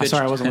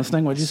 Sorry, I wasn't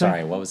listening. What did you say?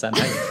 Sorry, what was that?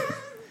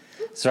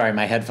 Sorry,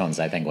 my headphones,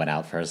 I think, went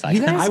out for a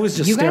second. I was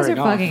just you guys are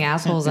off. fucking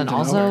assholes, and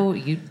also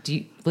you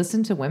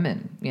listen to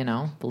women.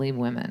 Believe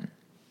women.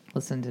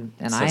 Listen to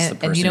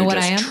and you know what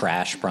I am?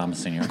 Trash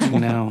promising your.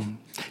 No.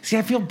 See,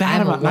 I feel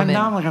bad about it.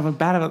 Now I'm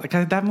bad about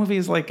it. That movie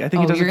is like, I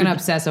think you're going to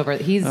obsess over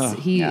it. He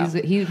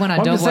went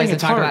on Doughboys to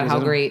talk about how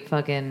great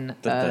fucking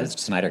the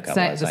Snyder Cut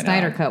was. The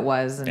Snyder Cut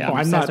was. And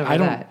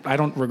I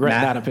don't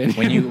regret that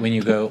opinion.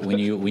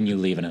 When you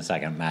leave in a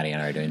second, Matty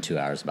and I are doing 2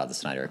 hours about the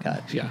Snyder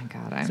Cut. Yeah. Oh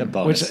God, it's a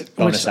bonus.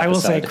 Which I will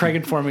say, Craig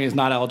Informed Me is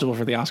not eligible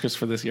for the Oscars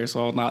for this year,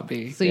 so I'll not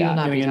be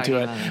getting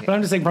into it. But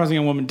I'm just saying, Promising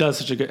Young Woman does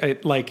such a good,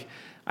 it's like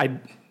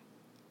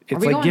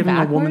giving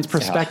a woman's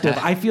perspective.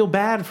 I feel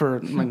bad for,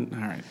 all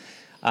right.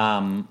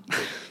 Are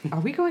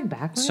we going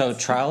backwards? So,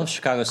 Trial of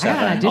Chicago 7.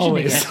 I got an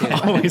audition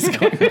always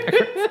going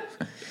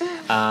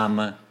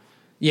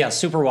backwards.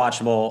 Super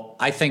watchable.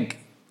 I think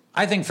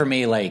for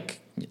me, like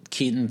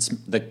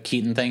the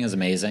Keaton thing is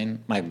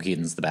amazing. Michael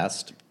Keaton's the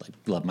best. Like,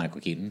 love Michael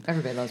Keaton.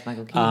 Everybody loves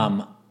Michael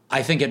Keaton.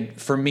 I think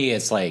for me,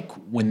 it's like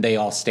when they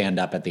all stand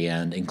up at the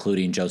end,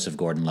 including Joseph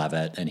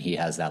Gordon-Levitt, and he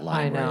has that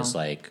line where it's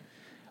like,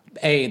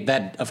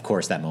 of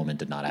course, that moment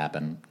did not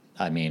happen.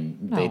 I mean,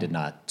 they did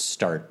not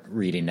start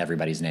reading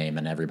everybody's name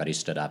and everybody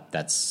stood up.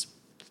 That's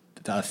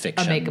a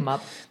fiction. A make 'em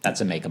up. That's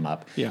a make 'em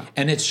up. Yeah.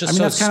 And it's just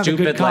that's kind stupid.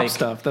 Of the good cop like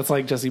stuff. That's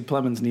like Jesse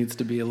Plemons needs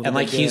to be a little. And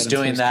bit like he's good.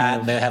 doing that.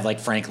 Kind of, they have like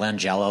Frank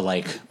Langella.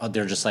 Like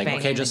they're just like,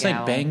 okay, just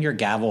like bang your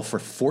gavel for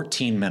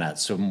 14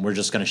 minutes. So we're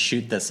just going to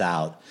shoot this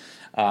out.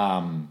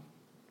 I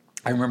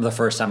remember the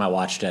first time I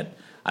watched it,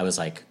 I was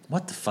like,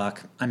 what the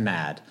fuck? I'm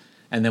mad.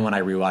 And then when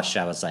I rewatched it,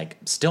 I was like,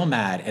 still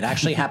mad. It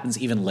actually happens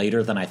even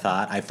later than I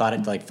thought. I thought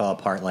it like fell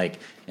apart like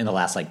in the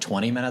last like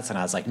 20 minutes. And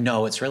I was like,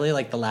 no, it's really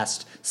like the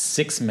last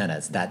 6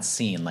 minutes. That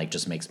scene like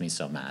just makes me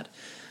so mad.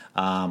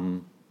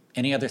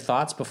 Any other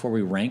thoughts before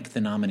we rank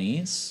the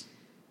nominees?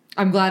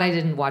 I'm glad I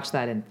didn't watch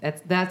that. And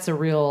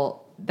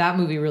that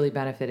movie really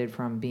benefited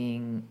from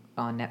being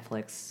on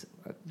Netflix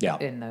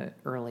in the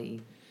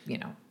early,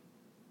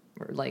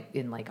 or like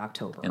in like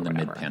October in or the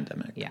whatever.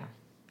 mid-pandemic. Yeah.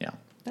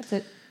 That's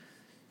it.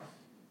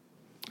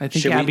 I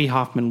think Abby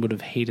Hoffman would have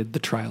hated the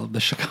trial of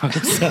the Chicago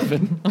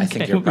 7. I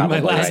think you're probably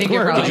I right. think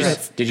you're probably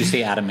right. Did you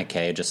see Adam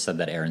McKay just said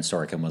that Aaron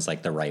Sorkin was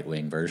like the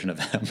right-wing version of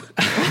him?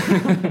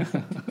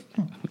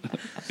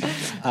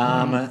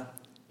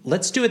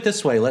 Let's do it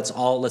this way. We'll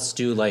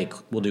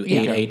do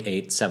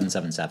 888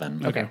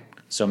 777. Okay.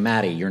 So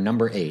Maddie, you're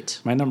number 8.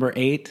 My number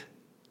 8,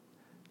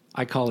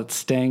 I call it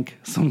stank.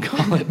 Some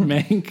call it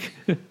mank.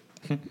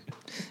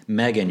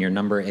 Meghann, you're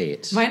number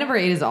 8. My number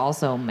 8 is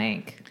also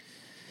Mank.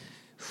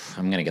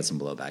 I'm going to get some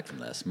blowback from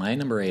this. My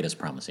number 8 is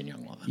Promising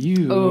Young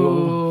Woman.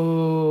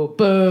 Oh,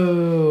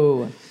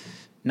 boo.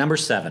 Number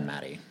 7,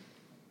 Maddie.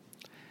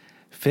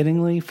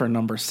 Fittingly, for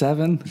number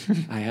 7,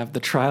 I have The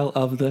Trial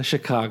of the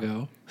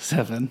Chicago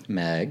 7.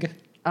 Meg.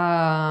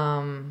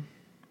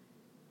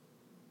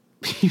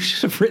 You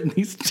should have written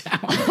these down.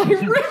 I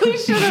really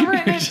should have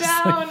written it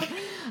down.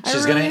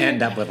 She's going to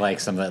end up with like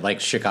something like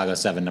Chicago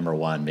 7 number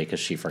 1 because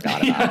she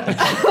forgot about it.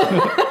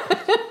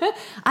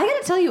 I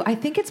got to tell you, I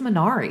think it's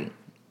Minari.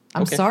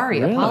 I'm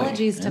sorry. Really?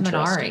 Apologies to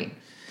Minari.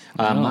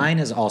 Mine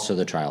is also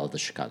The Trial of the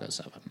Chicago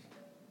 7.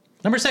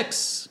 Number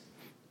 6.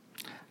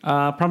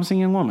 Promising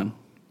Young Woman.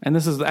 And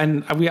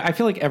I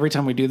feel like every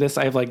time we do this,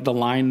 I have like the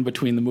line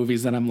between the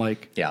movies that I'm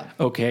like,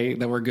 okay,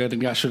 that were good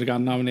and should have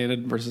gotten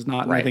nominated versus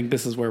not. And I think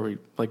this is where we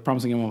like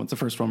Promising Young Woman's the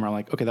first one where I'm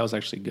like, okay, that was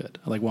actually good,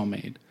 like well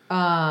made.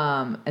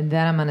 And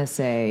then I'm gonna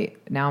say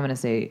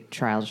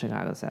Trial of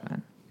Chicago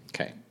 7.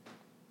 Okay,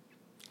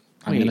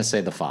 I'm gonna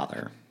say The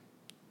Father.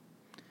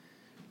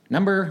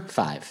 Number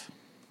 5.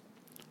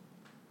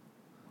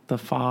 The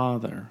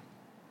Father.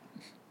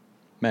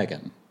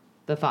 Meghann.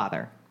 The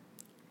Father.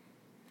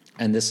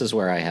 And this is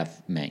where I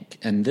have Mank.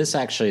 And this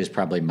actually is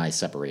probably my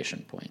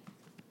separation point,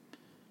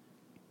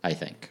 I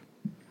think.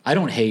 I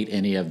don't hate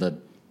any of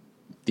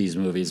these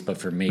movies, but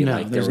for me,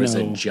 there was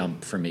a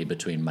jump for me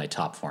between my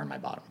top 4 and my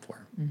bottom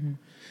 4. Mm-hmm.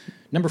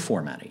 Number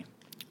 4, Maddie.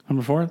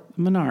 Number 4,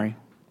 Minari.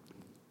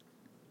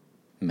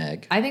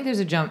 Meg. I think there's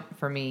a jump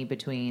for me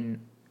between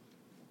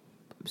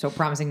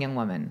Promising Young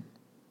Woman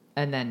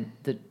and then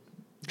the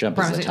jump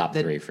is the top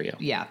 3 for you.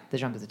 Yeah, the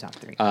jump is the top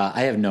 3.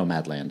 I have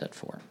Nomadland at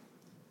 4.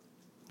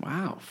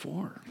 Wow,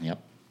 4.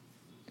 Yep.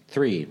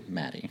 3,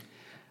 Maddie.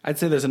 I'd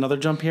say there's another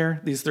jump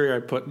here. These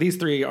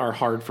three are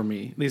hard for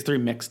me. These 3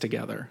 mix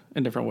together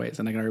in different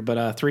ways.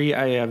 But 3,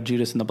 I have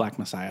Judas and the Black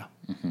Messiah.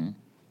 Mm-hmm.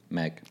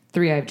 Meg.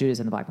 3, I have Judas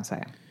and the Black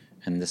Messiah.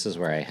 And this is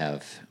where I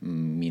have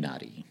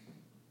Minari.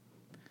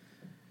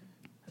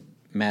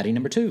 Maddie,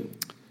 number 2.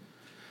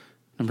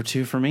 Number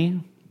 2 for me.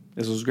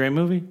 This was a great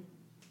movie,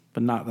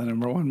 but not the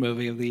number 1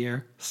 movie of the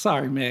year.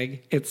 Sorry,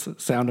 Meg. It's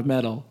Sound of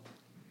Metal.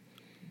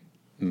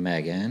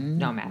 Meghann.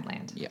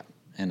 Nomadland. Yeah.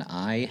 And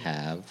I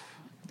have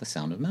The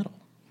Sound of Metal.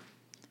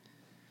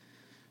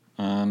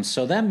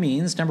 So that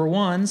means number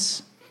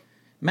 1's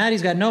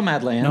Maddie's got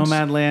Nomadland.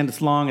 Nomadland.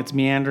 It's long. It's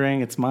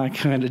meandering. It's my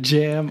kind of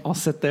jam. I'll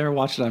sit there,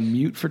 watch it on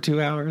mute for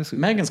 2 hours.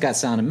 Megan's got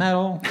Sound of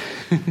Metal.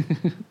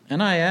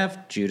 And I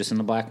have Judas and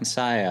the Black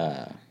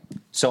Messiah.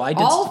 So I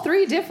did all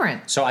 3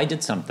 different. So I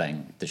did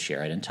something this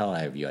year. I didn't tell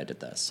either of you I did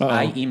this. Uh-oh.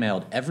 I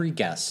emailed every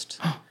guest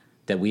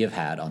that we have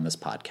had on this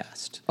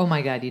podcast. Oh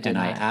my God, you did and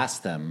that. I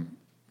asked them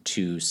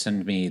to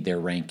send me their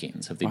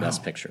rankings of the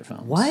best picture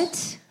films.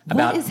 What?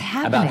 What is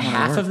happening? About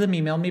half of them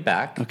emailed me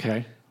back.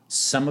 Okay.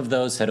 Some of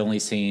those had only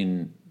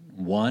seen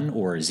 1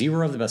 or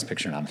 0 of the best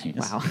picture nominees.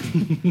 Wow.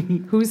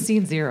 Who's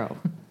seen 0?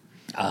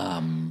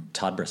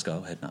 Todd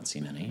Briscoe had not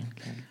seen any.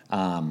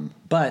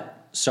 Okay.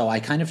 So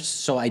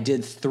I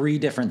did 3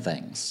 different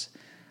things.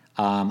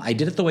 I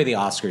did it the way the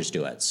Oscars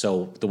do it.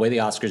 So the way the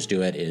Oscars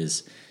do it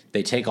is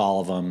they take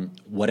all of them,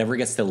 whatever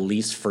gets the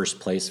least first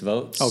place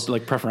votes. Oh,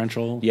 like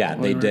preferential? Yeah,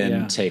 they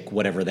then take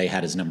whatever they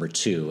had as number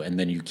 2, and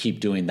then you keep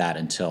doing that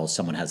until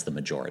someone has the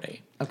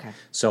majority. Okay.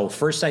 So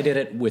first I did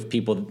it with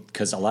people,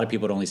 because a lot of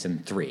people had only seen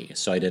 3.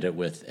 So I did it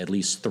with at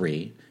least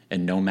 3,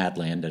 and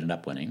Nomadland ended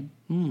up winning.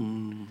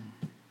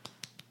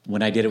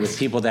 When I did it with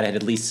people that had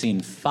at least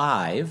seen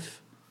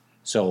 5,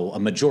 so a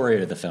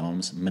majority of the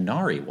films,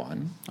 Minari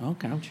won.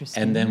 Okay.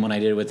 Interesting. And then when I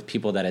did it with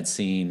people that had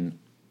seen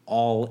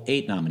all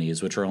 8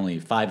 nominees, which are only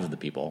 5 of the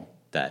people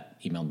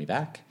that emailed me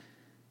back,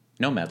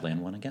 Nomadland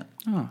won again.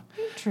 Oh.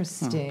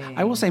 Interesting.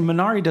 I will say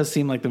Minari does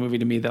seem like the movie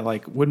to me that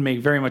like would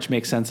very much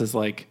make sense as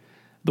like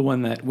the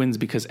one that wins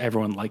because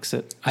everyone likes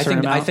it. I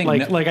think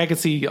I could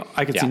see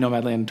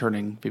Nomadland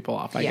turning people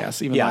off, I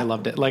guess, even though I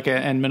loved it. Like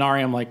and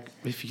Minari, I'm like,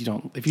 if you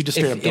just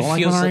straight up don't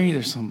like Minari,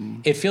 there's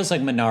some. It feels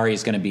like Minari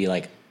is going to be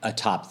like a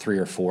top 3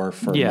 or 4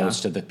 for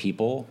most of the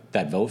people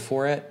that vote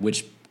for it,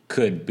 which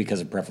could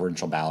because of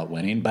preferential ballot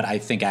winning. But I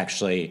think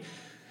actually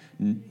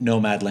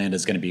Nomadland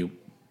is going to be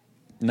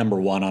number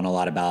one on a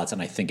lot of ballots,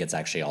 and I think it's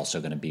actually also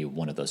going to be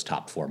one of those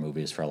top 4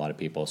 movies for a lot of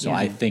people. So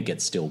I think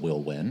it still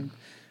will win.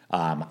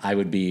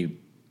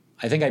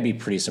 I think I'd be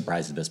pretty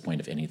surprised at this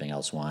point if anything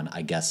else won.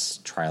 I guess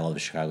Trial of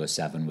the Chicago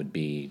 7 would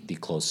be the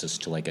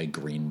closest to like a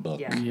Green Book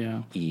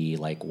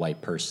like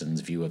white person's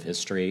view of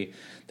history.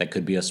 That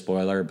could be a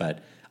spoiler,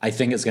 but I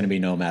think it's going to be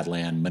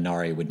Nomadland.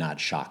 Minari would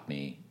not shock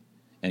me.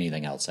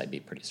 Anything else, I'd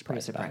be pretty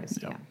surprised.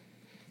 Yeah. Do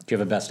you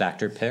have a best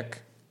actor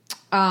pick?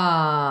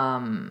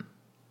 My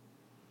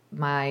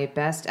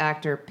best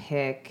actor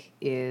pick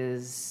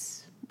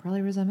is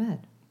probably Riz Ahmed.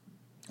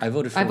 I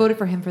voted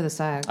for him for the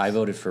SAG. I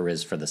voted for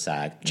Riz for the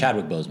SAG.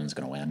 Chadwick Boseman's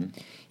going to win.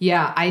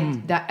 Yeah, I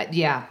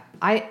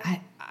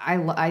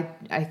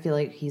feel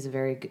like he's a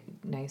very good,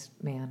 nice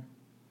man.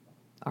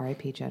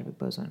 R.I.P. Chadwick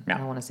Boseman. Yeah. I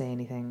don't want to say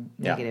anything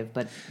negative,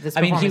 but this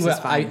performance is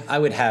fine.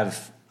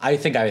 I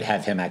think I would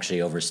have him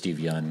actually over Steve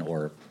Yeun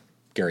or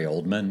Gary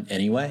Oldman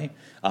anyway.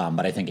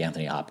 But I think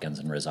Anthony Hopkins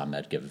and Riz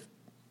Ahmed give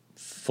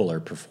fuller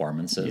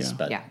performances.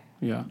 But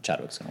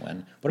Chadwick's going to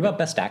win. What about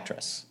best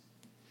actress?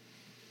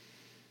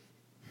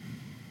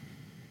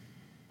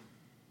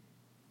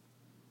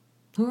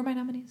 Who are my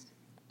nominees?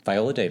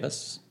 Viola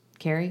Davis.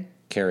 Carrie,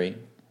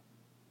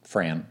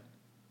 Fran,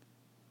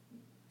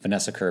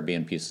 Vanessa Kirby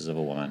in Pieces of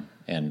a Woman,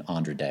 and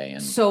Andra Day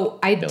and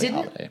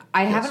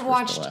I haven't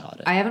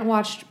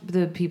watched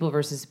The People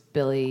versus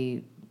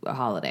Billie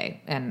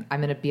Holiday, and I'm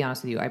going to be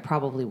honest with you, I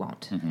probably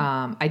won't.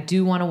 Mm-hmm. I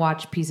do want to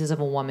watch Pieces of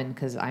a Woman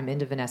because I'm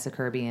into Vanessa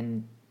Kirby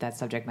and that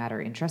subject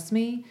matter interests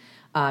me.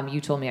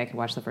 You told me I could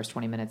watch the first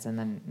 20 minutes and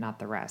then not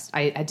the rest.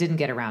 I didn't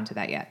get around to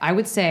that yet. I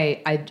would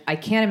say I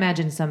can't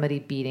imagine somebody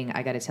beating,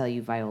 I got to tell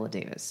you, Viola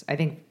Davis. I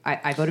think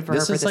I voted for her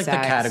for the SAG. This is like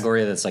the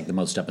category that's like the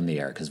most up in the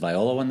air because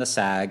Viola won the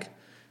SAG.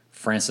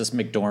 Frances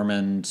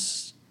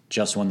McDormand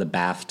just won the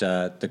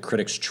BAFTA. The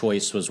Critics'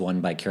 Choice was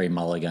won by Carey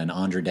Mulligan.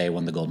 Andra Day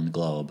won the Golden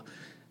Globe.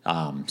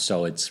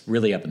 So it's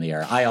really up in the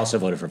air. I also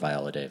voted for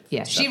Viola Davis.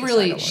 Yeah,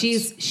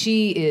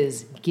 she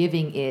is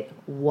giving it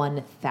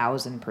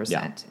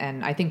 1,000%,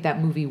 and I think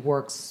that movie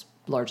works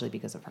largely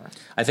because of her.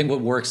 I think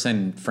what works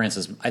in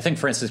Frances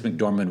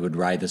McDormand would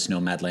ride this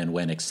Nomadland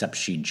win, except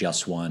she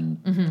just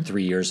won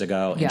 3 years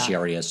ago, and she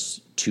already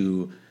has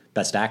 2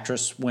 Best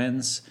Actress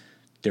wins.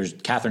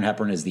 Katharine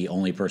Hepburn is the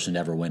only person to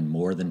ever win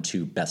more than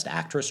 2 Best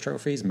Actress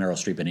trophies. Meryl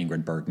Streep and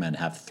Ingrid Bergman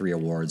have 3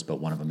 awards, but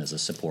one of them is a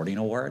supporting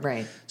award.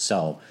 Right.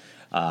 So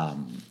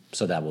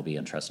that will be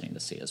interesting to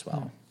see as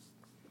well.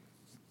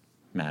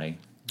 Maddie,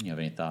 you have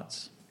any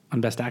thoughts?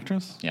 On Best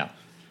Actress? Yeah.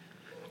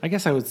 I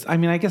guess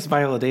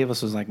Viola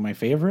Davis was like my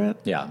favorite.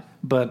 Yeah.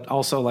 But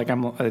also like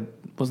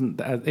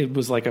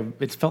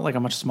it felt like a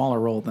much smaller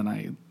role than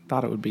I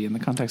thought it would be in the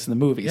context of the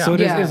movie. Yeah. So it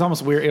is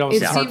almost weird.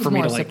 It's hard for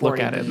me to like look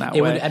at it in that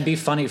way. It'd be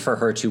funny for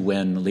her to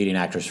win leading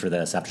actress for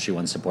this after she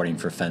won supporting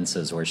for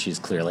Fences, where she's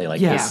clearly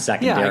like the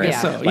secondary. Yeah,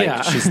 I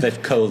guess so. She's the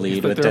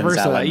co-lead with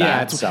Denzel and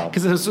that.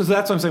 Because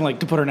that's what I'm saying. Like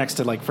to put her next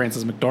to like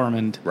Frances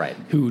McDormand, right,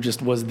 who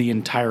just was the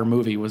entire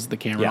movie was the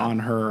camera on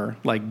her,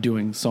 like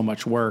doing so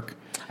much work.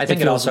 I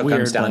think it also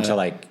comes down to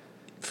like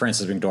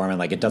Frances McDormand,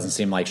 like it doesn't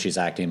seem like she's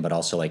acting, but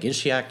also like is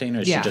she acting or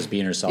is she just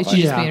being herself?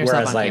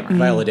 Whereas like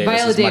Viola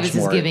Davis is much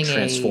more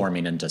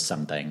transforming into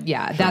something.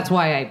 Yeah, that's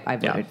why I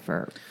voted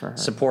for her.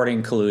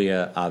 Supporting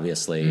Kaluuya,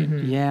 obviously.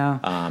 Mm-hmm. Yeah,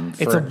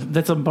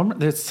 that's a bummer.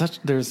 I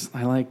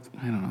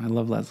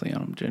love Leslie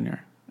Odom Jr.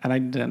 And I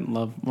didn't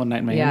love One Night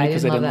in Miami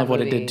because I didn't love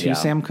what it did to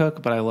Sam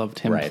Cooke, but I loved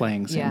him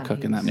playing Sam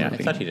Cooke in that movie. I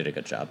thought he did a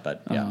good job,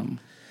 but and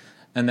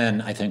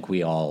then I think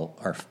we all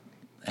are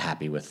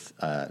happy with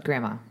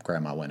Grandma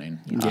winning.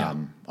 Yeah.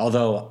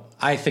 Although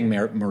I think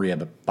Maria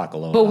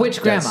Bakalova. But which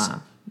Grandma?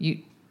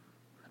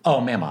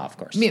 Mama, of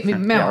course.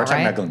 Mama, we're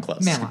talking about Glenn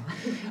Close.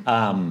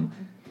 Mama.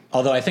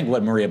 Although I think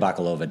what Maria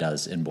Bakalova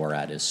does in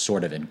Borat is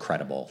sort of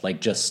incredible. Like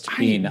just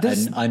being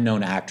an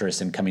unknown actress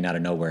and coming out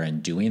of nowhere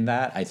and doing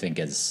that, I think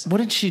is... What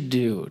did she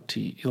do to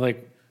you?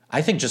 Like...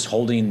 I think just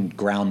holding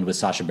ground with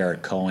Sacha Baron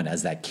Cohen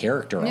as that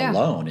character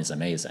alone is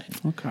amazing.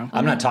 Okay.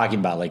 I'm not talking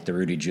about like the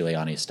Rudy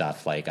Giuliani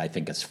stuff. Like I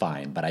think it's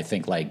fine, but I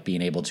think like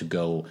being able to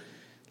go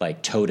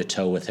like toe to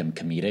toe with him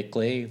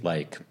comedically,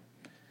 like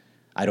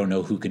I don't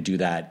know who could do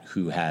that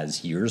who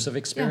has years of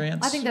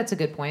experience. Yeah, I think that's a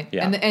good point.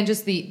 Yeah. And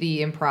just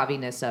the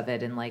improviness of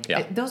it and like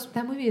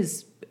that movie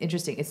is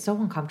interesting. It's so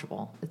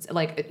uncomfortable. It's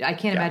like I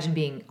can't imagine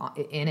being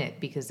in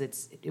it because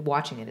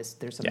watching it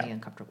there's so many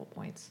uncomfortable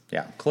points.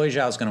 Yeah. Chloe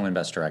Zhao is going to win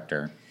Best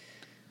Director.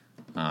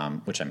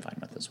 Which I'm fine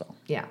with as well.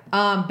 Yeah.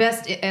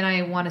 Best, and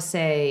I want to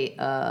say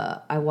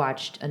I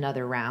watched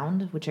Another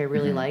Round, which I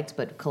really liked,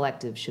 but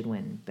Collective should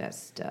win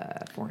Best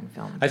Foreign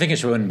Film. I think it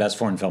should win Best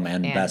Foreign Film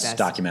and Best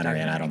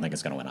Documentary, and I don't think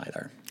it's going to win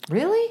either.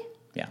 Really?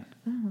 Yeah.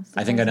 Oh,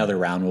 I think Another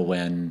Round will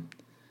win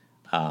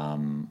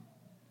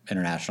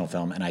International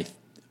Film, and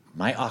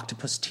My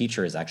Octopus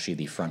Teacher is actually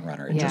the front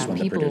runner. It just won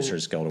the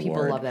Producers Guild Award.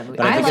 People love that movie.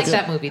 But I like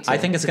that movie too. I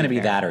think it's going to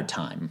be that or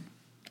Time.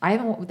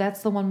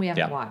 That's the one we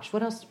haven't watched.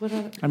 What else?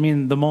 I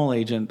mean, The Mole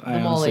Agent. I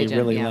honestly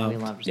really loved.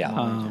 We loved The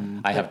Mole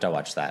Agent. I have to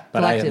watch that,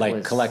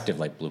 but Collective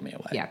blew me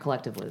away. Yeah,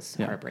 Collective was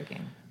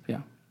heartbreaking.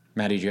 Yeah.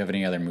 Matty, do you have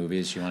any other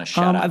movies you want to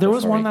shout out? There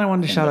was one that I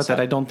wanted to shout out that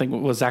I don't think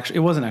it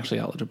wasn't actually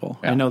eligible.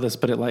 Yeah. I know this,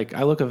 but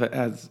I look at it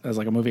as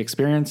like a movie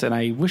experience, and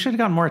I wish it had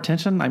gotten more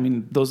attention. I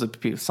mean, those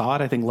that saw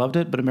it, I think, loved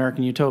it, but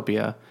American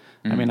Utopia.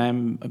 I mean,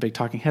 I'm a big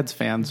Talking Heads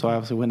fan, so I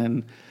obviously went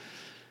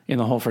in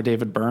the hole for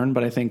David Byrne,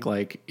 but I think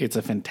like it's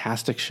a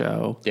fantastic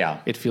show. Yeah.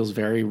 It feels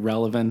very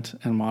relevant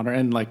and modern,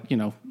 and like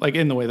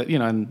in the way that,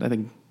 and I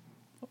think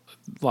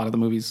a lot of the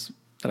movies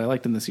that I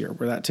liked in this year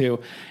were that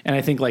too. And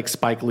I think like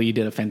Spike Lee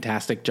did a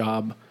fantastic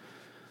job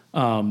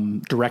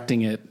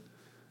directing it,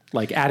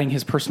 like adding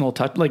his personal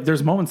touch. Like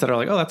there's moments that are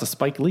like, oh, that's a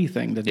Spike Lee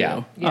thing to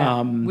do.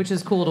 Yeah. Which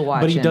is cool to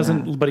watch. But he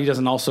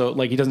doesn't also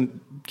like, he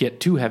doesn't get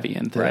too heavy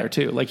into there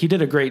too. Like he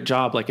did a great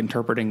job like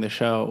interpreting the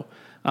show.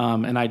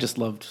 And I just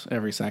loved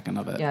every second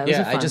of it.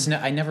 Yeah,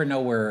 I never know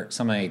where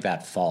something like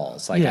that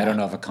falls. Like I don't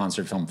know if a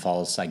concert film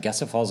falls. I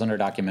guess it falls under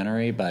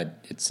documentary,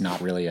 but it's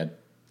not really a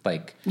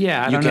like.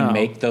 Yeah, you can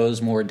make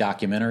those more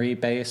documentary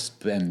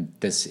based, and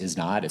this is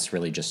not. It's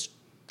really just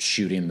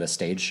shooting the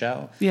stage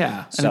show.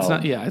 Yeah, and it's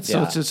not. Yeah,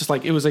 so it's just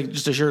like it was like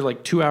just a sheer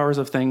like 2 hours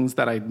of things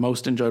that I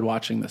most enjoyed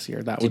watching this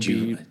year. That would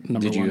be number one.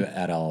 Did you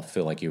at all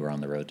feel like you were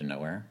on the road to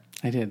nowhere?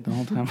 I did the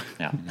whole time.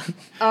 Yeah.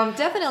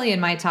 Definitely in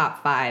my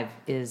top 5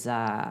 is.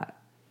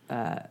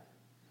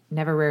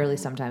 Never, Rarely,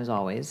 Sometimes,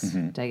 Always.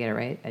 Mm-hmm. Did I get it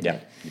right? I Yeah,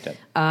 did. you did.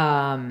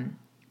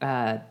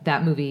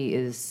 That movie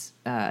is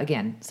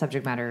again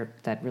subject matter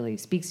that really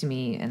speaks to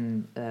me,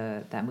 and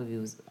that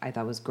movie I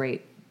thought was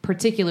great.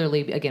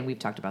 Particularly, again, we've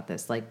talked about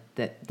this, like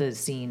the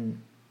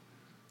scene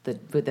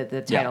that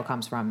the title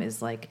comes from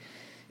is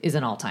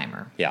an all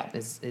timer. Yeah,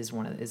 is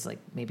like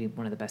maybe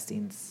one of the best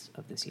scenes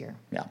of this year.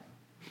 Yeah,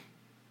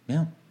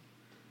 yeah.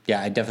 Yeah,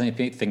 I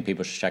definitely think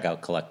people should check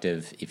out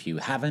Collective. If you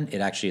haven't,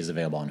 it actually is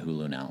available on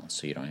Hulu now,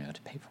 so you don't even have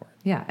to pay for it.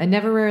 Yeah, and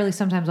Never, Rarely,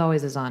 Sometimes,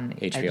 Always is on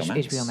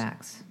HBO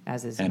Max,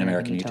 as is and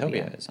American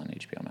Utopia is on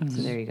HBO Max.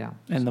 So there you go.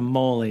 And The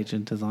Mole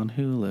Agent is on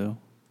Hulu.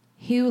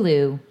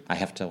 Hulu. I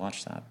have to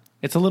watch that.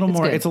 It's a little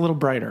more. good. It's a little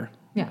brighter.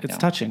 Yeah, it's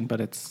touching,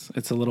 but it's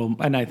a little.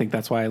 And I think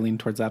that's why I lean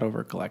towards that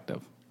over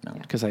Collective.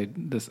 Because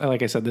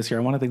like I said, this year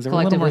I wanted things that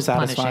were a little more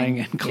satisfying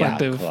and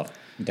Collective. Yeah,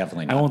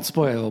 definitely not. I won't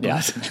spoil,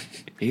 but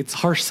it's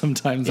harsh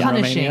sometimes in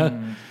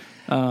Romania.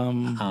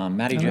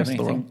 Maddie, do you have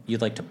anything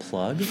you'd like to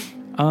plug?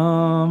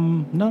 No,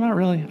 not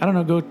really. I don't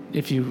know. Go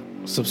if you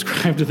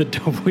subscribe to the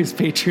Doughboys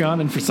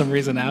Patreon and for some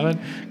reason haven't,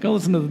 go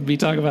listen to me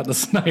talk about the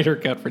Snyder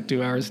Cut for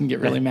 2 hours and get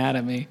really mad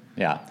at me.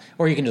 Yeah,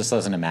 or you can just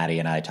listen to Maddie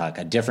and I talk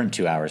a different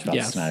 2 hours about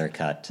the Snyder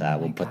Cut.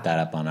 We'll put that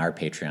up on our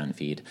Patreon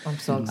feed. I'm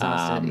so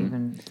exhausted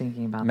even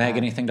thinking about Meg, that.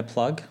 anything to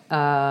plug?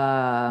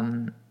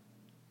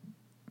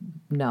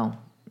 No.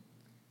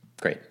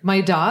 Great. My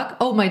dog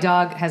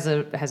has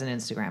an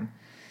Instagram.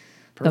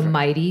 Perfect.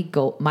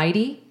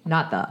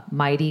 Not the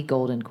Mighty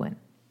Golden Quinn.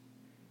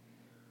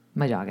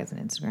 My dog has an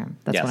Instagram.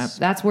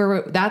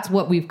 That's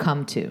what we've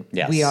come to.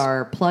 Yes. We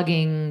are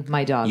plugging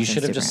my dog's You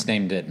should have Instagram. just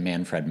named it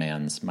Manfred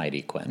Mann's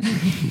Mighty Quinn.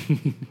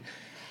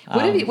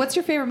 What's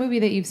your favorite movie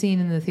that you've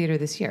seen in the theater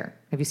this year?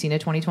 Have you seen a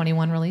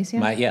 2021 release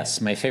yet?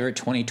 My favorite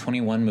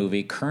 2021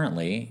 movie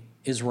currently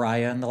is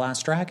Raya and the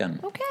Last Dragon.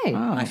 Okay.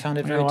 I found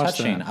it very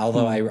touching,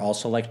 although I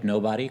also liked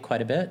Nobody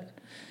quite a bit.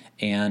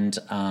 And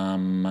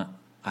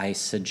I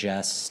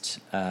suggest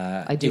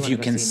if you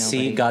can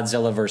see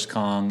Godzilla vs.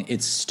 Kong,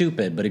 it's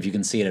stupid, but if you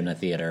can see it in a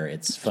theater,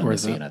 it's fun to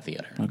see in a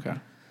theater. Okay.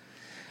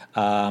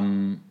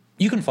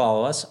 You can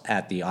follow us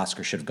at The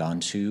Oscar Should Have Gone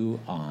To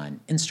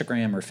on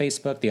Instagram or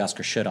Facebook, The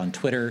Oscar Should on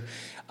Twitter.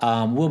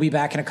 We'll be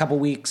back in a couple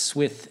weeks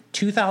with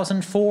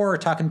 2004,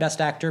 talking Best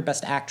Actor,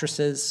 Best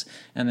Actresses,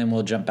 and then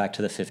we'll jump back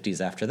to the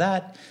 50s after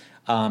that.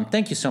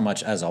 Thank you so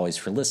much, as always,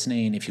 for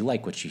listening. If you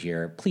like what you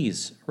hear,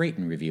 please rate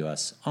and review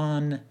us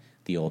on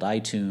the old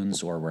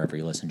iTunes or wherever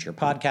you listen to your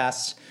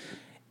podcasts.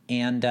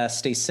 And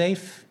stay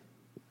safe.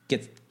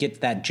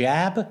 Get that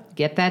jab.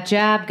 Get that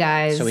jab,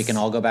 guys. So we can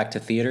all go back to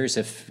theaters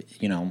if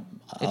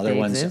other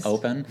ones exist.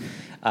 Open.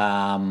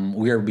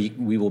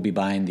 We will be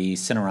buying the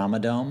Cinerama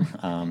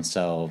Dome.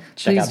 So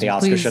check out the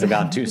Oscar Should Have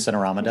Gone To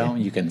Cinerama Dome.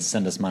 You can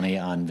send us money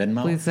on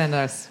Venmo. Please send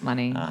us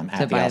money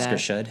at the Oscar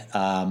Should.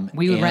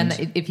 We would run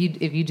if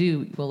you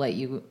do, we'll let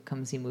you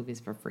come see movies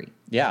for free.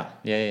 Yeah.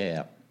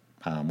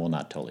 Well,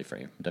 not totally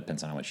free.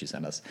 Depends on how much you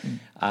send us.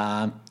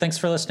 Thanks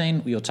for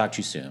listening. We will talk to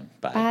you soon.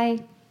 Bye.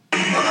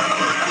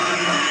 Bye.